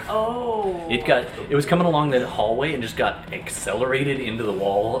 Done. Oh. It was coming along that hallway and just got accelerated into the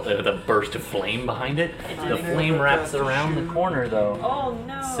wall. The burst of flame behind it. The flame wraps around the corner though. Oh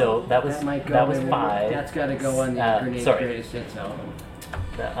no. So that was That might go. that was in- 5. That's got to go on the grenade sorry. greatest hits album.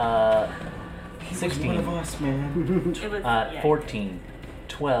 He was 16. one of us, man. It was, yeah. 14,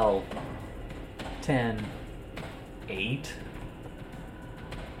 12, 10, 8.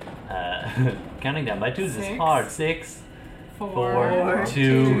 Counting down by twos is 6, hard. 6, 4, 2,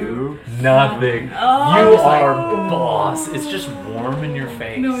 Two. nothing. Oh, You it's are like- boss. It's just warm in your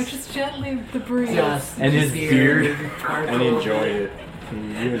face. No, it's just gently the breeze. And his beard. And he enjoyed it. You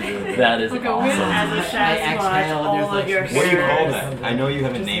enjoyed it. That is Like a wind. awesome. As a Sasquatch, exhale, all there's of like your What do you call hairs. that? I know you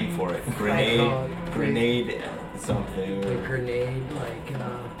have a name for it. Grenade. Grenade. Something. The grenade, like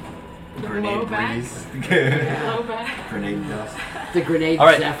Grenade Blowback. breeze. Low back. Grenade dust. the grenade All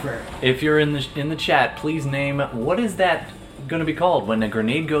right. Zephyr. If you're in the chat, please name what is that going to be called when a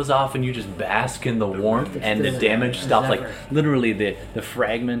grenade goes off and you just bask in the warmth and the the damage stops. Like Zephyr. literally the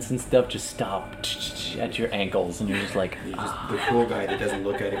fragments and stuff just stop at your ankles and you're just like, You're just the cool guy that doesn't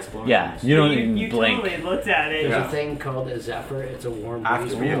look at explosions. yeah, you don't You even blink. totally looked at it. There's a thing called a Zephyr. It's a warm breeze.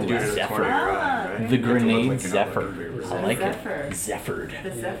 After we have to do it at the Zephyr. corner of your eye, right? The You have to look grenade like you're not Zephyr. looking very I like Zephyr. it. Zephyred.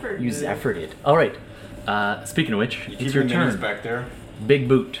 The Zephyr. You dude. Zephyred it. All right. Speaking of which, You it's keep your your minis turn. back there. Big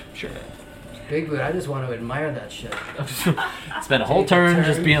boot. Sure. Big boot. I just want to admire that shit. Spent a whole Take a turn turn.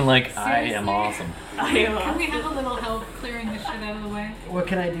 just being like, I am Seriously? awesome. I am Can we have a little help clearing this shit out of the way? What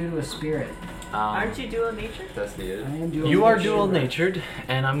can I do to a spirit? Aren't you dual nature? That's the I am dual You are nature. dual natured,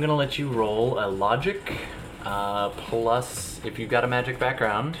 and I'm gonna let you roll a logic plus if you've got a magic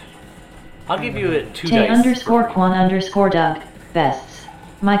background. I'll give you a 2 dice. Tay_Quan_Doug. Bests.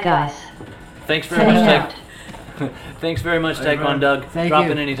 My guys. Thanks very Setting much, out. Tech. Thanks very much, Hey, Taekwondo man. Doug. Thank Drop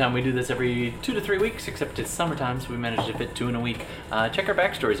you. in anytime. We do this every 2 to 3 weeks, except it's summertime, so we managed to fit 2 in a week. Check our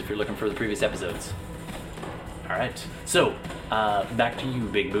backstories if you're looking for the previous episodes. All right. So, back to you,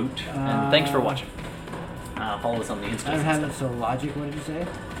 Big Boot, and thanks for watching. Follow us on the I Insta. don't have it. So logic. What did you say?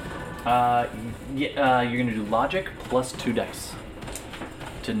 You're gonna do logic plus 2 dice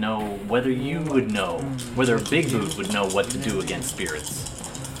to know whether you would know, whether Big Boot would know what to do against spirits.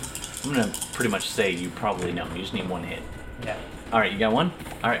 I'm gonna pretty much say you probably know. You just need 1 hit. Yeah. All right, you got 1.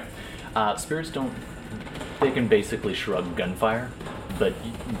 All right. Spirits don't. They can basically shrug gunfire, but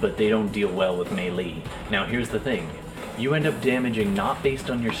they don't deal well with melee. Now here's the thing: you end up damaging not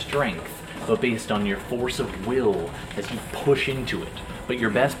based on your strength, but based on your force of will as you push into it. But your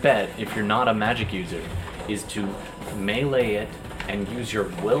best bet, if you're not a magic user, is to melee it and use your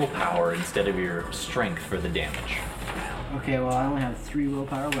willpower instead of your strength for the damage. Okay. Well, I only have 3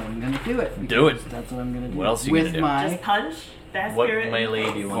 willpower, but I'm gonna do it. Do because it. That's what I'm gonna do. What else are you with gonna do? my Just punch that What spirit.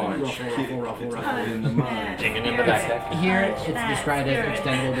 melee do you want to ruffle. In the mind. Ding it in the back? Here, it's described as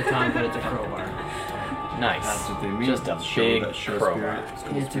extendable baton, but it's a crowbar. Nice. That's what they mean. Just a Show big that show crowbar. spirit,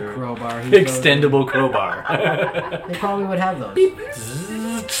 school It's a spirit. crowbar. He Extendable crowbar. goes- They probably would have those.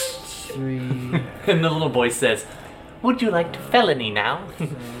 3. And the little voice says, "Would you like to felony now?"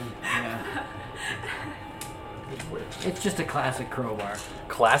 It's just a classic crowbar.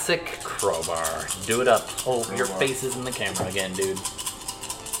 Classic crowbar. Do it up. Oh, your face is in the camera again, dude.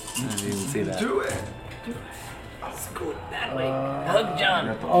 I didn't even see that. Do it. Scoot that way. Hug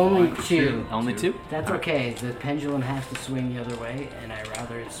John. Only two. Only two? That's okay. The pendulum has to swing the other way, and I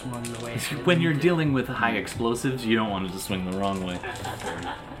rather it swung the way. it When did. you're dealing with high explosives, you don't want it to swing the wrong way.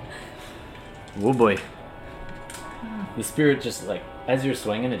 Oh boy. The spirit just like, as you're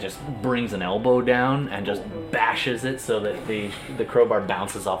swinging, it just brings an elbow down and just bashes it so that the crowbar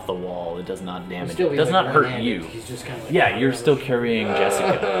bounces off the wall. It does not damage Still it. be It does like not hurt one-handed. you. He's just kind of like, Yeah, you're still carrying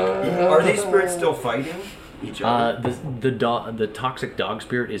Jessica. Are these spirits still fighting each other? The toxic dog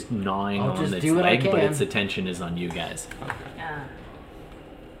spirit is gnawing I'll on just its do what I leg, but can. its attention is on you guys. Yeah.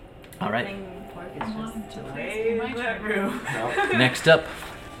 All right. Pork is I want just to away play in my that turn. room. Next up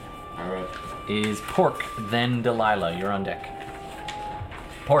Alright. is Pork, then Delilah. You're on deck.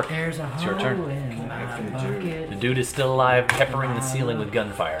 Pork, There's a it's your turn. hole in my bucket. The dude is still alive, peppering the ceiling with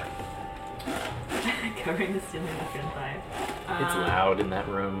gunfire. Covering the ceiling with gunfire. It's loud in that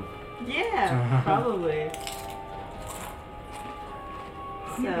room. Yeah, probably.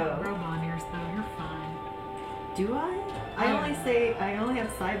 You got So, robot ears though. You're fine. do I? I only have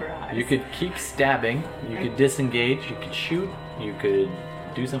cyber eyes. You could keep stabbing, you could disengage, you could shoot, you could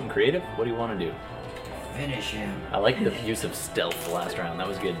do something creative. What do you want to do? Finish him. I like the use of stealth the last round. That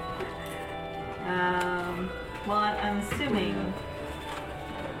was good. Well, I'm assuming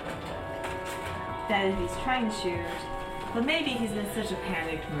that he's trying to shoot, but maybe he's in such a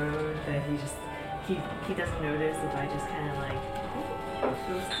panicked mode that he doesn't notice if I just kind of like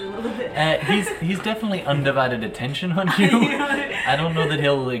goes a little bit. He's definitely undivided attention on you. I don't know that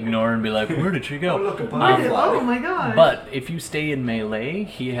he'll ignore and be like, "Where did she go?" Oh, look, a butterfly. Oh my god! But if you stay in melee,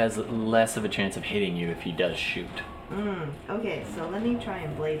 he has less of a chance of hitting you if he does shoot. Okay, so let me try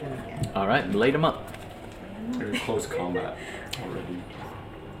and blade him again. All right, blade him up. You're in close combat already.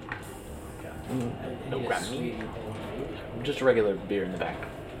 No grab me. Just a regular beer in the back.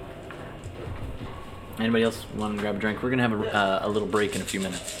 Anybody else want to grab a drink? We're gonna have a little break in a few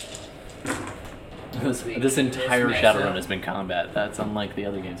minutes. This entire Shadowrun has been combat. That's unlike the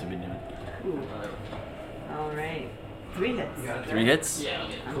other games we've been doing. Ooh. All right, 3 hits. 3 hits?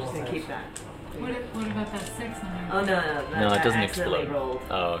 I'm just gonna keep that. What about that 6 on there? Oh no, No, it I doesn't accidentally explode. rolled.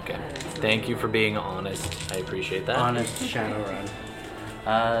 Oh, okay. Thank you for being honest. I appreciate that. Honest Shadowrun.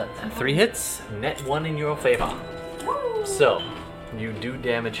 3 hits, net 1 in your favor. So, you do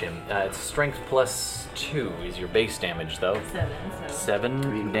damage him. It's strength plus 2 is your base damage, though. 7. So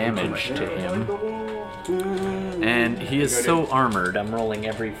 7 damage to him. And he is so armored, I'm rolling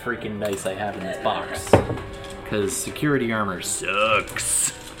every freaking dice I have in this box. Because security armor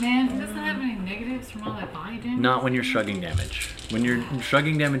sucks. Man, he doesn't have any negatives from all that body damage. Not when you're shrugging damage. When you're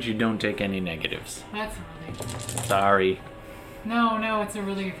shrugging damage, you don't take any negatives. That's a relief. Sorry. No, it's a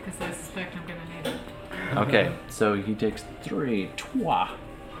relief because I suspect I'm gonna need it. Okay, so he takes 3. Twa.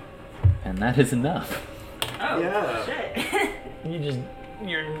 And that is enough. oh Yeah. shit.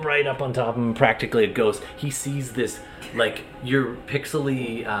 You're right up on top of him, practically a ghost. He sees this, like, your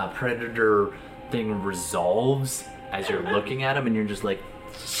pixely predator thing resolves as you're looking at him, and you're just like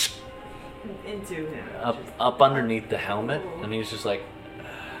Into him. up underneath the helmet, and he's just like,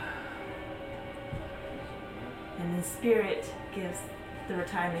 And the spirit gives the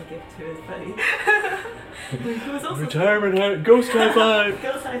retirement gift to his buddy. Who was also retirement ghost high five.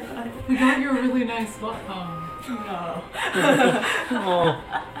 Ghost high five. We got you a really nice No. Oh,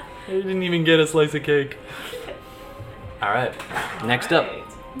 he didn't even get a slice of cake. All right, next up,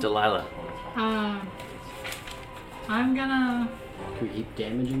 Delilah. I'm gonna Can we keep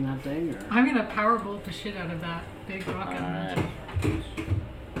damaging that thing? Or? powerbolt the shit out of that big rocket launcher.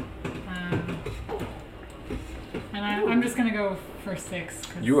 And I'm just gonna go for 6.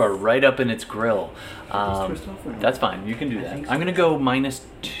 'cause You are right up in its grill. twist off or no? That's fine. You can do that. think so. I'm gonna go minus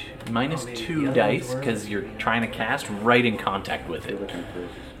maybe 2 the other dice ones were. because you're trying to cast right in contact with You're it. looking for.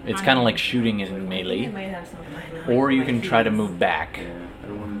 It's kind of like shooting in You melee, might have something. or you can try to move back. Yeah, I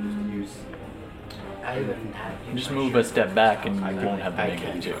don't want to just use. Just move a step back and you won't have the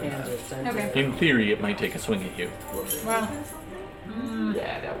negative too. Okay. In theory, it might take a swing at you. Well,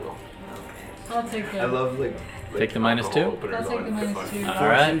 Yeah, that will. I'll take the. I love like. Take the minus 2. I'll take the -2. All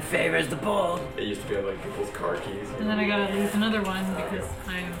right. favors the bold. It used to be on like people's car keys. And then I gotta lose another one because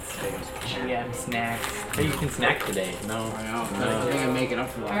I am stoked. Yeah, snacks. Hey, you can snack today. No. I think I'm making up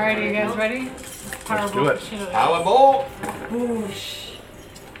for that. Alright, are you guys ready? Powerbolt do it. the shit out of Powerball! Whoosh.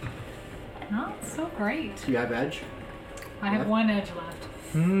 it. Not so great. Do you have edge? I have 1 edge left.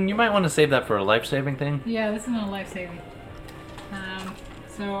 You might want to save that for a life-saving thing. Yeah, this is not life saving.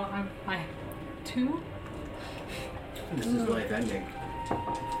 So I 2. This is life ending.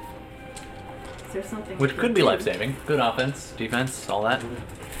 Is there something? Which we could can be do? life saving. Good offense, defense, all that.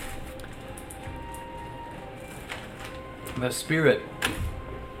 The spirit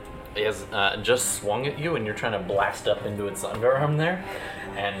is just swung at you, and you're trying to blast up into its underarm there,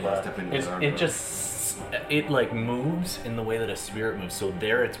 and Blast up into his it underarm. just like moves in the way that a spirit moves. So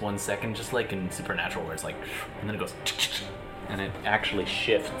there, it's 1 second, just like in Supernatural, where it's like, and then it goes, and it actually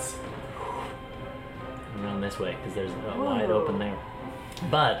shifts around this way because there's a wide open there.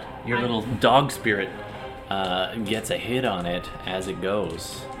 But your little dog spirit gets a hit on it as it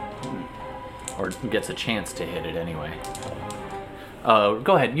goes. Or gets a chance to hit it anyway.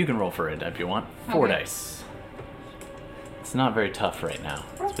 Go ahead, you can roll for it if you want. 4 Okay. dice. It's not very tough right now.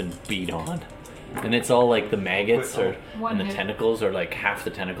 It's been beat on. And it's all like the maggots One and the hit. tentacles are like half the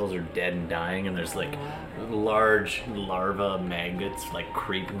tentacles are dead and dying, and there's like large larva maggots like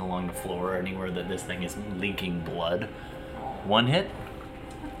creeping along the floor anywhere that this thing is leaking blood. 1 hit?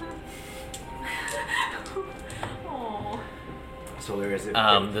 Aw. So there is. If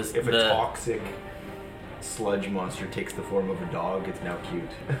a the- toxic sludge monster takes the form of a dog, it's now cute.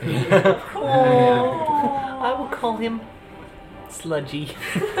 I will call him Sludgy.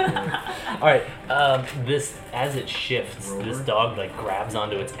 Alright, this, as it shifts, this dog like grabs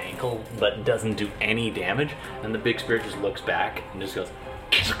onto its ankle but doesn't do any damage, and the big spirit just looks back and just goes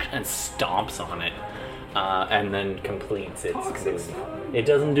and stomps on it, and then completes its move. It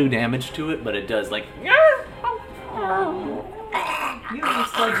doesn't do damage to it, but it does like You leave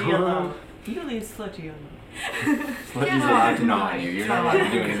Sludgy alone. You leave Sludgy alone. Sludgy's allowed to gnaw at you. You're not allowed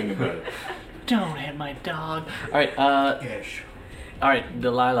to do anything about it. don't hit my dog. Alright, Ish. alright,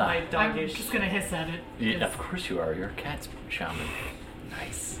 Delilah. My I'm doggish. just gonna hiss at it. Yeah, of course you are. You're a cat's shaman.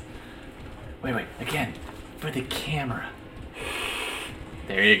 Nice. Wait, again. For the camera.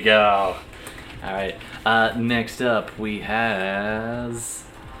 There you go. Alright. Next up we has...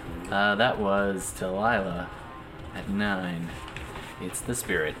 that was Delilah at 9. It's the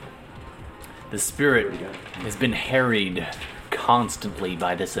spirit. The spirit has been harried constantly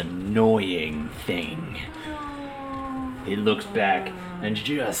by this annoying thing. It looks back and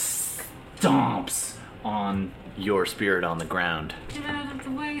just stomps on your spirit on the ground. Get out of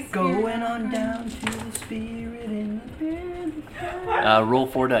the way, spirit. Going on down to the spirit in the Roll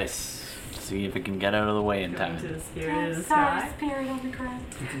 4 dice. See if it can get out of the way in Going to time. the spirit in the Sorry, sky. spirit on the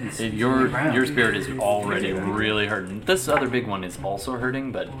ground. Your spirit is already really hurting. This other big one is also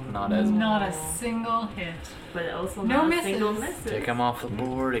hurting, but not as. Not a single hit. But also No not a single misses. misses. Take him off the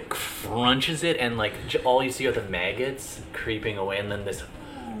board. It crunches it, and like all you see are the maggots creeping away, and then this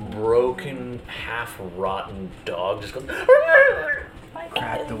broken, half-rotten dog just goes.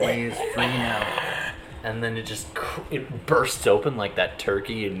 crap. The way is free now. And then it bursts open like that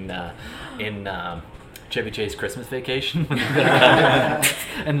turkey in Chevy Chase Christmas Vacation.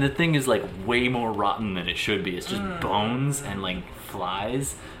 And the thing is like way more rotten than it should be. It's just bones and like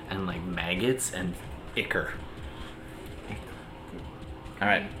flies and like maggots and ichor. All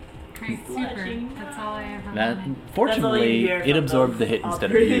right. Great, super. That's all I ever That wanted. fortunately hear it from absorbed the those hit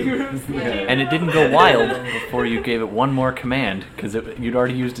instead of operating you, rooms. and it didn't go wild before you gave it one more command because you'd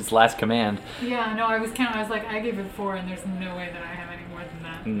already used its last command. Yeah, no, I was counting. I was like, I gave it 4, and there's no way that I have any more than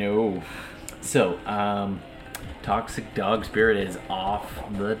that. No. So, Toxic Dog Spirit is off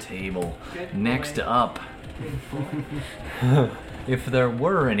the table. Good Next boy. up, if there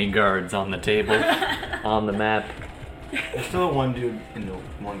were any guards on the table, on the map, There's still one dude in the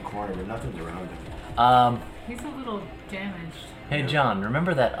one corner, but nothing's around him. He's a little damaged. Hey John,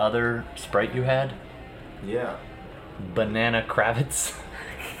 remember that other sprite you had? Yeah. Banana Kravitz?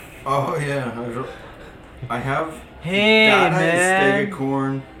 Oh yeah. I have. Hey Dada is man!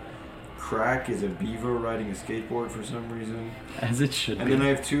 Stegacorn. Crack is a beaver riding a skateboard for some reason. As it should And be. then I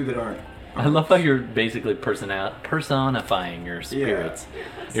have 2 that aren't. I love how you're basically personifying your spirits.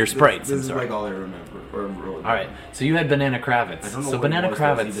 Your sprites, This I'm is sorry. like all I remember. Alright, so you had Banana Kravitz. I don't know So what it Banana was,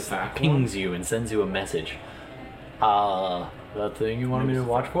 was he Kravitz the fat pings one? you and sends you a message. That thing you wanted me to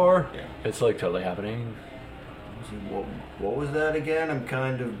watch for? Yeah. It's like totally happening. What was that again? I'm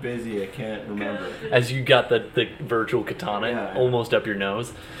kind of busy. I can't remember. As you got the virtual katana Yeah. almost up your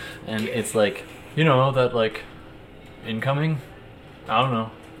nose. And it's like, you know, that like, incoming? I don't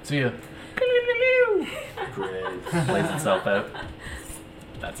know. See ya. Great. Plays itself out.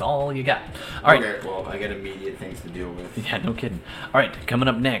 That's all you got. Alright. Okay, well, I got immediate things to deal with. Yeah, no kidding. Alright, coming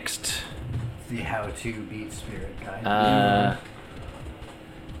up next. The how to beat spirit guide.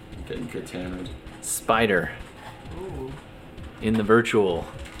 Getting katanaed. Spider. In the virtual.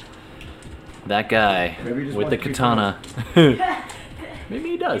 That guy Maybe just with the want to keep katana. Maybe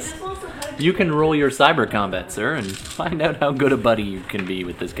he He does. just wants to hug You can roll your cyber combat, sir, and find out how good a buddy you can be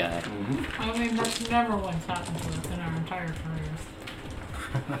with this guy. I mean, that's never once happened to us in our entire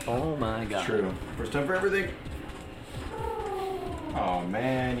careers. Oh my god. True. First time for everything. Oh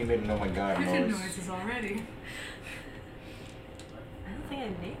man, you made an oh my god Pigeon noise. noises already. I don't think I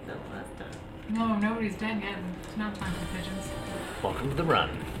made them last time. No, nobody's dead yet. It's not time for pigeons. Welcome to the run.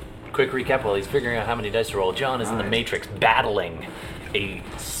 Quick recap while he's figuring out how many dice to roll. John is in the Nice. Matrix battling a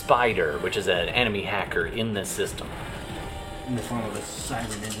spider, which is an enemy hacker in this system. In the form of a cyber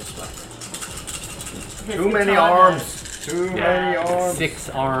ninja spider. Too many arms. Too many arms. 6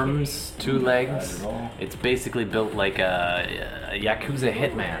 arms, 2 legs. Not at all. It's basically built like a Yakuza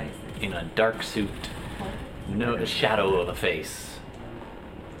hitman in a dark suit. No shadow of a face.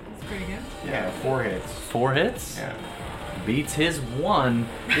 It's pretty good. Yeah, 4 hits. 4 hits? Yeah. Beats his 1.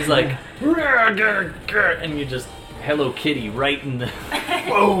 He's like, and you just Hellokitty right in the.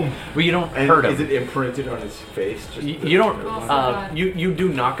 Boom. Well, you don't And hurt him. is it imprinted on his face? Just You don't. Oh, God. You do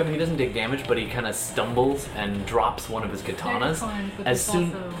knock him. He doesn't take damage, but he kind of stumbles and drops one of his katanas. Coins, but As there's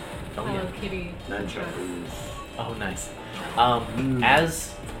soon. also Oh, yeah. Hellokitty Nunchucks. Oh,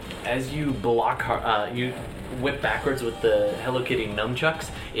 nice. As you block, you whip backwards with the Hellokitty Nunchucks.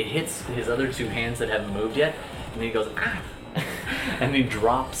 It hits his other 2 hands that haven't moved yet, and he goes ah. And he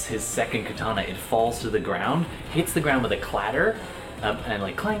drops his second katana. It falls to the ground, hits the ground with a clatter, and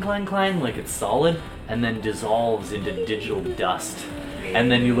like clang, clang, clang, like it's solid, and then dissolves into digital dust.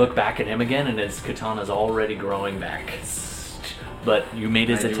 And then you look back at him again, and his katana's already growing back. But you made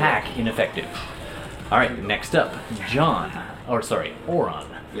his attack ineffective. All right, next up, John. Or sorry, Oron.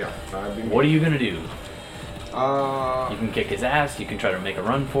 Yeah. What are you gonna do? Uh. You can kick his ass. You can try to make a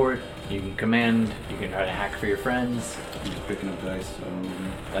run for it. You can command. You can try to hack for your friends. I'm just picking up dice.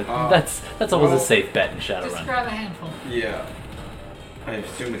 That's always well, a safe bet in Just Shadowrun. grab a handful. Yeah. I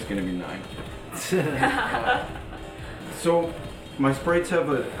assume it's gonna be 9. So, my sprites have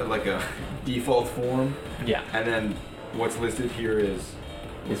a default form, Yeah. and then what's listed here is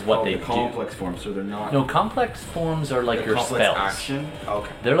what called they the do. complex form. So they're not. No, complex forms are like the your complex spells. action.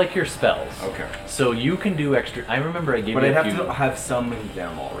 Okay. They're like your spells. Okay. So you can do extra. I remember I gave But you I'd a have few. to have summoned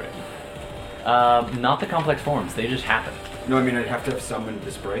them already. Not the complex forms. They just happen. No, I mean I'd have to have summoned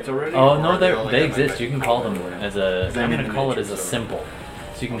the sprites already. Oh or no, are all they like exist. You can call them as a. 'Cause I'm I'm in gonna the call it as a Matrix, so- simple.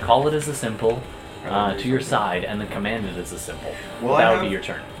 So you can call it as a simple Right, to your something. side, and then command it as a simple. Well, that I would be have- your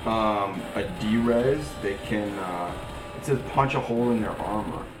turn. A D-res, they can. It says punch a hole in their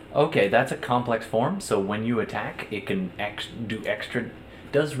armor. Okay, that's a complex form. So when you attack, it can do extra,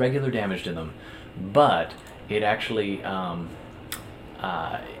 does regular damage to them, but it actually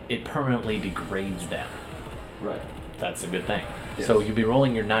it permanently degrades them. Right. That's a good thing. Yes. So you'll be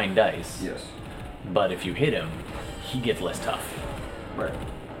rolling your 9 dice. Yes. But if you hit him, he gets less tough. Right.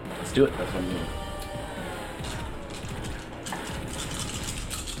 Let's do it. That's what I mean.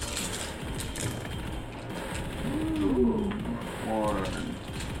 One,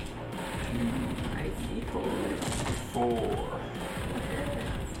 I see. 4.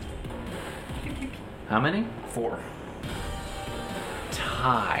 How many? 4.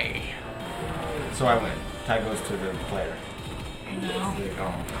 Tie. So I win. Tie goes to the player. No.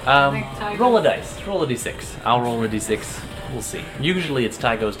 Oh. think tie Roll a goes- dice. Roll a d6. I'll roll a d6. We'll see. Usually it's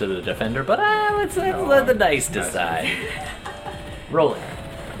tie goes to the defender, but let's let the dice decide. Roll it.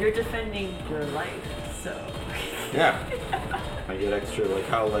 You're defending your life, so. Yeah. I get extra, like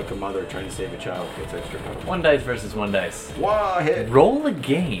how like a mother trying to save a child gets extra power. 1 dice versus 1 dice. One hit. Roll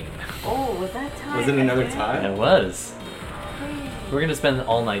again. Oh, was that time? Was it another again? tie? It was. We're gonna spend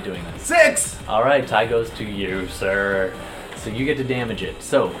all night doing this. 6! All right, tie goes to you, sir. So you get to damage it.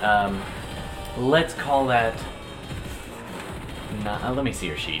 So let's call that. Let me see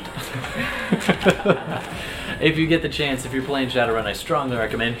your sheet. If you get the chance, if you're playing Shadowrun, I strongly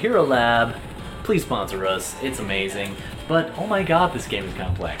recommend Hero Lab. Please sponsor us. It's amazing. But oh my god, this game is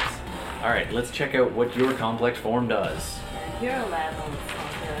complex. All right, let's check out what your complex form does. Hero Lab on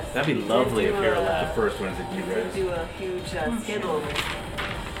us. That'd be We did lovely if do Hero a- Lab. The first one is a We did D-res. do a huge skittle.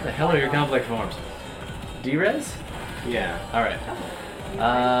 What the hell are your complex forms? D-res? Yeah. All right.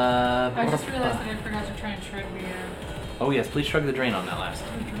 I just realized that I forgot to try and shrug the Oh yes, please shrug the drain on that last.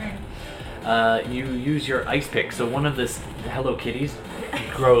 drain. You use your ice pick. So one of this Hello Kitties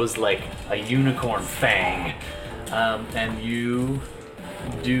grows like a unicorn fang, and you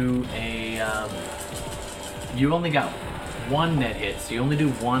do a. You only got 1 net hit, so you only do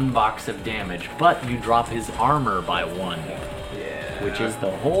 1 box of damage, but you drop his armor by 1, Yeah. which is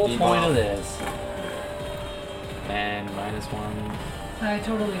the whole Debuff. point of this. And -1. I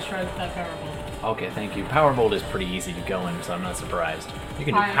totally shrugged that powerbolt. Okay, thank you. Powerbolt is pretty easy to go in, so I'm not surprised. You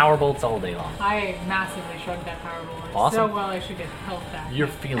can do I- powerbolts all day long. I massively shrugged that powerbolt. Awesome. So well, I should get health back. You're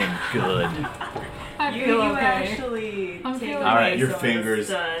feeling good. I You feel okay. actually I'm take feeling away All right, Your some of the fingers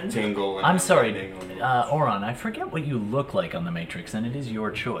stun. tingle. And I'm sorry, everything. Oron, I forget what you look like on the Matrix, and it is your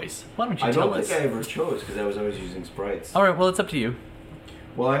choice. Why don't you I tell don't us? think I ever chose because I was always using sprites. All right, well, it's up to you.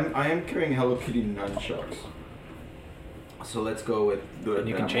 Well, I am carrying Hellokitty Nunchucks. So let's go with the. And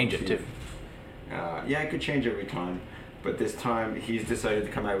you can change it, too. Yeah, I could change every time, but this time he's decided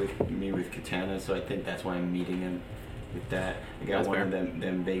to come out with me with katana, so I think that's why I'm meeting him with that. I got That's one fair. of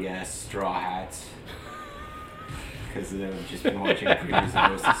them big ass straw hats because I've just been watching previous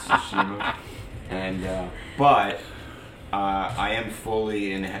episodes of Tsushima, and but I am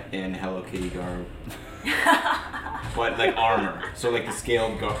fully in Hello Kitty garb. But like armor, so like the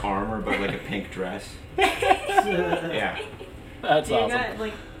scaled armor, but like a pink dress. Yeah. That's Do you awesome. got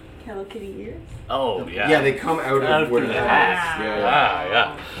like Hello Kitty ears? Oh, yeah. Yeah, they come out Out of where through the the hat. hat.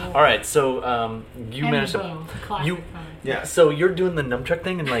 Yeah. Yeah. All right, so you And managed a to. bow, the classic You, bow. Yeah. So you're doing the nunchuck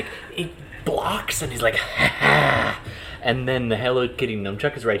thing, and like it blocks, and he's like, ha, and then the Hello Kitty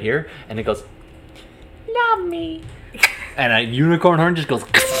nunchuck is right here, and it goes, love me, and a unicorn horn just goes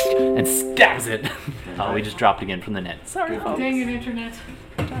and stabs it. Oh, we just dropped again from the net. Sorry, folks. Dang it, internet.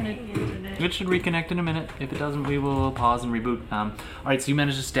 Darn it. It should reconnect in a minute. If it doesn't, we will pause and reboot. All right, so you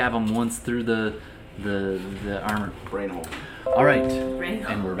managed to stab him once through the armor. Brain hole. All right, Brain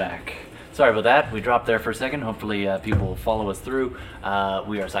and we're back. Sorry about that. We dropped there for a second. Hopefully, people will follow us through.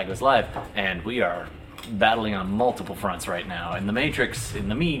 We are SideQuest Live, and we are battling on multiple fronts right now. In the Matrix, in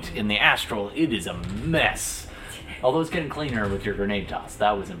the meat, in the astral, it is a mess. Although it's getting cleaner with your grenade toss.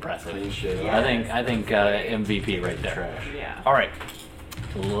 That was impressive. Clean shit. Yeah. I think MVP right there. Trash. Yeah. All right,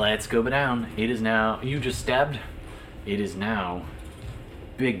 let's go down. It is now. You just stabbed. It is now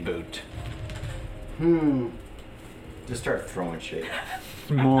Big Boot. Just start throwing shit.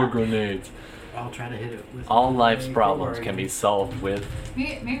 More grenades. I'll try to hit it with. All life's my problems crowbar can be again. solved with.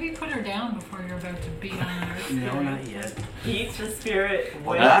 Maybe put her down before you're about to beat on her. No, not yet. Eat the spirit.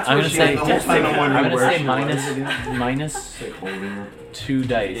 Well, with- that's I'm what gonna she say. did the whole time I'm wondering I'm gonna where say she minus was again. minus It's like holding her 2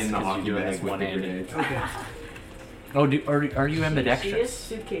 dice in the because hockey you're doing bag this with one the handed. grenades. Okay. Oh, are you She is ambidextrous?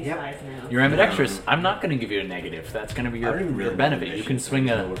 suitcase Yep. size now. You're ambidextrous. I'm not going to give you a negative. That's going to be I don't your, even your really benefit. know You can missions.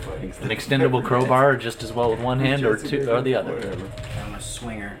 swing I just know we're fighting an stuff. extendable crowbar just as well with one hand or two or the other. Whatever. I'm a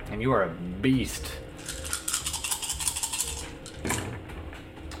swinger. And you are a beast.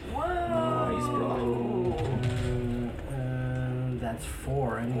 Nice, bro. That's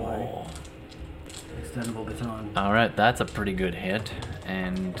 4 anyway. Oh. Extendable baton. All right, that's a pretty good hit.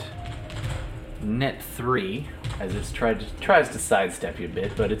 And net 3, as it's tries to sidestep you a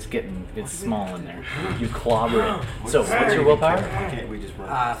bit, but it's small in there. You clobber it. So what's your willpower? Can't we just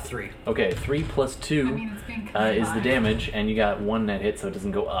run? 3. Okay, 3 plus 2 I mean, it's being is the combined. damage, and you got 1 net hit, so it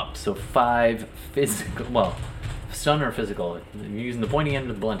doesn't go up. So 5 physical. Well, stun or physical. You're using the pointy end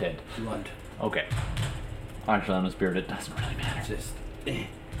or the blunt end. Blunt. Okay. Actually, on a spirit, it doesn't really matter. Just.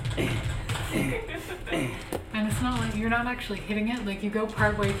 And it's not like you're not actually hitting it. Like you go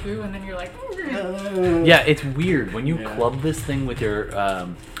part way through, and then you're like, Yeah, it's weird when you Yeah. club this thing with your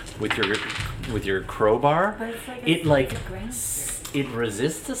crowbar. But it's like It a- like it's a ground it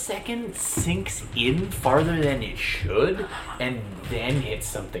resists a second, sinks in farther than it should, and then hits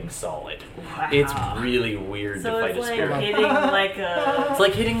something solid. Wow. It's really weird So to fight it's a like spirit. hitting like a, It's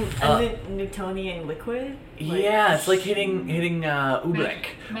like hitting. Newtonian liquid. Like- Yeah, it's like hitting Oobleck,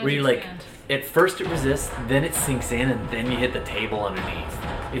 where you like Magic at first it resists, then it sinks in, and then you hit the table underneath.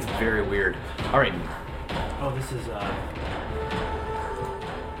 It's very weird. All right, Oh, this is. No,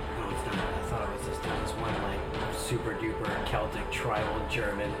 it's not. I thought it was this one like super duper Celtic tribal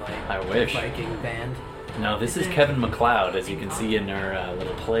German like I wish. Viking band. now this is Kevin McLeod, as you can see in our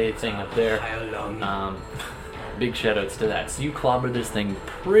little play thing up there. How long? Big shoutouts to that. So you clobber this thing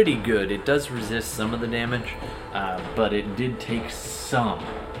pretty good. It does resist some of the damage, but it did take some.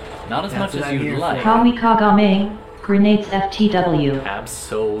 Not as That's much what as I'm you'd here for. like. Kawi Kagame, grenades FTW.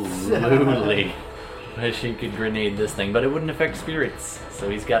 Absolutely. Wish he could grenade this thing, but it wouldn't affect spirits, so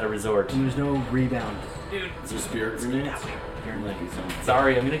he's got to resort. There's no rebound. Is there spirit grenades?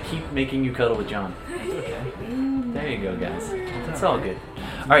 Sorry, I'm gonna keep making you cuddle with John. There you go, guys. It's all good.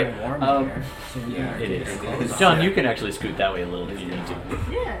 All right, Warm in here, so we yeah, can it keep is. our clothes on. John, you can actually scoot that way a little if you need to.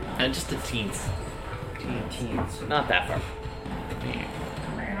 Yeah. And just a teens, Teens. not that far.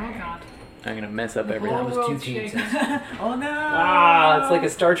 Oh god. I'm gonna mess up That everything. was 2 teens. Oh no. Ah, it's like a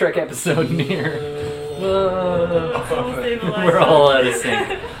Star Trek episode in here. Whoa. Soul stabilizer. We're all out of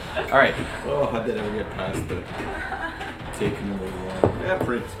sync. All right. Oh, how did I ever get past the taken a little while. Yeah,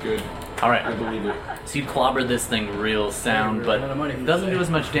 Print's good. All right. I believe it. So you clobber this thing real sound, but it doesn't do as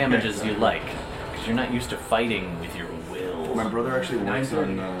much damage as you like, because you're not used to fighting with your will. My brother actually works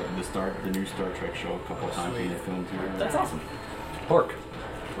on the new Star Trek show a couple of times in the film too. That's awesome. Pork.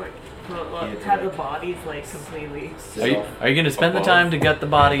 Well, Yeah, have the like- bodies like completely. Are you going to spend the time to gut the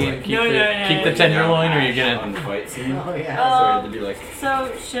body and keep the tenderloin, or are you going on to... the fight scene? Oh yeah. Sorry, to be like.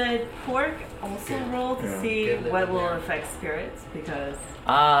 So should pork also roll to see what will affect spirits? Because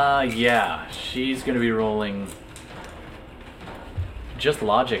Yeah. She's going to be rolling just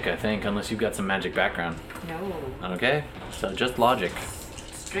logic, I think, unless you've got some magic background. no, Okay? So just logic.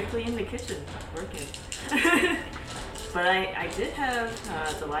 strictly in the kitchen working. But I did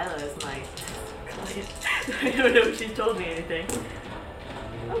have Delilah as my client. I don't know if she told me anything.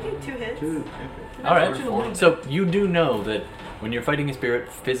 Okay, 2 hits. All right. So you do know that when you're fighting a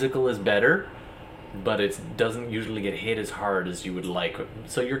spirit, physical is better, but it doesn't usually get hit as hard as you would like.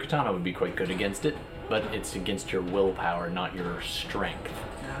 So your katana would be quite good against it, but it's against your willpower, not your strength,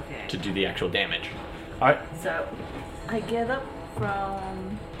 Okay. to do the actual damage. All right. So I get up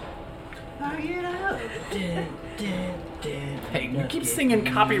from. I get up. Hey, you keep singing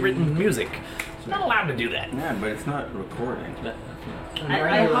copywritten music. You're not allowed to do that. Yeah, but it's not recording.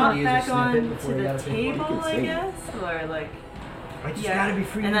 I hop back on to before you the gotta pick table, can I sing. guess, or like. I just Yeah, gotta be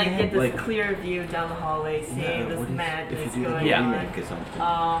free. and I get this Like- clear view down the hallway, seeing this madness If you do going like Yeah. a on. remake or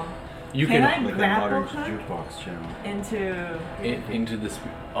something. You Can can I Like a grapple modern hook jukebox channel. into? into the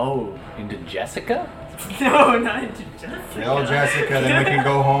into Jessica. No, not into Jessica. Tell Jessica, then we can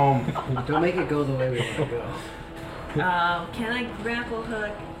go home. Don't make it go the way we want to go. Can I grapple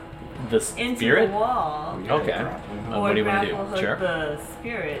hook The into spirit. the wall, Okay. or What do you want to grapple do? hook Sure. the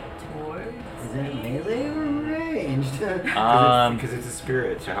spirit towards? Is that melee or ranged? Because it's a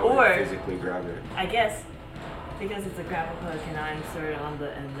spirit, so how would Or- you physically grab it? I guess because it's a grapple hook and I'm sort of on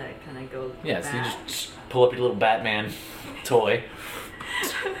the end that kind of goes. Yeah, so you back. just pull up your little Batman toy.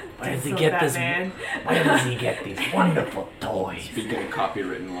 Where does he So get this? Batman. Where does he get these wonderful toys? Speaking of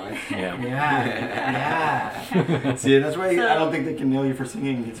copywritten lines. Yeah. Yeah. See, that's why So- I don't think they can nail you for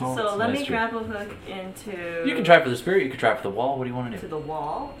singing. It's all. So let That's me true. grapple hook into. You can try for the spirit. You can try for the wall. What do you want to to do? the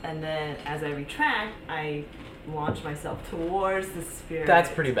wall, and then as I retract, I launch myself towards the spirit. That's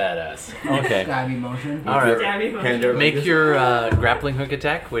pretty badass. Okay. Stabby motion. All right. Stabby motion. Hand over Make this- your grappling hook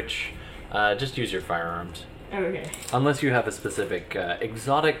attack, which just use your firearms. Okay. Unless you have a specific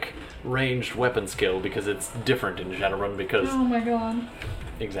exotic ranged weapon skill, because it's different in Shadowrun. Because Oh my god.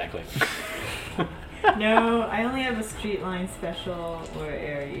 exactly. No, I only have a street line special or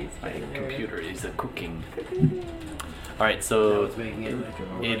Aries. My because computer is a cooking. All right, That so was making it like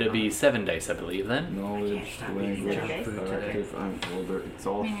a- it'll be 7 dice, I believe. Then. Knowledge, stop language, using it. perspective. It's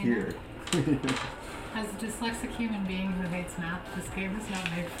all Me here. As a dyslexic human being who hates math, this game is not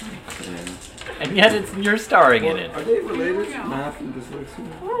made for me. And yet you're starring in it. Are they related? Yeah. Math and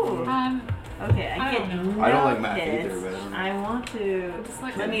dyslexia? Ooh. Okay, I I get don't no I don't like math hits. either, but I don't know. I want to.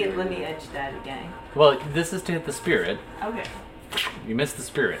 Dyslexic. Let me edge that again. Well, this is to hit the spirit. Okay. You missed the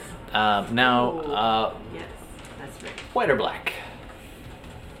spirit. Now, Yes, that's right. white or black?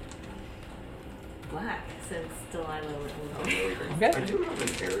 Black, since Delilah was. I Okay. do have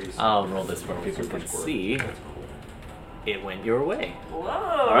an Aries. I'll roll this for people can see. It went your way. Whoa!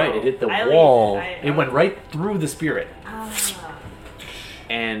 All right, it hit the I wall. I- It went right through the spirit Ah.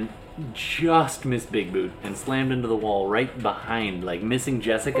 and just missed Big Boot and slammed into the wall right behind, like missing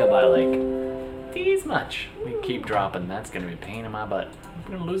Jessica by like these much. We keep dropping. That's gonna be a pain in my butt.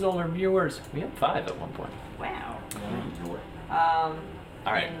 We're gonna lose all our viewers. We had 5 at one point. Wow.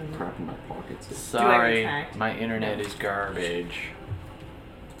 All right. and- Crap in my pockets. Sorry, retract? my internet is garbage.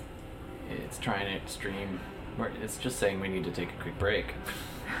 It's trying to stream. It's just saying we need to take a quick break.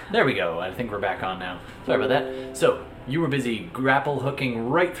 There we go. I think we're back on now. Sorry about that. So, you were busy grapple hooking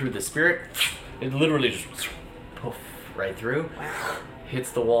right through the spirit. It literally just poof right through. Wow.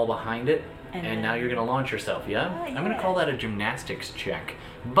 Hits the wall behind it. And And now then- you're going to launch yourself, yeah? Oh, I'm going to yeah. call that a gymnastics check.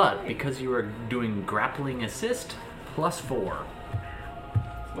 But because you were doing grappling assist, +4.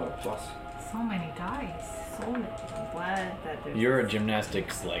 Plus. So many dice. So many. I'm glad that there's. You're a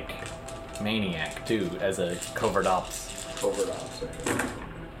gymnastics, like, maniac, too, as a covert ops. Covert ops. Okay.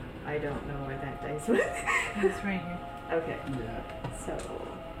 I don't know where that dice was. It's right here. Okay. So.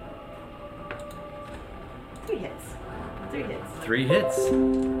 3 hits. 3 hits. 3 hits.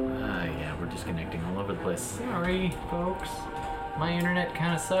 Yeah, we're disconnecting all over the place. Sorry, folks. My internet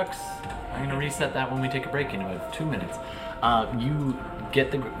kind of sucks. I'm gonna reset that when we take a break in about 2 minutes. You get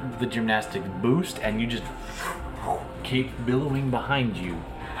the gymnastics boost, and you just keep billowing behind you.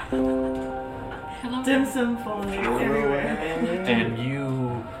 Hello. Dim sum falling everywhere. And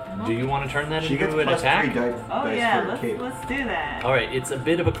you... Do you want to turn that She gets into an plus attack? 3 dice Oh for yeah, her cape. let's do that. Alright, it's a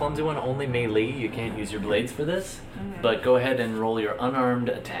bit of a clumsy one, only melee. You can't use your blades for this. Okay. But go ahead and roll your unarmed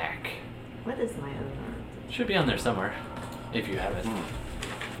attack. What is my other? Should be on there somewhere, if you have it.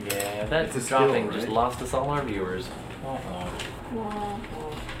 Yeah, that's It's a skill, dropping just right? lost us all our viewers. Uh-oh. Wah,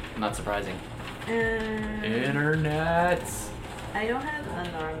 Not surprising. wah. Internets! I don't have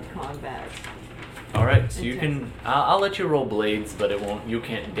unarmed combat. Alright, so you can... I'll let you roll blades, but it won't... You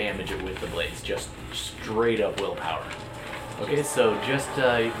can't damage it with the blades. Just straight up willpower. Okay, so just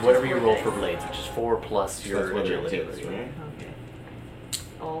whatever you four roll dice. for blades, which is 4 plus your That's what it agility. is, right? Okay.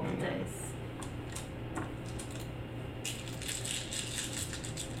 All the dice.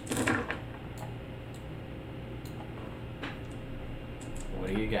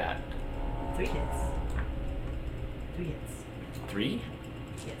 What do you got? 3 hits. 3 hits. 3?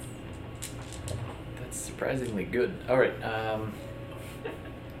 Yes. That's surprisingly good. Alright,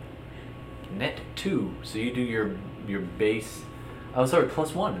 net 2. So you do your base... Oh, sorry,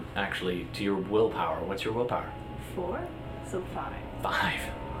 plus 1, actually, to your willpower. What's your willpower? 4, so 5. 5.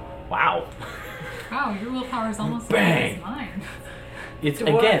 Wow. Wow, your willpower is almost Bang! as mine. It's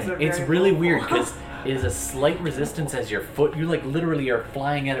Dwarves again, are it's very really vocal. weird because is a slight resistance as your foot. You like literally are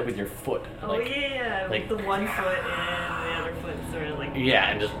flying at it with your foot. Oh Like, yeah, like- with the one foot and the other foot sort of like. yeah,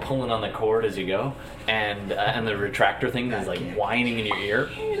 and just pulling on the cord as you go, and the retractor thing is like whining in your ear,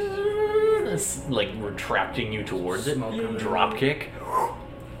 it's like retracting you towards it. Drop kick,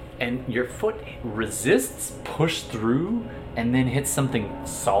 and your foot resists, push through, and then hits something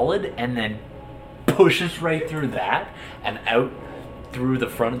solid, and then pushes right through that and out through the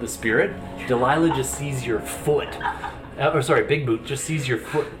front of the spirit. Delilah just sees your foot. Or sorry, Big Boot just sees your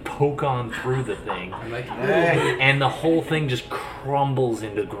foot poke on through the thing, Hey, and the whole thing just crumbles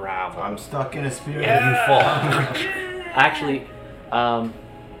into gravel. I'm stuck in a spirit. And you fall. Actually,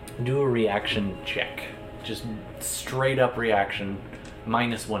 do a reaction check. Just straight up reaction,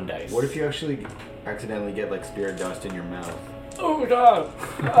 minus 1 dice. What if you actually accidentally get like spirit dust in your mouth? Oh god!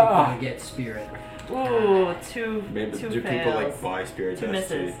 I get spirit. Ooh, two Maybe two do people like fails. buy spirit Two dust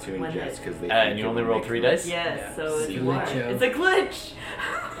to misses, ingest 1 hit. because they? And you only roll 3 dice? Yes, Yeah. so it's Glitch, what? It's a glitch.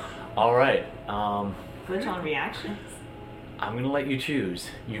 Alright, Glitch on reactions. I'm gonna let you choose.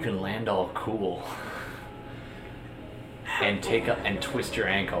 You can land all cool. And take up and twist your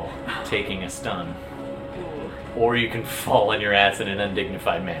ankle, taking a stun. Ooh. Or you can fall on your ass in an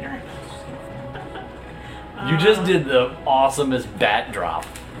undignified manner. You just did the awesomest bat drop.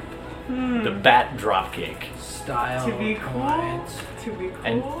 The bat drop kick. Style. To be cool. Alliance. To be cool.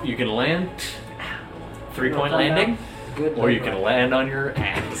 And you can land 3-point landing, Good. or you can land on your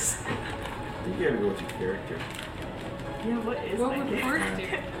ass. I think you gotta go with your character. Yeah, what is What my would Pork do?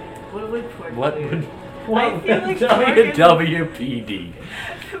 character? What would Pork What do? would I feel like Pork is- WWPD?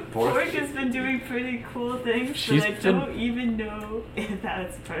 Pork has been doing pretty cool things, She's but I been- don't even know if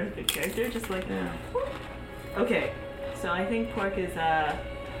that's part of the character. Just like, okay, so I think Pork is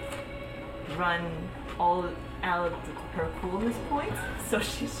run all out of her coolness points, so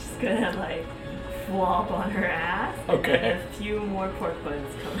she's just gonna like flop on her ass. Okay. And then a few more pork buns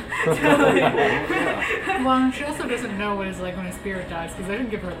come. Well, she also doesn't know what it's like when a spirit dies because I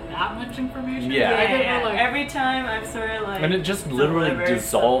didn't give her that much information. Yeah. I gave her, like, Every time I'm sort of like. And it just literally delivered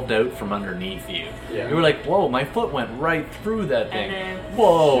dissolved out from underneath you. Yeah. You were like, whoa, my foot went right through that thing. And then-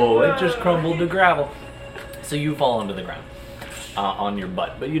 Whoa, it just crumbled to gravel. So you fall onto the ground on your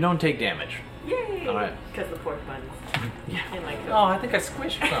butt, but you don't take damage. Yay! Alright. Because the pork buns. Yeah. In my coat. Oh, I think I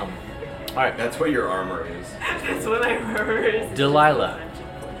squished some. Alright, That's what your armor is. That's what I heard. Delilah.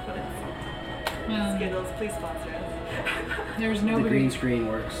 Skittles, please sponsor us. There's The nobody. green screen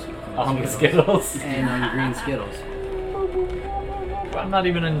works. On the Skittles. And on the green Skittles. I'm not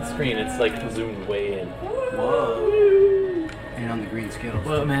even on the screen, it's like zoomed way in. Whoa. And on the green Skittles.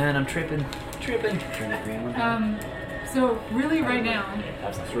 Whoa, man, I'm tripping. Tripping. Turn the green one. So really, right now,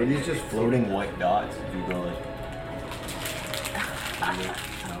 So are these just floating white dots? If you go like,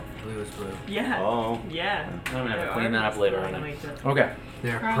 No, blue is blue. Yeah. oh, Yeah. I'm gonna have to clean that up later, aren't I? Like Okay.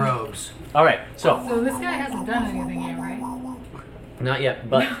 They're Um, probes. Alright, so, so this guy hasn't done anything yet, right? not yet,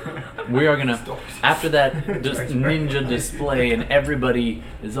 but we are gonna, after that just ninja display and everybody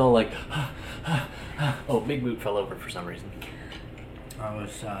is all like, oh, Big Boot fell over for some reason. I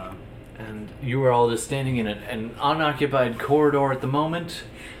was, And you were all just standing in an unoccupied corridor at the moment,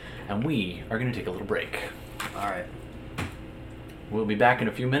 and we are gonna take a little break. alright. We'll be back in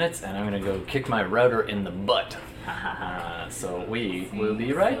a few minutes, and I'm gonna go kick my router in the butt. So we will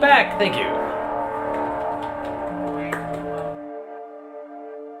be right back. Thank you.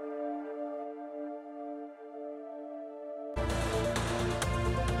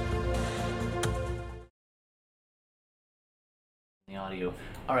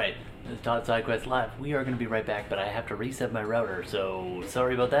 Alright, this is Todd SideQuest Live. We are going to be right back, but I have to reset my router, so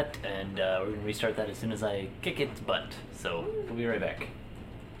sorry about that, and we're going to restart that as soon as I kick its butt. So, we'll be right back.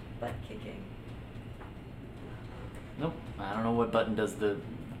 Butt kicking. Nope, I don't know what button does the...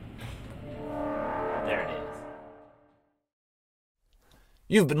 There it is.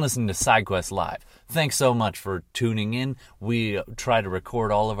 You've been listening to SideQuest Live. Thanks so much for tuning in. We try to record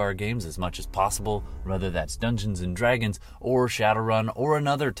all of our games as much as possible, whether that's Dungeons & Dragons or Shadowrun or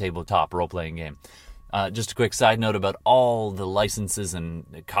another tabletop role-playing game. Just a quick side note about all the licenses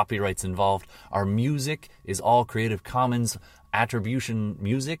and copyrights involved. Our music is all Creative Commons attribution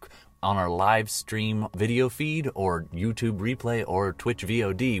music on our live stream video feed or YouTube replay or Twitch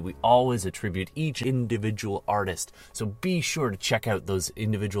VOD. We always attribute each individual artist, so be sure to check out those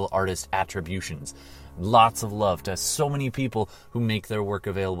individual artist attributions. Lots of love to so many people who make their work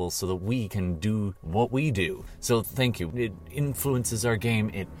available so that we can do what we do. So thank you. It influences our game.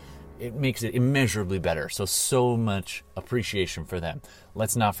 It makes it immeasurably better, so much appreciation for them.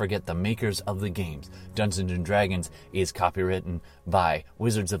 Let's not forget the makers of the games. Dungeons & Dragons is copywritten by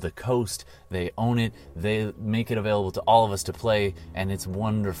Wizards of the Coast. They own it, they make it available to all of us to play, and it's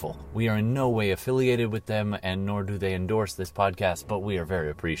wonderful. We are in no way affiliated with them, and nor do they endorse this podcast, but we are very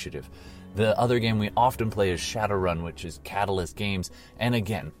appreciative. The other game we often play is Shadowrun, which is Catalyst Games, and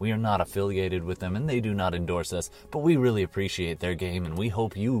again, we are not affiliated with them and they do not endorse us, but we really appreciate their game and we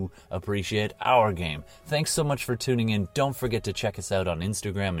hope you appreciate our game. Thanks so much for tuning in. Don't forget to check us out on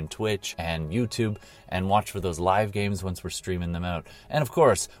Instagram and Twitch and YouTube and watch for those live games once we're streaming them out. And of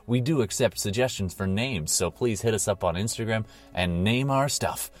course, we do accept suggestions for names, so please hit us up on Instagram and name our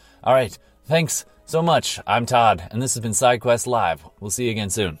stuff. Alright, thanks so much. I'm Todd, and this has been SideQuest Live. We'll see you again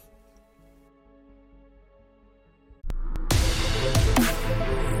soon.